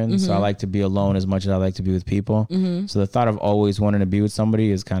humans. So I like to be alone as much as I like to be with people. So the thought of always wanting to be with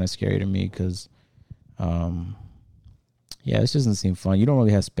somebody is kind of scary to me because, this doesn't seem fun. You don't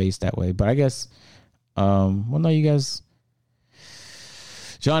really have space that way. But I guess, no, you guys...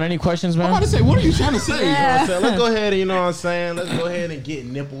 John, any questions, man? I'm about to say, what are you trying to say? You know what I'm saying? Let's go ahead and, you know what I'm saying? Let's go ahead and get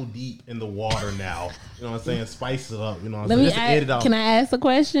nipple deep in the water now. You know what I'm saying? Spice it up. You know what I'm saying? Let's edit out. Can I ask a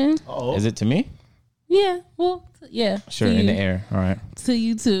question? Uh-oh. Is it to me? Yeah. Well, yeah. Sure, to in you. the air. All right. To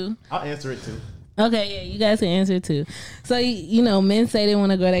you too. I'll answer it too. Okay, yeah, you guys can answer too. So, you know, men say they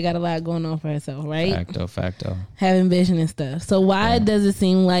want a girl that got a lot going on for herself, right? Facto. Having vision and stuff. So why does it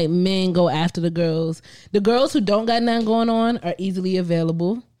seem like men go after the girls? The girls who don't got nothing going on are easily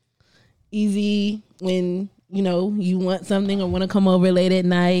available. Easy when, you know, you want something or want to come over late at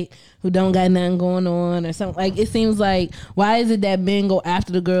night, who don't got nothing going on or something. Like, it seems like, why is it that men go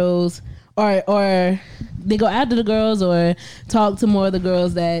after the girls or they go after the girls or talk to more of the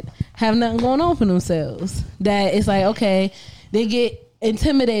girls that have nothing going on for themselves? That it's like, okay, they get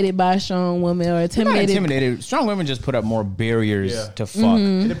intimidated by a strong woman or intimidated. Strong women just put up more barriers to fuck.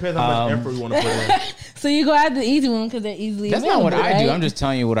 It depends how much effort you want to put in. So you go after the easy one because they're easily That's available, not what I do. right? I'm just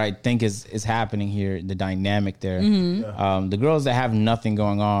telling you what I think is happening here, the dynamic there. The girls that have nothing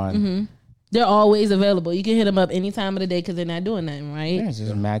going on, They're always available. You can hit them up any time of the day because they're not doing nothing, right? it's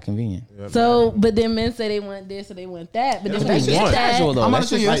just mad convenient. So, but then men say they want this or they want that. But then when That's they just get that, casual though. I'm about That's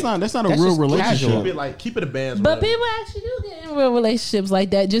to say just that's not a that's real just relationship. casual. Keep it a band. but people actually do get in real relationships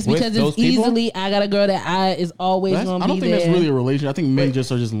like that just With because those it's people? easily, I got a girl that is always I going to be don't think there. that's really a relationship. I think men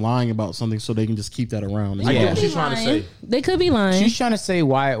just are just lying about something so they can just keep that around. I Yeah. get what They she's could be trying to lying. say. They could be lying. She's trying to say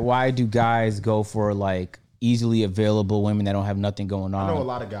why do guys go for like easily available women that don't have nothing going I know a on?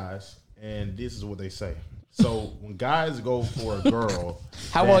 lot of guys, and this is what they say. So when guys go for a girl,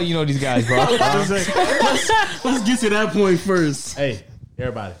 How well you know these guys, bro? Let's get to that point first. hey,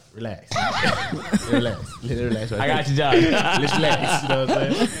 everybody, relax, relax. I got you, John. Let's relax. You know what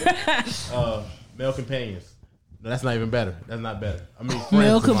I'm saying? Male companions. No, that's not even better. That's not better. I mean, friends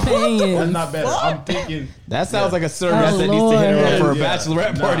Male of mine. companions. That's not better. I'm thinking. That sounds like a service Oh, that needs to hit her up for a Yeah.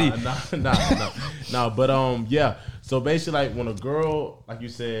 bachelorette party. Nah. But yeah. So basically, like when a girl, like you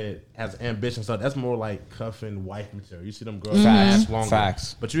said, has ambition, so that's more like cuffing wife material. You see them girls last longer.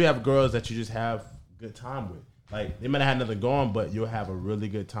 Facts. But you have girls that you just have good time with. Like they might not have nothing going, but you'll have a really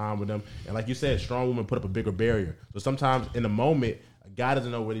good time with them. And like you said, strong women put up a bigger barrier. So sometimes in the moment, a guy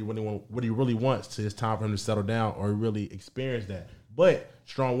doesn't know what he really wants till it's time for him to settle down or really experience that. But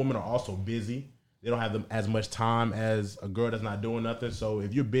strong women are also busy. They don't have as much time as a girl that's not doing nothing. So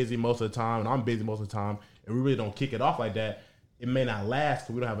if you're busy most of the time, and I'm busy most of the time, and we really don't kick it off like that, it may not last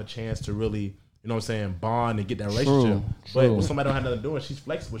because we don't have a chance to really, you know what I'm saying, bond and get that relationship. But when somebody don't have nothing to do and she's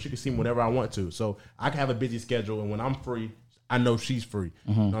flexible, she can see me whenever I want to. So I can have a busy schedule, and when I'm free, I know she's free.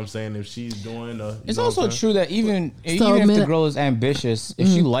 You know what I'm saying? If she's doing It's also true that even if the girl is ambitious, if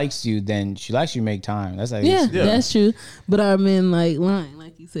she likes you, then she likes you to make time. That's like Yeah, that's true. But are men like lying,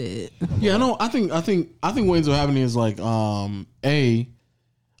 like you said? Yeah, no, I think what ends up happening is like I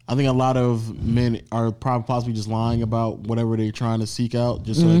think a lot of men are probably possibly just lying about whatever they're trying to seek out,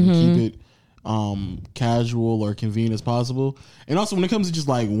 just so they can keep it casual or convenient as possible. And also when it comes to just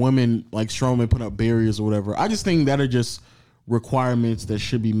like women, like strong men putting up barriers or whatever, I just think that are just requirements that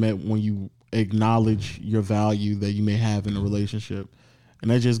should be met when you acknowledge your value that you may have in a relationship.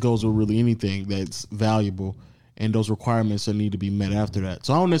 And that just goes with really anything that's valuable. And those requirements that need to be met after that.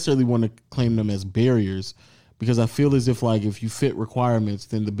 So I don't necessarily want to claim them as barriers, because I feel as if like if you fit requirements,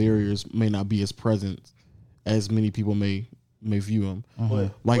 then the barriers may not be as present as many people may view them. Go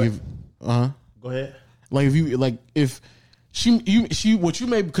ahead. Like if she what you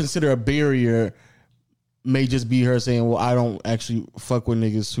may consider a barrier may just be her saying, well, I don't actually fuck with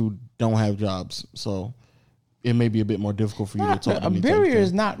niggas who don't have jobs, so it may be a bit more difficult for you to talk to me. A barrier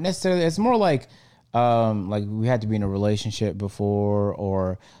is not necessarily. It's more like we had to be in a relationship before,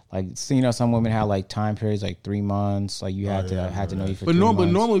 or like, so, you know, some women have like time periods like 3 months. Like you had to know you for. But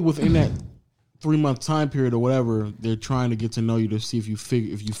normally within that 3 month time period or whatever, they're trying to get to know you to see if you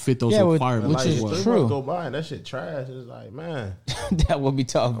fit those requirements. Which is like, true. Go by and that shit trash. It's like, man, that would be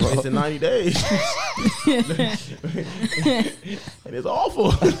tough, bro. It's in 90 days, and it's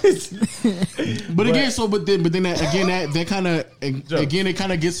awful. But then that kind of it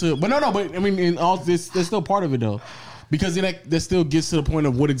kind of gets to. But but I mean, in all this, there's still part of it though, because then that still gets to the point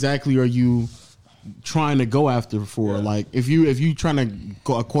of what exactly are you trying to go after for? Like if you trying to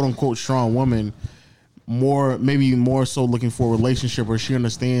go a quote unquote strong woman, maybe more so looking for a relationship where she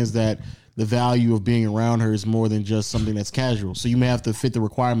understands that the value of being around her is more than just something that's casual. So you may have to fit the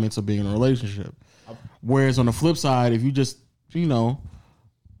requirements of being in a relationship. Whereas on the flip side, if you just, you know,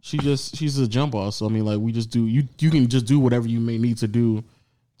 she's a jump off. So I mean, like, we just do, you can just do whatever you may need to do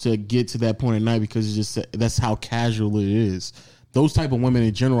to get to that point at night, because it's just, that's how casual it is. Those type of women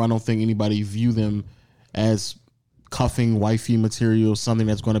in general, I don't think anybody view them as cuffing wifey material, something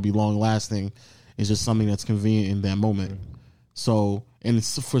that's going to be long lasting. It's just something that's convenient in that moment. So, and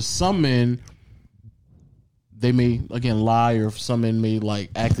for some men, they may, again, lie, or some men may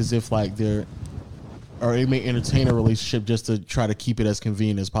like act as if like they're, or they may entertain a relationship just to try to keep it as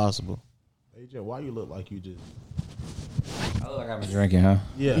convenient as possible. DJ, why you look like you just? I look like I've been drinking, huh?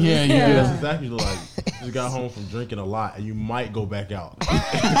 Yeah, Yeah. That's exactly what you look like. You just got home from drinking a lot, and you might go back out.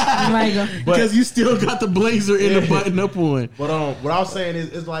 Because you still got the blazer and the button up on. But what I was saying is,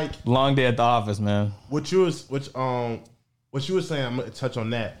 it's like Long day at the office, man. what you were saying. I'm gonna touch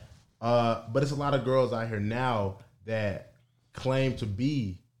on that. But it's a lot of girls out here now that claim to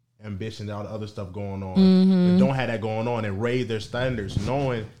be ambition and all the other stuff going on, and don't have that going on, and raise their standards,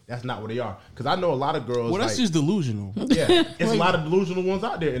 knowing that's not what they are. Because I know a lot of girls. Well, that's just delusional. Yeah, it's a lot of delusional ones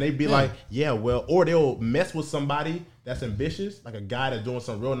out there, and they be like, yeah, well, or they'll mess with somebody that's ambitious, like a guy that's doing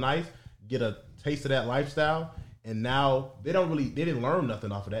something real nice, get a taste of that lifestyle, and now they didn't learn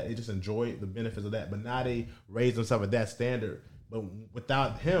nothing off of that. They just enjoy the benefits of that, but now they raise themselves at that standard. But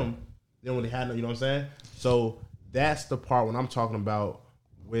without him, they don't really have no, you know what I'm saying? So that's the part when I'm talking about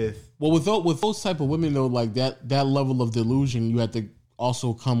with those type of women though, like that level of delusion, you have to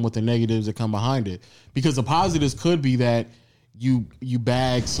also come with the negatives that come behind it, because the positives could be that you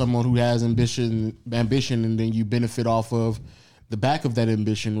bag someone who has ambition, and then you benefit off of the back of that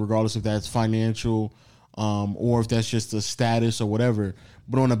ambition, regardless if that's financial, or if that's just a status or whatever.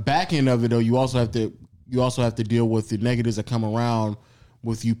 But on the back end of it though, you also have to deal with the negatives that come around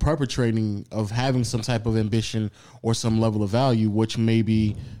with you perpetrating of having some type of ambition or some level of value, which may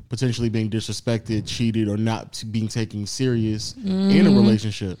be potentially being disrespected, cheated, or not being taken serious in a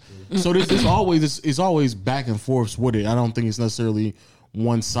relationship. So there's always back and forth with it. I don't think it's necessarily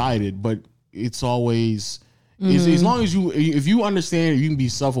one-sided, but it's always as long as if you understand, you can be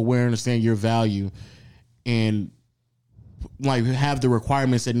self-aware, understand your value, and like have the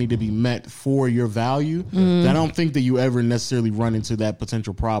requirements that need to be met for your value, then I don't think that you ever necessarily run into that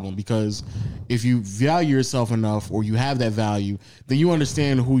potential problem. Because if you value yourself enough, or you have that value, then you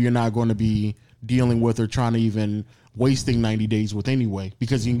understand who you're not going to be dealing with or trying to even wasting 90 days with anyway,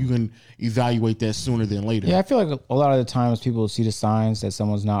 because you can evaluate that sooner than later. Yeah, I feel like a lot of the times people see the signs that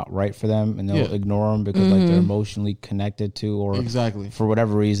someone's not right for them, and they'll ignore them because like they're emotionally connected to, or exactly for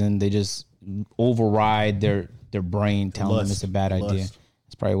whatever reason they just override their brain telling them it's a bad idea.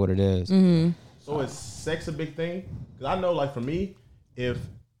 That's probably what it is. So is sex a big thing? Because I know, like for me, if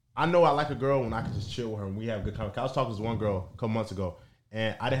I know I like a girl when I can just chill with her and we have good conversation. I was talking to this one girl a couple months ago,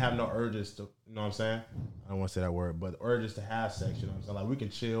 and I didn't have no urges to, you know what I'm saying? I don't want to say that word, but urges to have sex, you know what I'm saying? Like we can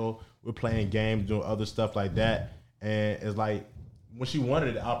chill, we're playing games, doing other stuff like that, and it's like when she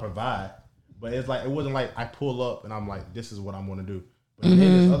wanted it, I'll provide. But it's like it wasn't like I pull up and I'm like, this is what I'm going to do. But then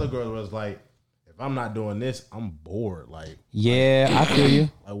this other girl was like, if I'm not doing this, I'm bored. Like, I feel you.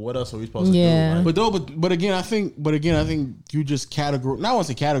 Like, what else are we supposed to do? Like, but again, I think you just categorize. Not want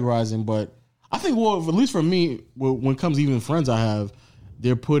to say categorizing, but I think, well, at least for me, when it comes to even friends I have,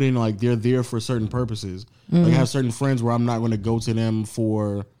 they're put in like they're there for certain purposes. Like I have certain friends where I'm not going to go to them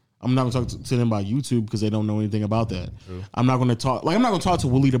for. I'm not going to talk to them about YouTube because they don't know anything about that. True. I'm not going to talk to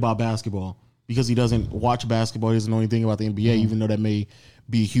Waleed about basketball because he doesn't watch basketball. He doesn't know anything about the NBA, even though that may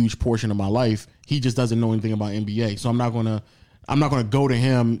be a huge portion of my life. He just doesn't know anything about NBA. So I'm not gonna go to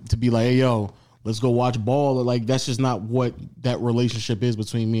him to be like, hey yo, let's go watch ball. Or like that's just not what that relationship is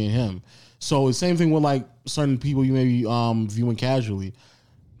between me and him. So the same thing with like certain people you may be viewing casually.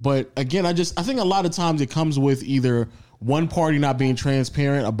 But again, I think a lot of times it comes with either one party not being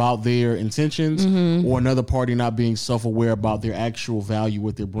transparent about their intentions, or another party not being self-aware about their actual value,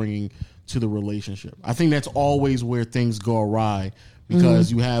 what they're bringing to the relationship. I think that's always where things go awry,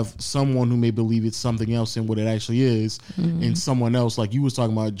 because you have someone who may believe it's something else than what it actually is, and someone else, like you was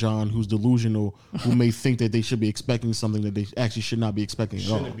talking about, John, who's delusional, who may think that they should be expecting something that they actually should not be expecting at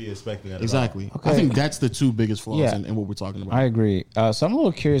all. Shouldn't be expecting that exactly. at all. Okay. I think that's the two biggest flaws in what we're talking about. I agree. So I'm a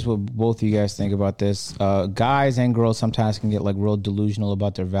little curious what both of you guys think about this. Guys and girls sometimes can get like real delusional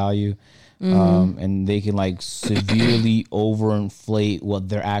about their value. And they can like severely overinflate what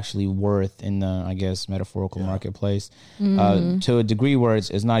they're actually worth in the, I guess, metaphorical marketplace to a degree where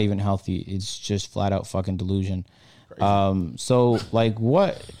it's not even healthy. It's just flat out fucking delusion. So like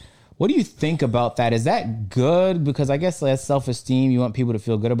what do you think about that? Is that good? Because I guess that's self-esteem. You want people to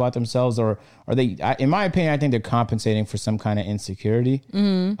feel good about themselves, or are they, in my opinion, I think they're compensating for some kind of insecurity.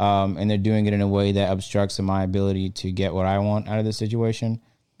 And they're doing it in a way that obstructs my ability to get what I want out of the situation.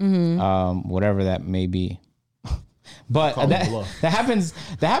 Whatever that may be. But that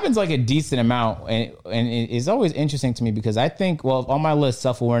happens like a decent amount, and it's always interesting to me because I think, well, on my list,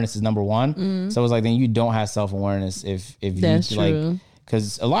 self-awareness is number one. So it's like, then you don't have self-awareness if that's you true. like,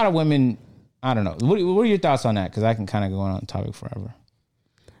 because a lot of women, I don't know. What are your thoughts on that? Because I can kind of go on topic forever.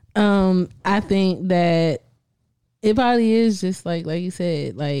 I think that it probably is just like you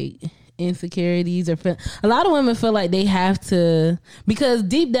said, like insecurities or a lot of women feel like they have to, because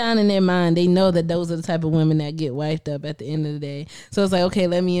deep down in their mind they know that those are the type of women that get wifed up at the end of the day. So it's like, okay,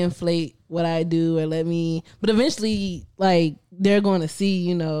 let me inflate what I do, or but eventually like they're going to see,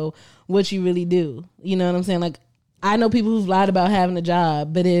 you know, what you really do. You know what I'm saying? Like, I know people who've lied about having a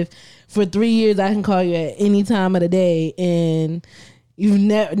job, but if for 3 years I can call you at any time of the day and you've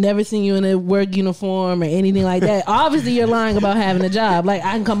never seen you in a work uniform or anything like that, obviously you're lying about having a job. Like,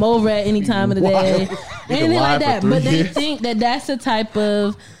 I can come over at any time of the day, anything like that. But they think that that's the type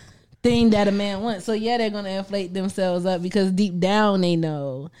of thing that a man wants. So yeah, they're going to inflate themselves up because deep down they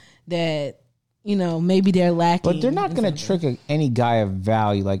know that, you know, maybe they're lacking. But they're not going to trick any guy of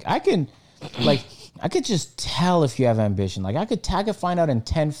value. Like, I could just tell if you have ambition. Like, I could find out in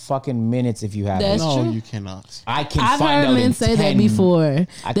 10 fucking minutes if you have it. That's No, true. you cannot. I've heard men say that before.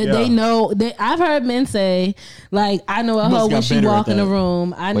 They know. I've heard men say, like, I know a hoe when she walk in the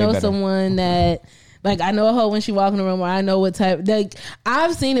room. I know someone that... Like, I know a hoe when she walk in the room, or I know what type. Like,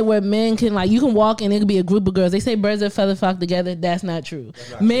 I've seen it where men can, like, you can walk and it could be a group of girls. They say birds of a feather flock together. That's not true.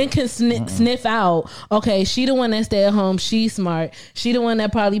 Men can sniff out, okay, she the one that stay at home. She's smart. She the one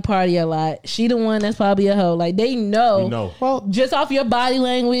that probably party a lot. She the one that's probably a hoe. Like, they know. Well, just off your body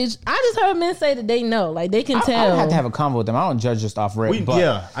language. I just heard men say that they know. Like, they can tell. I have to have a convo with them. I don't judge just off rip.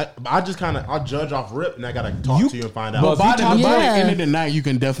 I just kind of, I'll judge off rip, and I got to talk to you and find out. But by the end of the night, you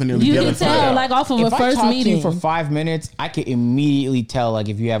can definitely tell, like, off of a first talk meeting. To you for 5 minutes, I could immediately tell, like,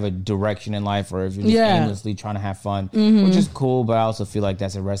 if you have a direction in life or if you're just aimlessly trying to have fun, which is cool. But I also feel like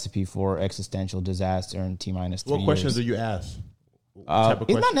that's a recipe for existential disaster in T-3 years. What questions do you ask? It's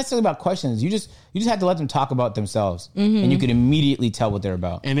not necessarily about questions. You just have to let them talk about themselves, and you can immediately tell what they're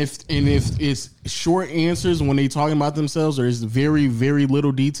about. And if it's short answers when they talking about themselves, or it's very, very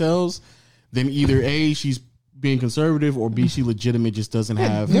little details, then either A, she's being conservative, or B, she legitimate just doesn't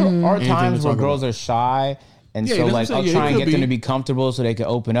have. There are times where girls are shy, and so like I'll try and get them to be comfortable so they can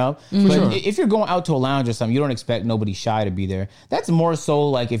open up. But if you're going out to a lounge or something, you don't expect nobody shy to be there. That's more so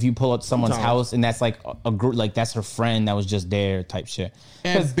like if you pull up to someone's house and that's like a group, like that's her friend that was just there type shit.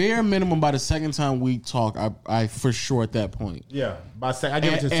 At bare minimum, by the second time we talk, I for sure at that point. Yeah, I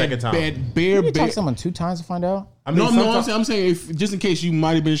give it to the second time. You talk to someone 2 times to find out. I mean, I'm saying if just in case you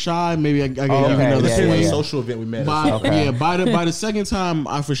might have been shy, maybe I can give you another swing. Social event we met. By the second time,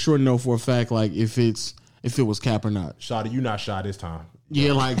 I for sure know for a fact like if it was cap or not. Shawty, you not shy this time.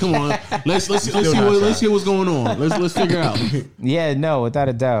 Yeah, like come on, let's see what's going on. Let's figure out. Yeah, no, without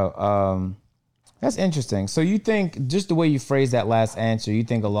a doubt. That's interesting. So you think, just the way you phrased that last answer, you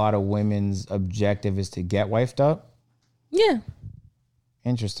think a lot of women's objective is to get wifed up? Yeah.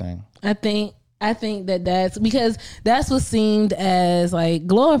 Interesting. I think that's because that's what seemed as like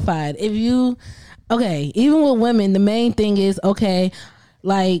glorified. Even with women, the main thing is, okay,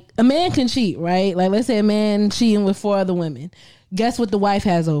 like a man can cheat, right? Like let's say a man cheating with 4 other women. Guess what the wife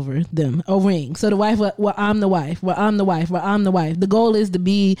has over them? A ring. So the wife, well, I'm the wife. Well, I'm the wife. Well, I'm the wife. The goal is to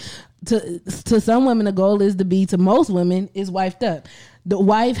be, to some women, the goal is to be, to most women, is wifed up. The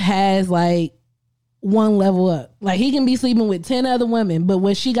wife has like one level up. Like he can be sleeping with 10 other women, but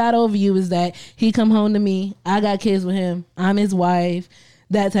what she got over you is that he come home to me, I got kids with him, I'm his wife,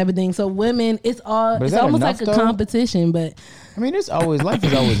 that type of thing. So women, it's almost like a competition, but I mean, life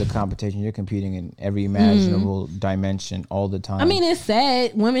is always a competition. You're competing in every imaginable dimension all the time. I mean, it's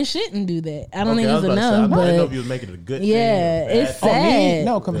sad. Women shouldn't do that. I don't think it's enough. I but didn't know if you was making it a good thing. Yeah, it's sad.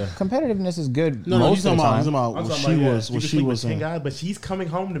 Competitiveness is good. No, most of the time. She was 10 guys, but she's coming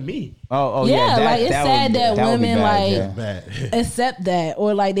home to me. Yeah, like it's sad that women accept that,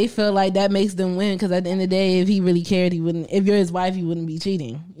 or like they feel like that makes them win. Because at the end of the day, if he really cared, he wouldn't. If you're his wife, he wouldn't be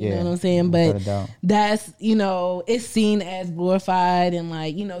cheating. You know what I'm saying? But that's, it's seen as glorified in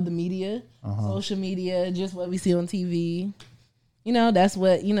like, the media, social media, just what we see on TV. That's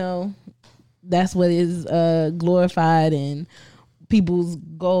what is glorified and people's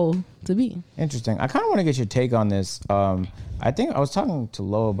goal to be. Interesting. I kind of want to get your take on this. I think I was talking to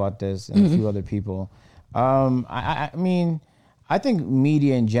Lo about this and a few other people. I mean, I think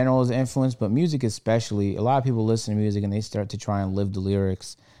media in general is influenced, but music especially. A lot of people listen to music and they start to try and live the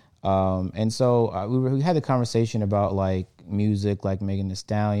lyrics. And so we had the conversation about like music, like Megan Thee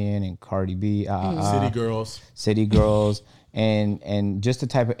Stallion and Cardi B, City Girls, and just the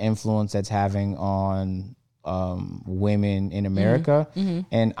type of influence that's having on women in America.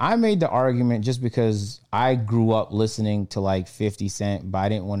 And I made the argument just because I grew up listening to like 50 Cent, but I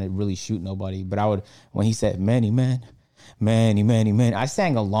didn't want to really shoot nobody. But when he said many men, I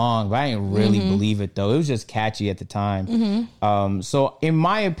sang along, but I didn't really believe it though. It was just catchy at the time. So in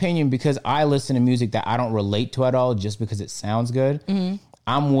my opinion, because I listen to music that I don't relate to at all, just because it sounds good,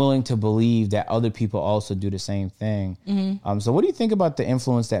 I'm willing to believe that other people also do the same thing. So what do you think about the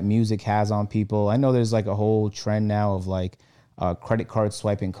influence that music has on people? I know there's like a whole trend now of like credit card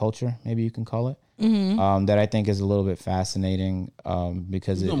swiping culture, maybe you can call it, that I think is a little bit fascinating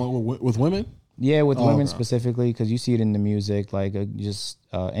because with women. Yeah, with women specifically, because you see it in the music, like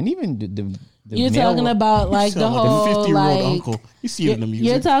and even the you're talking about like the whole 50-year-old uncle. You see it in the music.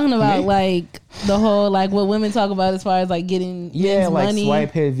 You're talking about like the whole like what women talk about as far as like getting like money.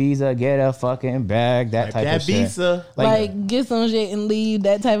 Swipe his Visa, get a fucking bag, that type of shit. Visa. Like get some shit and leave,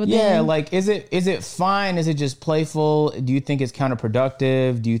 that type of thing. Yeah, like is it fine? Is it just playful? Do you think it's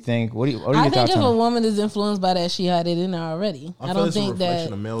counterproductive? Do you think what are your I think thoughts if on a it? woman is influenced by that, she had it in her already. I don't think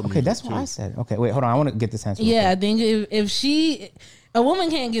that. Okay, that's what I said. Okay, wait, hold on. I want to get this answer. Yeah, I think if a woman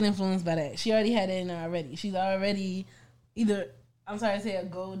can't get influenced by that. She already had that in her already. She's already either, I'm sorry to say, a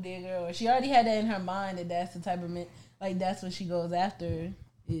gold digger, or she already had that in her mind that that's the type of like that's what she goes after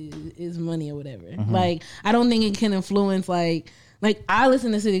is money or whatever. Like I don't think it can influence like I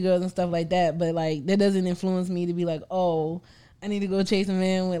listen to City Girls and stuff like that, but like that doesn't influence me to be like, oh, I need to go chase a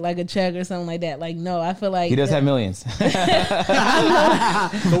man with like a check or something like that. Like no, I feel like he does have millions. So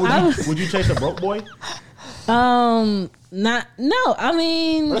would you chase a broke boy? I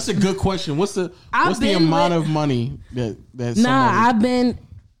mean, that's a good question. What's the amount of money that I've been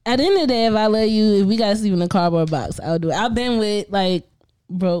at the end of the day, if we gotta sleep in a cardboard box, I'll do it. I've been with like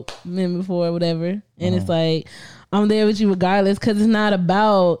broke men before or whatever, and it's like I'm there with you regardless, because it's not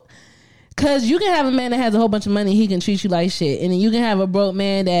about. Because you can have a man that has a whole bunch of money, he can treat you like shit. And then you can have a broke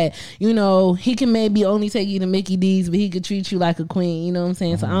man that, he can maybe only take you to Mickey D's, but he could treat you like a queen. You know what I'm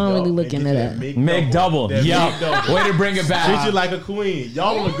saying? So I don't really look into that. McDouble. Yeah. Way to bring it back. Treat you like a queen.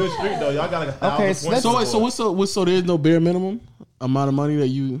 Y'all on a good street, though. Y'all got like 1,000 points. So there's no bare minimum amount of money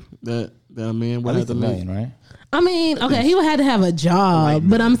that a man would have to make? Right? I mean, okay, he would have to have a job,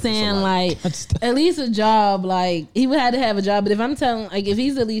 but I'm saying like at least a job. Like he would have to have a job. But if I'm telling, like, if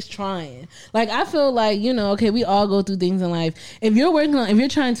he's at least trying, like I feel like okay, we all go through things in life. If you're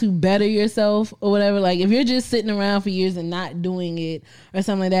trying to better yourself or whatever, like if you're just sitting around for years and not doing it or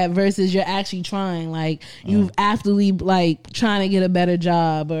something like that, versus you're actually trying, like you've actively like trying to get a better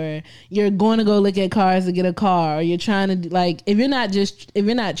job, or you're going to go look at cars to get a car, or you're trying to like if you're not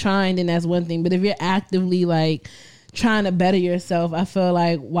trying, then that's one thing. But if you're actively like trying to better yourself, I feel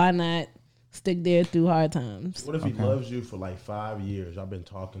like why not stick there through hard times? What if he loves you for like 5 years? I've been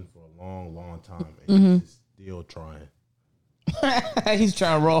talking for a long, long time, and he's still trying. He's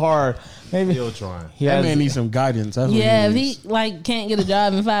trying real hard. Maybe still trying. That man needs some guidance. That's if he like can't get a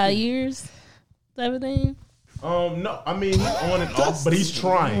job in 5 years, type of thing. No, I mean he's on and off, but he's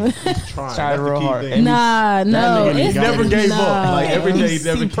trying. He's trying. Trying real hard. No, he never gave up. Like every day,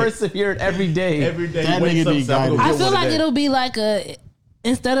 he persevered every day. Every day, that nigga guidance. I feel like it'll be like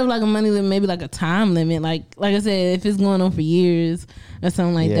instead of like a money limit, maybe like a time limit. Like I said, if it's going on for years or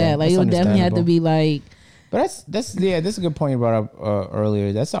something like that, like it'll definitely have to be like. But that's a good point you brought up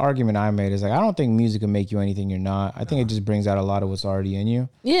earlier. That's the argument I made. Is like I don't think music can make you anything you're not. I think it just brings out a lot of what's already in you.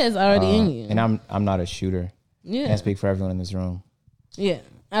 Yeah, it's already in you. And I'm not a shooter. Yeah, can't speak for everyone in this room. Yeah,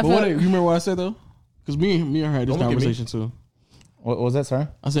 you remember what I said though? Because me and her had this conversation too. What was that, sir?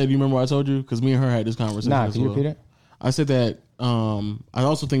 I said, you remember what I told you? Because me and her had this conversation. Nah, can you repeat it? I said that I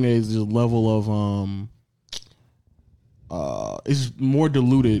also think that there's a level of it's more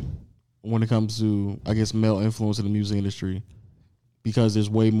diluted when it comes to, I guess, male influence in the music industry, because there's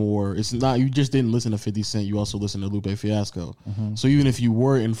way more. It's not, you just didn't listen to 50 Cent, you also listened to Lupe Fiasco. So even if you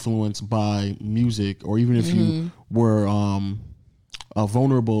were influenced by music, or even if you were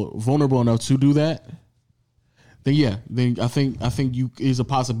vulnerable enough to do that, then I think you is a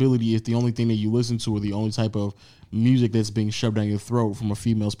possibility if the only thing that you listen to, or the only type of music that's being shoved down your throat from a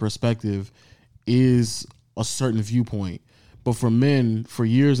female's perspective, is a certain viewpoint. But for men, for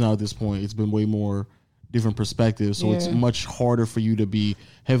years now at this point, it's been way more different perspectives. So it's much harder for you to be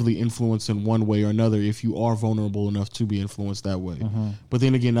heavily influenced in one way or another if you are vulnerable enough to be influenced that way. But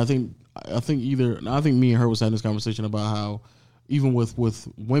then again, I think me and her was having this conversation about how even with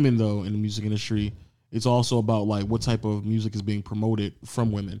women though in the music industry, it's also about like what type of music is being promoted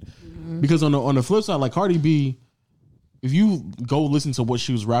from women. Because on the flip side, like Cardi B, if you go listen to what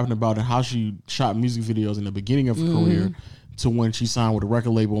she was rapping about and how she shot music videos in the beginning of her career to when she signed with a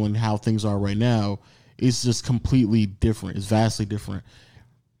record label and how things are right now, it's just completely different. It's vastly different.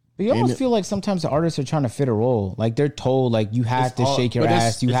 But you almost feel like sometimes the artists are trying to fit a role. Like they're told, like you have to shake your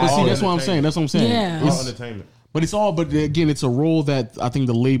ass. You have. See, that's what I'm saying. That's what I'm saying. Yeah. It's all entertainment. But again, it's a role that I think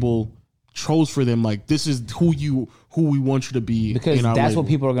the label chose for them. Like, this is who we want you to be. Because in our that's label. what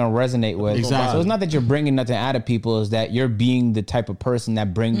people are going to resonate with. Exactly. So it's not that you're bringing nothing out of people. It's that you're being the type of person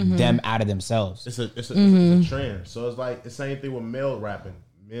that brings them out of themselves. It's a trend. So it's like the same thing with male rapping.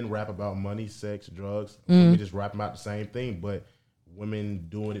 Men rap about money, sex, drugs. We just rap about the same thing, but women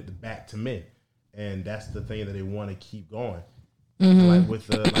doing it back to men. And that's the thing that they want to keep going. Like with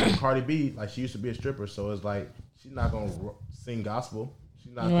like Cardi B, like she used to be a stripper, so it's like she's not gonna sing gospel.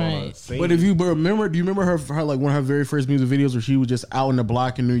 She's not gonna sing. But do you remember her like one of her very first music videos where she was just out in the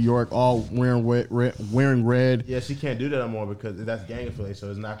block in New York, all wearing red? Yeah, she can't do that anymore because that's gang affiliate, so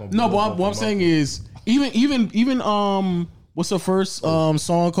it's not gonna. No, but what I'm saying is even what's her first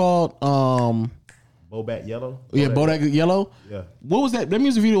song called? Bodak Yellow. Yeah, Bodak Yellow. Yeah. What was that? That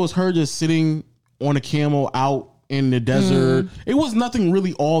music video was her just sitting on a camel out in the desert. It was nothing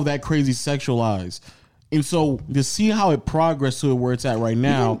really all that crazy sexualized. And so to see how it progressed to where it's at right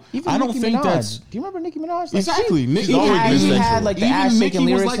now, Even I don't Nicki think Minaj. that's Do you remember Nicki Minaj? Like, exactly. She had like the Even ass shaking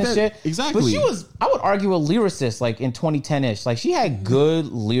Nicki was lyrics like and that. shit. Exactly. But she was, I would argue, a lyricist like in 2010-ish. Like she had good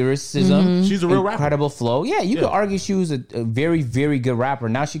lyricism. She's a real rapper. Incredible flow. Yeah, you could argue she was a very, very good rapper.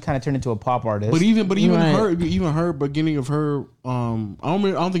 Now she kind of turned into a pop artist. But even her beginning of her, I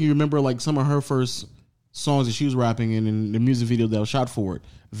don't think you remember like some of her first songs that she was rapping in the music video that was shot for it.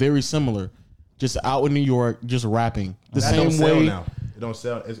 Very similar. Just out in New York, just rapping the That same don't sell way. now. It don't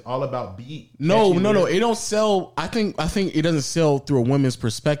sell. It's all about beat. No. catchy lyrics. It don't sell. I think it doesn't sell through a women's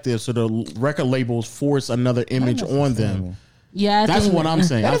perspective. So the record labels force another image on them. Yeah, That's what I'm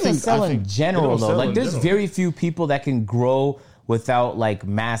saying. that I doesn't think sell in general It don't though. sell Like in there's general. very few people that can grow without like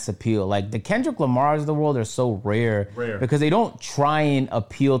mass appeal. Like the Kendrick Lamars of the world are so rare. Because they don't try and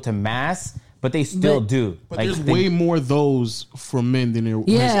appeal to mass, but they still do. But Like, there's they- way more of those for men than there has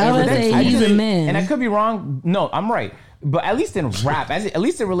Yeah, I ever would been. say for he's women. a man. And I could be wrong. No, I'm right. But at least in rap, at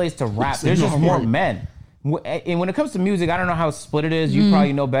least it relates to rap, there's just more men. And when it comes to music, I don't know how split it is. You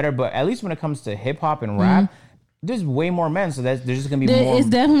probably know better. But at least when it comes to hip hop and rap, there's way more men. So there's just gonna be more. It's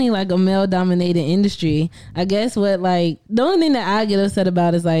definitely like a male dominated industry. I guess what like the only thing that I get upset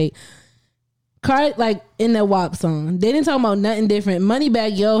about is like like in that WAP song, they didn't talk about nothing different.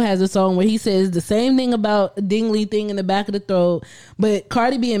 Moneybagg Yo has a song where he says the same thing about a dingly thing in the back of the throat, but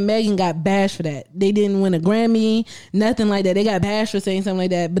Cardi B and Megan got bashed for that. They didn't win a Grammy, nothing like that. They got bashed for saying something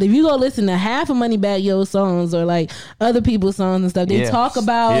like that. But if you go listen to half of Moneybagg Yo's songs or like other people's songs and stuff, they talk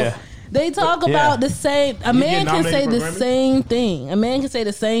about. They talk about the same. A man can say the same thing. A man can say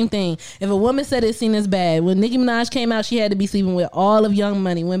the same thing. If a woman said it's seen as bad, when Nicki Minaj came out, she had to be sleeping with all of Young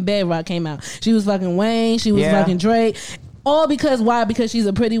Money. When Bedrock came out, she was fucking Wayne. She was fucking Drake. All because why? Because she's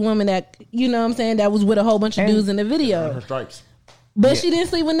a pretty woman that, you know what I'm saying, that was with a whole bunch of dudes in the video. Her stripes. But she didn't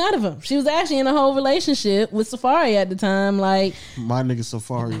sleep with none of them. She was actually in a whole relationship with Safari at the time. Like, My nigga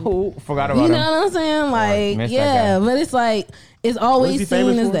Safari. Who forgot about you know him? what I'm saying? Like, missed that yeah, guy. but it's like it's always he seen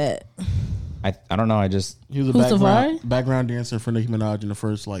famous as for? that. I don't know. I just He was a Who's Safari? background dancer for Nicki Minaj in the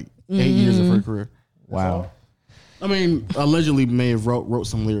first like 8 years of her career. wow. I mean, allegedly may have wrote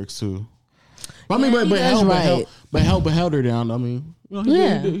some lyrics too. But I mean, Yeah, he does but held her down. I mean, you know, he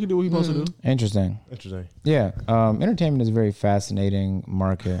did what he supposed to do. Interesting. Yeah, entertainment is a very fascinating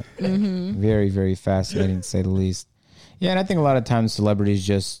market. Very, very fascinating to say the least. Yeah, and I think a lot of times celebrities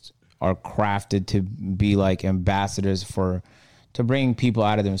just are crafted to be like ambassadors to bring people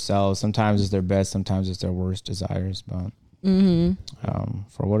out of themselves. Sometimes it's their best, sometimes it's their worst desires. But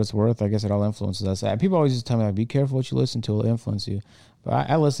for what it's worth, I guess it all influences us. People always just tell me, like, be careful what you listen to, it'll influence you. But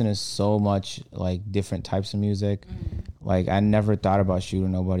I listen to so much like different types of music. Like I never thought about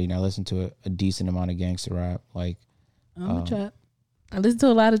shooting nobody, and I listen to a decent amount of gangster rap. Like I'm a trap. I listen to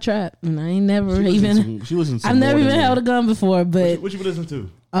a lot of trap, and I ain't never She listens to I've never more even than held a gun before, but What you listen to?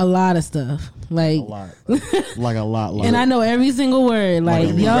 a lot of stuff. Like, like a lot. Like, and I know every single word. Like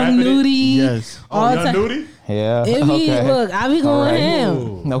you be Young rapping it? Nudie. Yes. All Young time. Nudie? yeah, It be, okay, look, I be going right.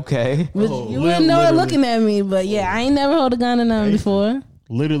 ham. okay. But you wouldn't know it looking at me, but yeah, I ain't never held a gun in nothing before.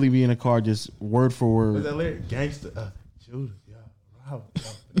 Literally be in a car, just word for What's word. that lyric? Gangster. Judah. Yeah. Wow.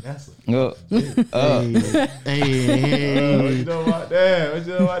 Vanessa. Hey. What you know about that? What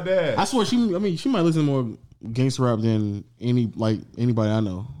you know about that? I swear she might listen to more gangster rap than anybody I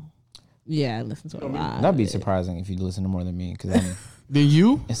know. Yeah, I listen to a lot. That'd be surprising if you listen to more than me, because Then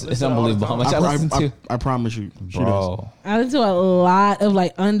you? it's unbelievable how much I listen to. I promise you. She does. Bro, I listen to a lot of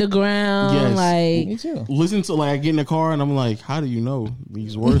like underground, Yes. like me too. Listen to, like, I get in the car and I'm like, how do you know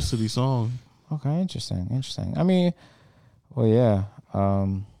these words to these songs? Okay, interesting. I mean, well, yeah, We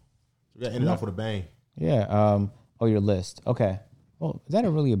got to end it off with a bang. yeah. Oh, your list. Okay. Oh, is that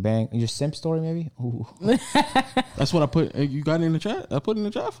really a bang? Your simp story, maybe? Ooh. That's what I put. You got it in the chat? I put it in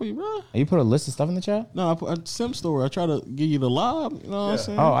the chat for you, bro. You put a list of stuff in the chat? No, I put a simp story. I try to give you the lob. You know what I'm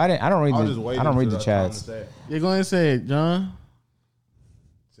saying? Oh, I don't read I was just the waiting I don't read for the chats. Yeah, go ahead and say it, John.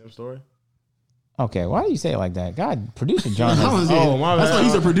 Same story. Okay, why do you say it like that? God, producer John. I was Has, saying, my that's bad. why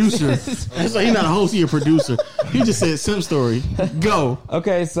he's a producer. That's why he's not a host. He's a producer. He just said simp story. Go.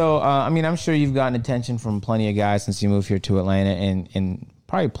 okay, so I mean, I'm sure you've gotten attention from plenty of guys since you moved here to Atlanta, and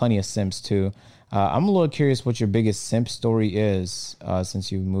probably plenty of simps too. I'm a little curious what your biggest simp story is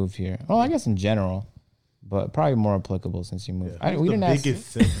since you moved here. Well, I guess in general, but probably more applicable since you moved. Who's the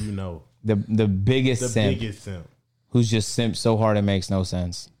biggest simp you know? The biggest The simp biggest simp. who's just simp so hard it makes no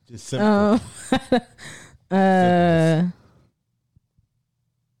sense. Just simp.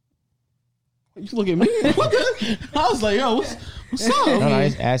 You look at me. What the? I was like, yo, what's up? No, I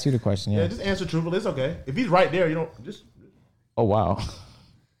just asked you the question. Yeah, Yeah. just answer truthfully. It's okay. If he's right there, you don't just. Oh wow.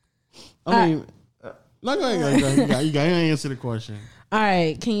 I mean, no, go ahead. You got to answer the question. All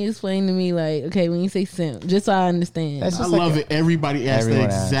right, can you explain to me, like, okay, when you say simp, just so I understand? That's I just love it. Everybody asks the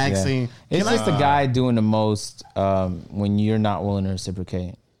Everyone asks, exact yeah. same. It's just the guy doing the most when you're not willing to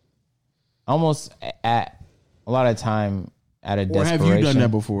reciprocate. Almost at a lot of time at a Or desperation. have you done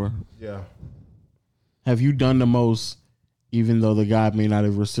that before? Yeah. Have you done the most, even though the guy may not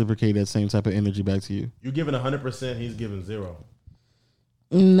have reciprocated that same type of energy back to you? You're giving 100%. He's giving 0.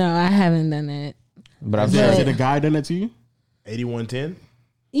 No, I haven't done that. But I've Has said a guy done that to you? 81-10.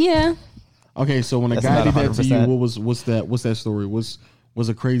 Yeah. Okay, so when a That's guy not did that to you, 100%. what's that story? What's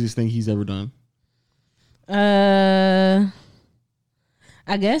the craziest thing he's ever done?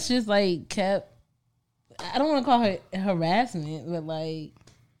 I guess just like kept. I don't want to call it harassment, but like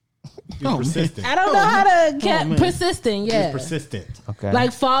He's persistent. I don't know how to kept man. persistent. He's Yeah, persistent. okay.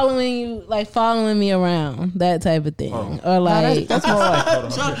 like following you, like following me around, that type of thing, or like that's more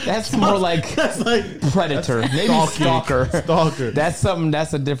like that's more like predator, maybe stalker. Stalker. That's something.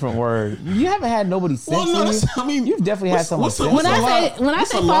 That's a different word. You haven't had nobody Well, censor no, you. that's- I mean, You've definitely had what's- someone. what's the- censor when what's you. the I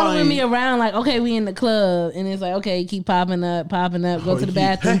What's say the following line? me around, like okay, we in the club, and it's like okay, keep popping up, go to the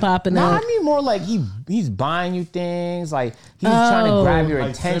bathroom, popping No, I up. mean more like he's buying you things, like he's trying to grab your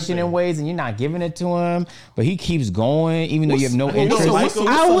Like attention simping. in ways, and you're not giving it to him, but he keeps going even though you have no I mean, interest. What's the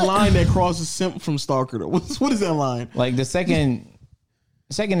I would- line that crosses simp from stalker? Though? What is that line? Like the second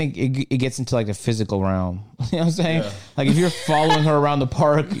it gets into like the physical realm. You know what I'm saying? Yeah. Like if you're following her around the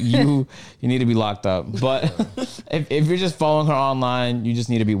park, you need to be locked up. But if you're just following her online, you just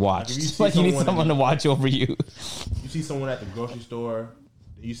need to be watched. Like, if you see Like you need someone- someone to watch over you. You see someone at the grocery store,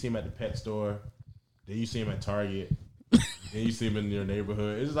 then you see him at the pet store, then you see him at Target, then you see him in your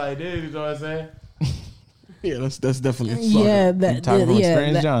neighborhood. It's like this, you know what I'm saying? Yeah, that's definitely stalker. Yeah, that talking from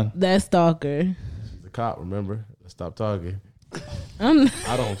experience, that, John? That's stalker. He's a cop, remember? Let's stop talking. I'm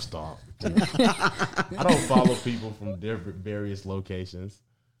I don't stalk. I don't follow people from different various locations.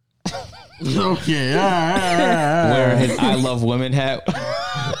 Okay, all right. Wearing his I love women hat.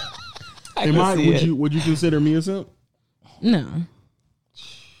 I Am can I, see it. would you consider me a simp? no.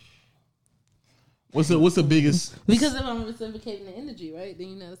 What's the biggest? Because if I'm reciprocating the energy, right, then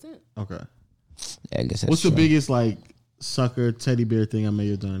you're not a simp. Okay. Yeah, I guess that's What's the true. biggest like sucker teddy bear thing I may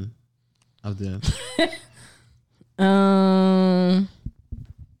have done? I've done.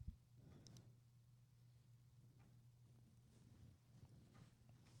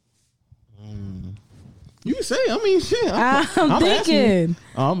 You can say. I mean, shit. I'm asking you. thinking.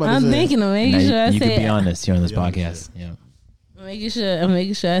 Oh, I'm about to I'm say. thinking of making Now, sure I you say. could be honest here on this Yeah, podcast. Yeah. I'm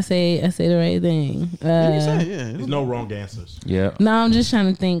making sure I say the right thing. You can say, yeah. There's no wrong answers. Yeah. No, I'm just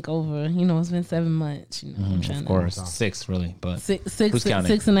trying to think over. You know, it's been 7 months. You know, I'm trying Of course. 6 really, but to six, Who's counting?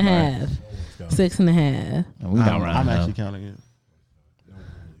 6 and a half. go. 6 and a half. we got I'm round actually up. counting it.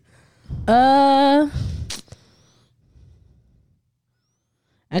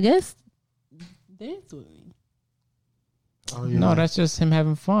 I guess dance with me. Oh, yeah. No, that's just him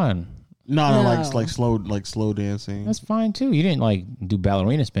having fun. no, No. like slow dancing. That's fine too. You didn't like do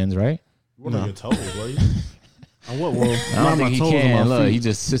ballerina spins, right? You were on your toes, were you? What? Well, I don't think he can. Look, he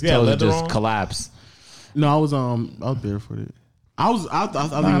just his Yeah, toes leather just on? collapse. No, I was out barefooted. I was I was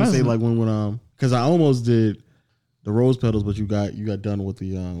Nah, gonna say that's- like when because I almost did the rose petals, but you got done with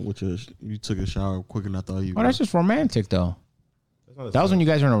the with your you took a shower quicker than I thought you. Oh, that's just romantic though. That was when you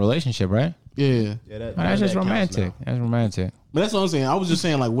guys were in a relationship, right? yeah. Yeah, that, Oh, that's just that counts romantic. now. That's romantic. But that's what I'm saying. I was just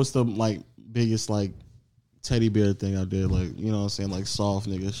saying like what's the like biggest like teddy bear thing I did, like, you know what I'm saying, like soft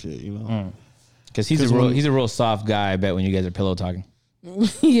nigga shit, you know. Because he's a real soft guy. I bet when you guys are pillow talking.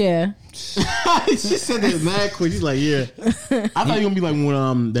 Yeah. She said that mad quick. She's like, yeah. I thought you were gonna be like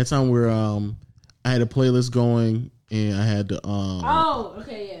when that time where I had a playlist going and I had the Oh,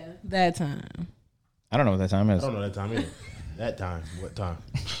 okay, yeah. That time. I don't know what that time I is. don't know that time either. That time. What time?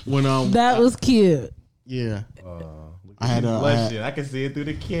 when That was cute. yeah. Look I had he's a- blushing. I can see it through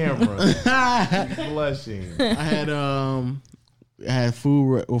the camera. He's blushing. I had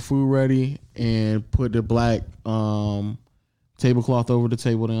food ready and put the black tablecloth over the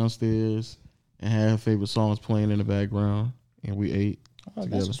table downstairs and had her favorite songs playing in the background, and we ate. Oh,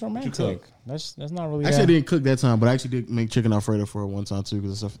 together. that's just romantic. That's not really. Actually, I didn't cook that time, but I actually did make chicken Alfredo for her one time too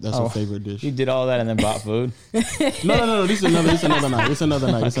because that's her favorite dish. You did all that and then bought food. No. This is another night. It's another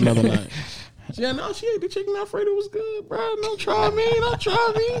night. Yeah, no, she ate the chicken Alfredo was good, bro. Don't try me.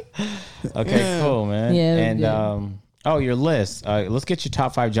 Okay, Yeah. cool, man. Yeah, it was And your list. Let's get your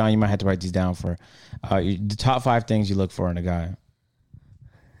top 5, John. You might have to write these down for the top 5 things you look for in a guy.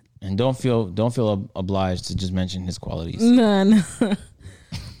 And don't feel obliged to just mention his qualities. No.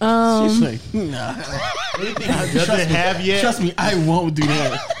 She's like, nah. Anything he doesn't have yet. Trust me, I won't do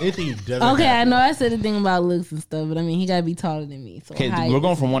that. Anything he doesn't Okay, I have. know I said the thing about looks and stuff, but I mean, he gotta be taller than me. So Okay, height we're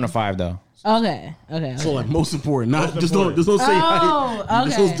going is- from 1 to 5 though. Okay. So like most important, not Most just important. don't say Oh, height.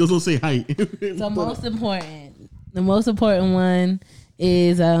 okay. Just don't say height. So most important. The most important one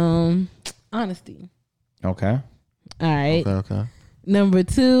is honesty. Okay. All right. Okay. Number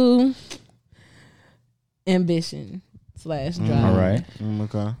 2, ambition / drive. All right.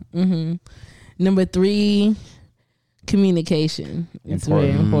 Okay. Number 3, communication. It's very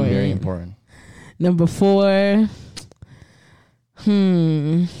important. Very important. Number 4,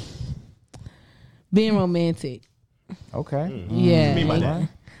 being romantic. Okay. Yeah. What you mean by that?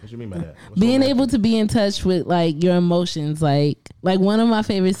 What you mean by that? What's Being romantic? able to be in touch with like your emotions, like one of my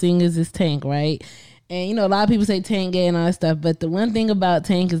favorite singers is Tank, right? And you know, a lot of people say Tank gay and all that stuff, but the one thing about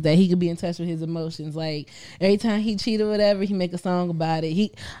Tank is that he could be in touch with his emotions. Like every time he cheat or whatever, he make a song about it.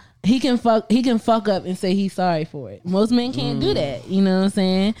 He can fuck up and say he's sorry for it. Most men can't do that. You know what I'm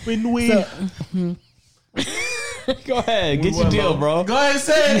saying? When we Go ahead. Get your what, deal, Lo? bro. Go ahead and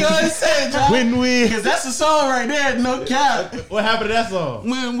say it, John. when we Because that's the song right there. No cap. what happened to that song?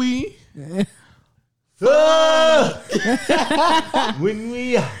 When we. When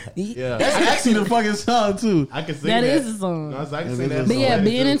we yeah, That's actually the fucking song too. I can sing That that. is a song. No, I can sing that. But song yeah, later,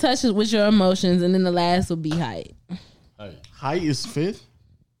 being too. in touch with your emotions, and then the last will be height. Height is 5th.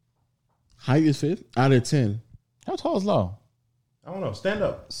 Height is 5th out of 10. How tall is Low? I don't know. Stand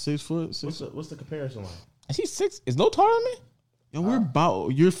up. 6 foot. What's the comparison like? Is he 6? Is Low taller than me? Yo, we're about.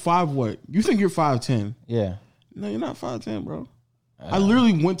 You're 5 what? You think you're 5'10"? Yeah. No, you're not 5'10", bro. I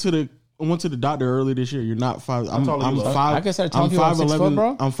literally went to the doctor earlier this year. You're not 5. I'm tall are you, Lo? 5. I guess I I'm told you I'm 6 foot, 5'11",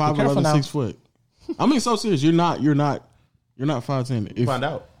 bro. I'm Be careful 5'11", now. 6 foot. I mean, so serious. You're not 5'10". If, Find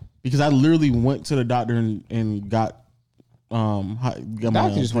out. because I literally went to the doctor and got got my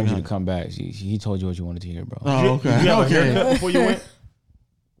Doctor just wanted you to height. come back. He told you what you wanted to hear, bro. Oh, okay. Did you have a Okay. haircut before you went?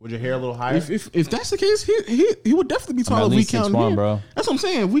 Was your hair a little higher? If that's the case, he would definitely be I'm taller at if we least count 6'1", here. bro. That's what I'm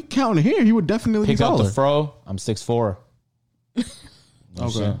saying. If we count here, he would definitely Picked be up taller. the fro. I'm 6'4". No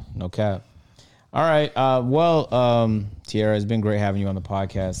Okay. shit. No cap. All right. Tierra, it's been great having you on the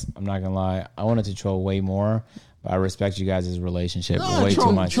podcast. I'm not gonna lie. I wanted to troll way more, but I respect you guys' relationship way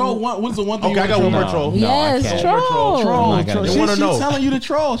too much. Troll, what's the one thing? Okay, I you got wanna one more troll? troll. No, I Yes, can't. troll. Troll. I'm not gonna do They She- wanna she know. telling you to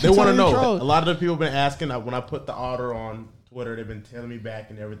troll. She They want to telling you know. troll. A lot of the people been asking when I put the otter on Twitter. They've been telling me back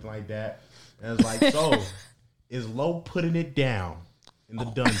and everything like that. And it's like, so is Low putting it down in the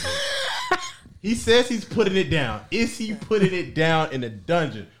dungeon? He says he's putting it down. Is he putting it down in the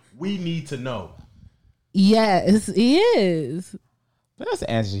dungeon? We need to know. Yes, he is. But that's the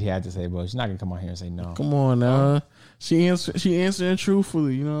answer she had to say, bro. She's not gonna come on here and say no. Come on now. She answering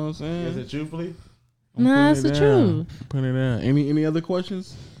truthfully. You know what I'm saying? Is it truthfully? Nah, it's Put the it truth. down. Put it down. Any other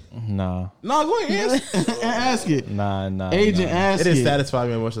questions? Nah. No, go ahead. Ask it. Nah. Agent, ask It it. didn't satisfy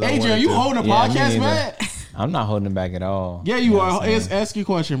me as much as I Agent, wanted are you to. holding a Yeah, me podcast, neither. man? I'm not holding it back at all. Yeah, you know are. what I'm saying? Ask your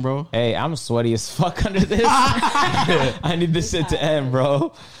question, bro. Hey, I'm sweaty as fuck under this. I need this shit to end,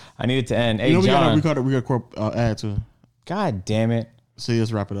 bro. I need it to end. Hey, You know, John. we got to add to it. God damn it. So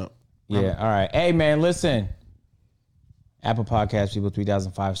let's wrap it up. Yeah, all right. Hey, man, listen. Apple Podcast, people,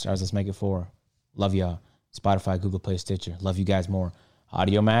 3,005 stars. Let's make it 4. Love y'all. Spotify, Google Play, Stitcher. Love you guys more.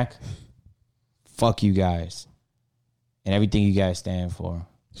 Audio Mac, fuck you guys. And everything you guys stand for.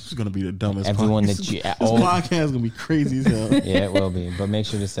 This is gonna be the dumbest. Everyone podcast. that you... This Oh, podcast is gonna be crazy as hell. yeah, it will be. But make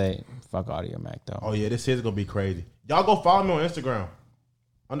sure to say, fuck Audio Mac, though. Oh yeah, this is gonna be crazy. Y'all go follow me on Instagram.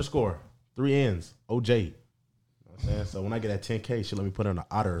 _ 3 N's OJ. You know what I'm saying? So when I get that 10K, she let me put in an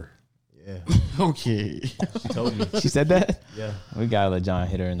otter. Yeah, Okay. she told me. She said that? Yeah, We gotta let John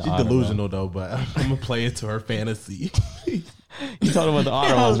hit her in the she's auto, bro. delusional though, but I'm gonna play into her fantasy. You told him what the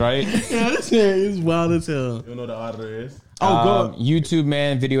order was, right? Yeah, this shit is wild as hell. You know what the auditor is? Oh, go. YouTube,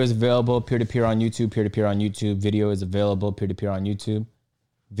 man. Video is available. Peer-to-peer on YouTube. Peer-to-peer on YouTube. Video is available. Peer-to-peer on YouTube.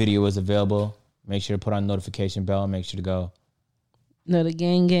 Video is available. Make sure to put on notification bell. Make sure to go. No, the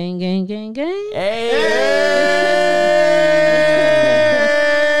gang.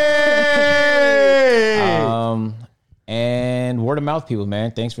 And word of mouth, people,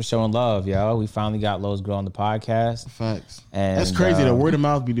 man. Thanks for showing love, yo. We finally got Lowe's Girl on the podcast. Facts. And that's crazy. That word of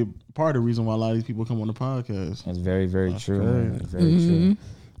mouth be the part of the reason why a lot of these people come on the podcast. It's very, very true. Man. It's very true.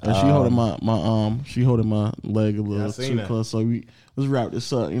 And she holding she holding my leg a little too that. close. So let's wrap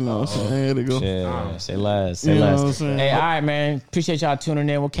this up. You know what I'm saying? Here to go. Yeah, say less. Say You know what I'm less. saying? Hey, all right, man. Appreciate y'all tuning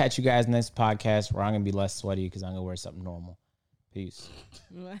in. We'll catch you guys next podcast where I'm gonna be less sweaty because I'm gonna wear something normal. Peace.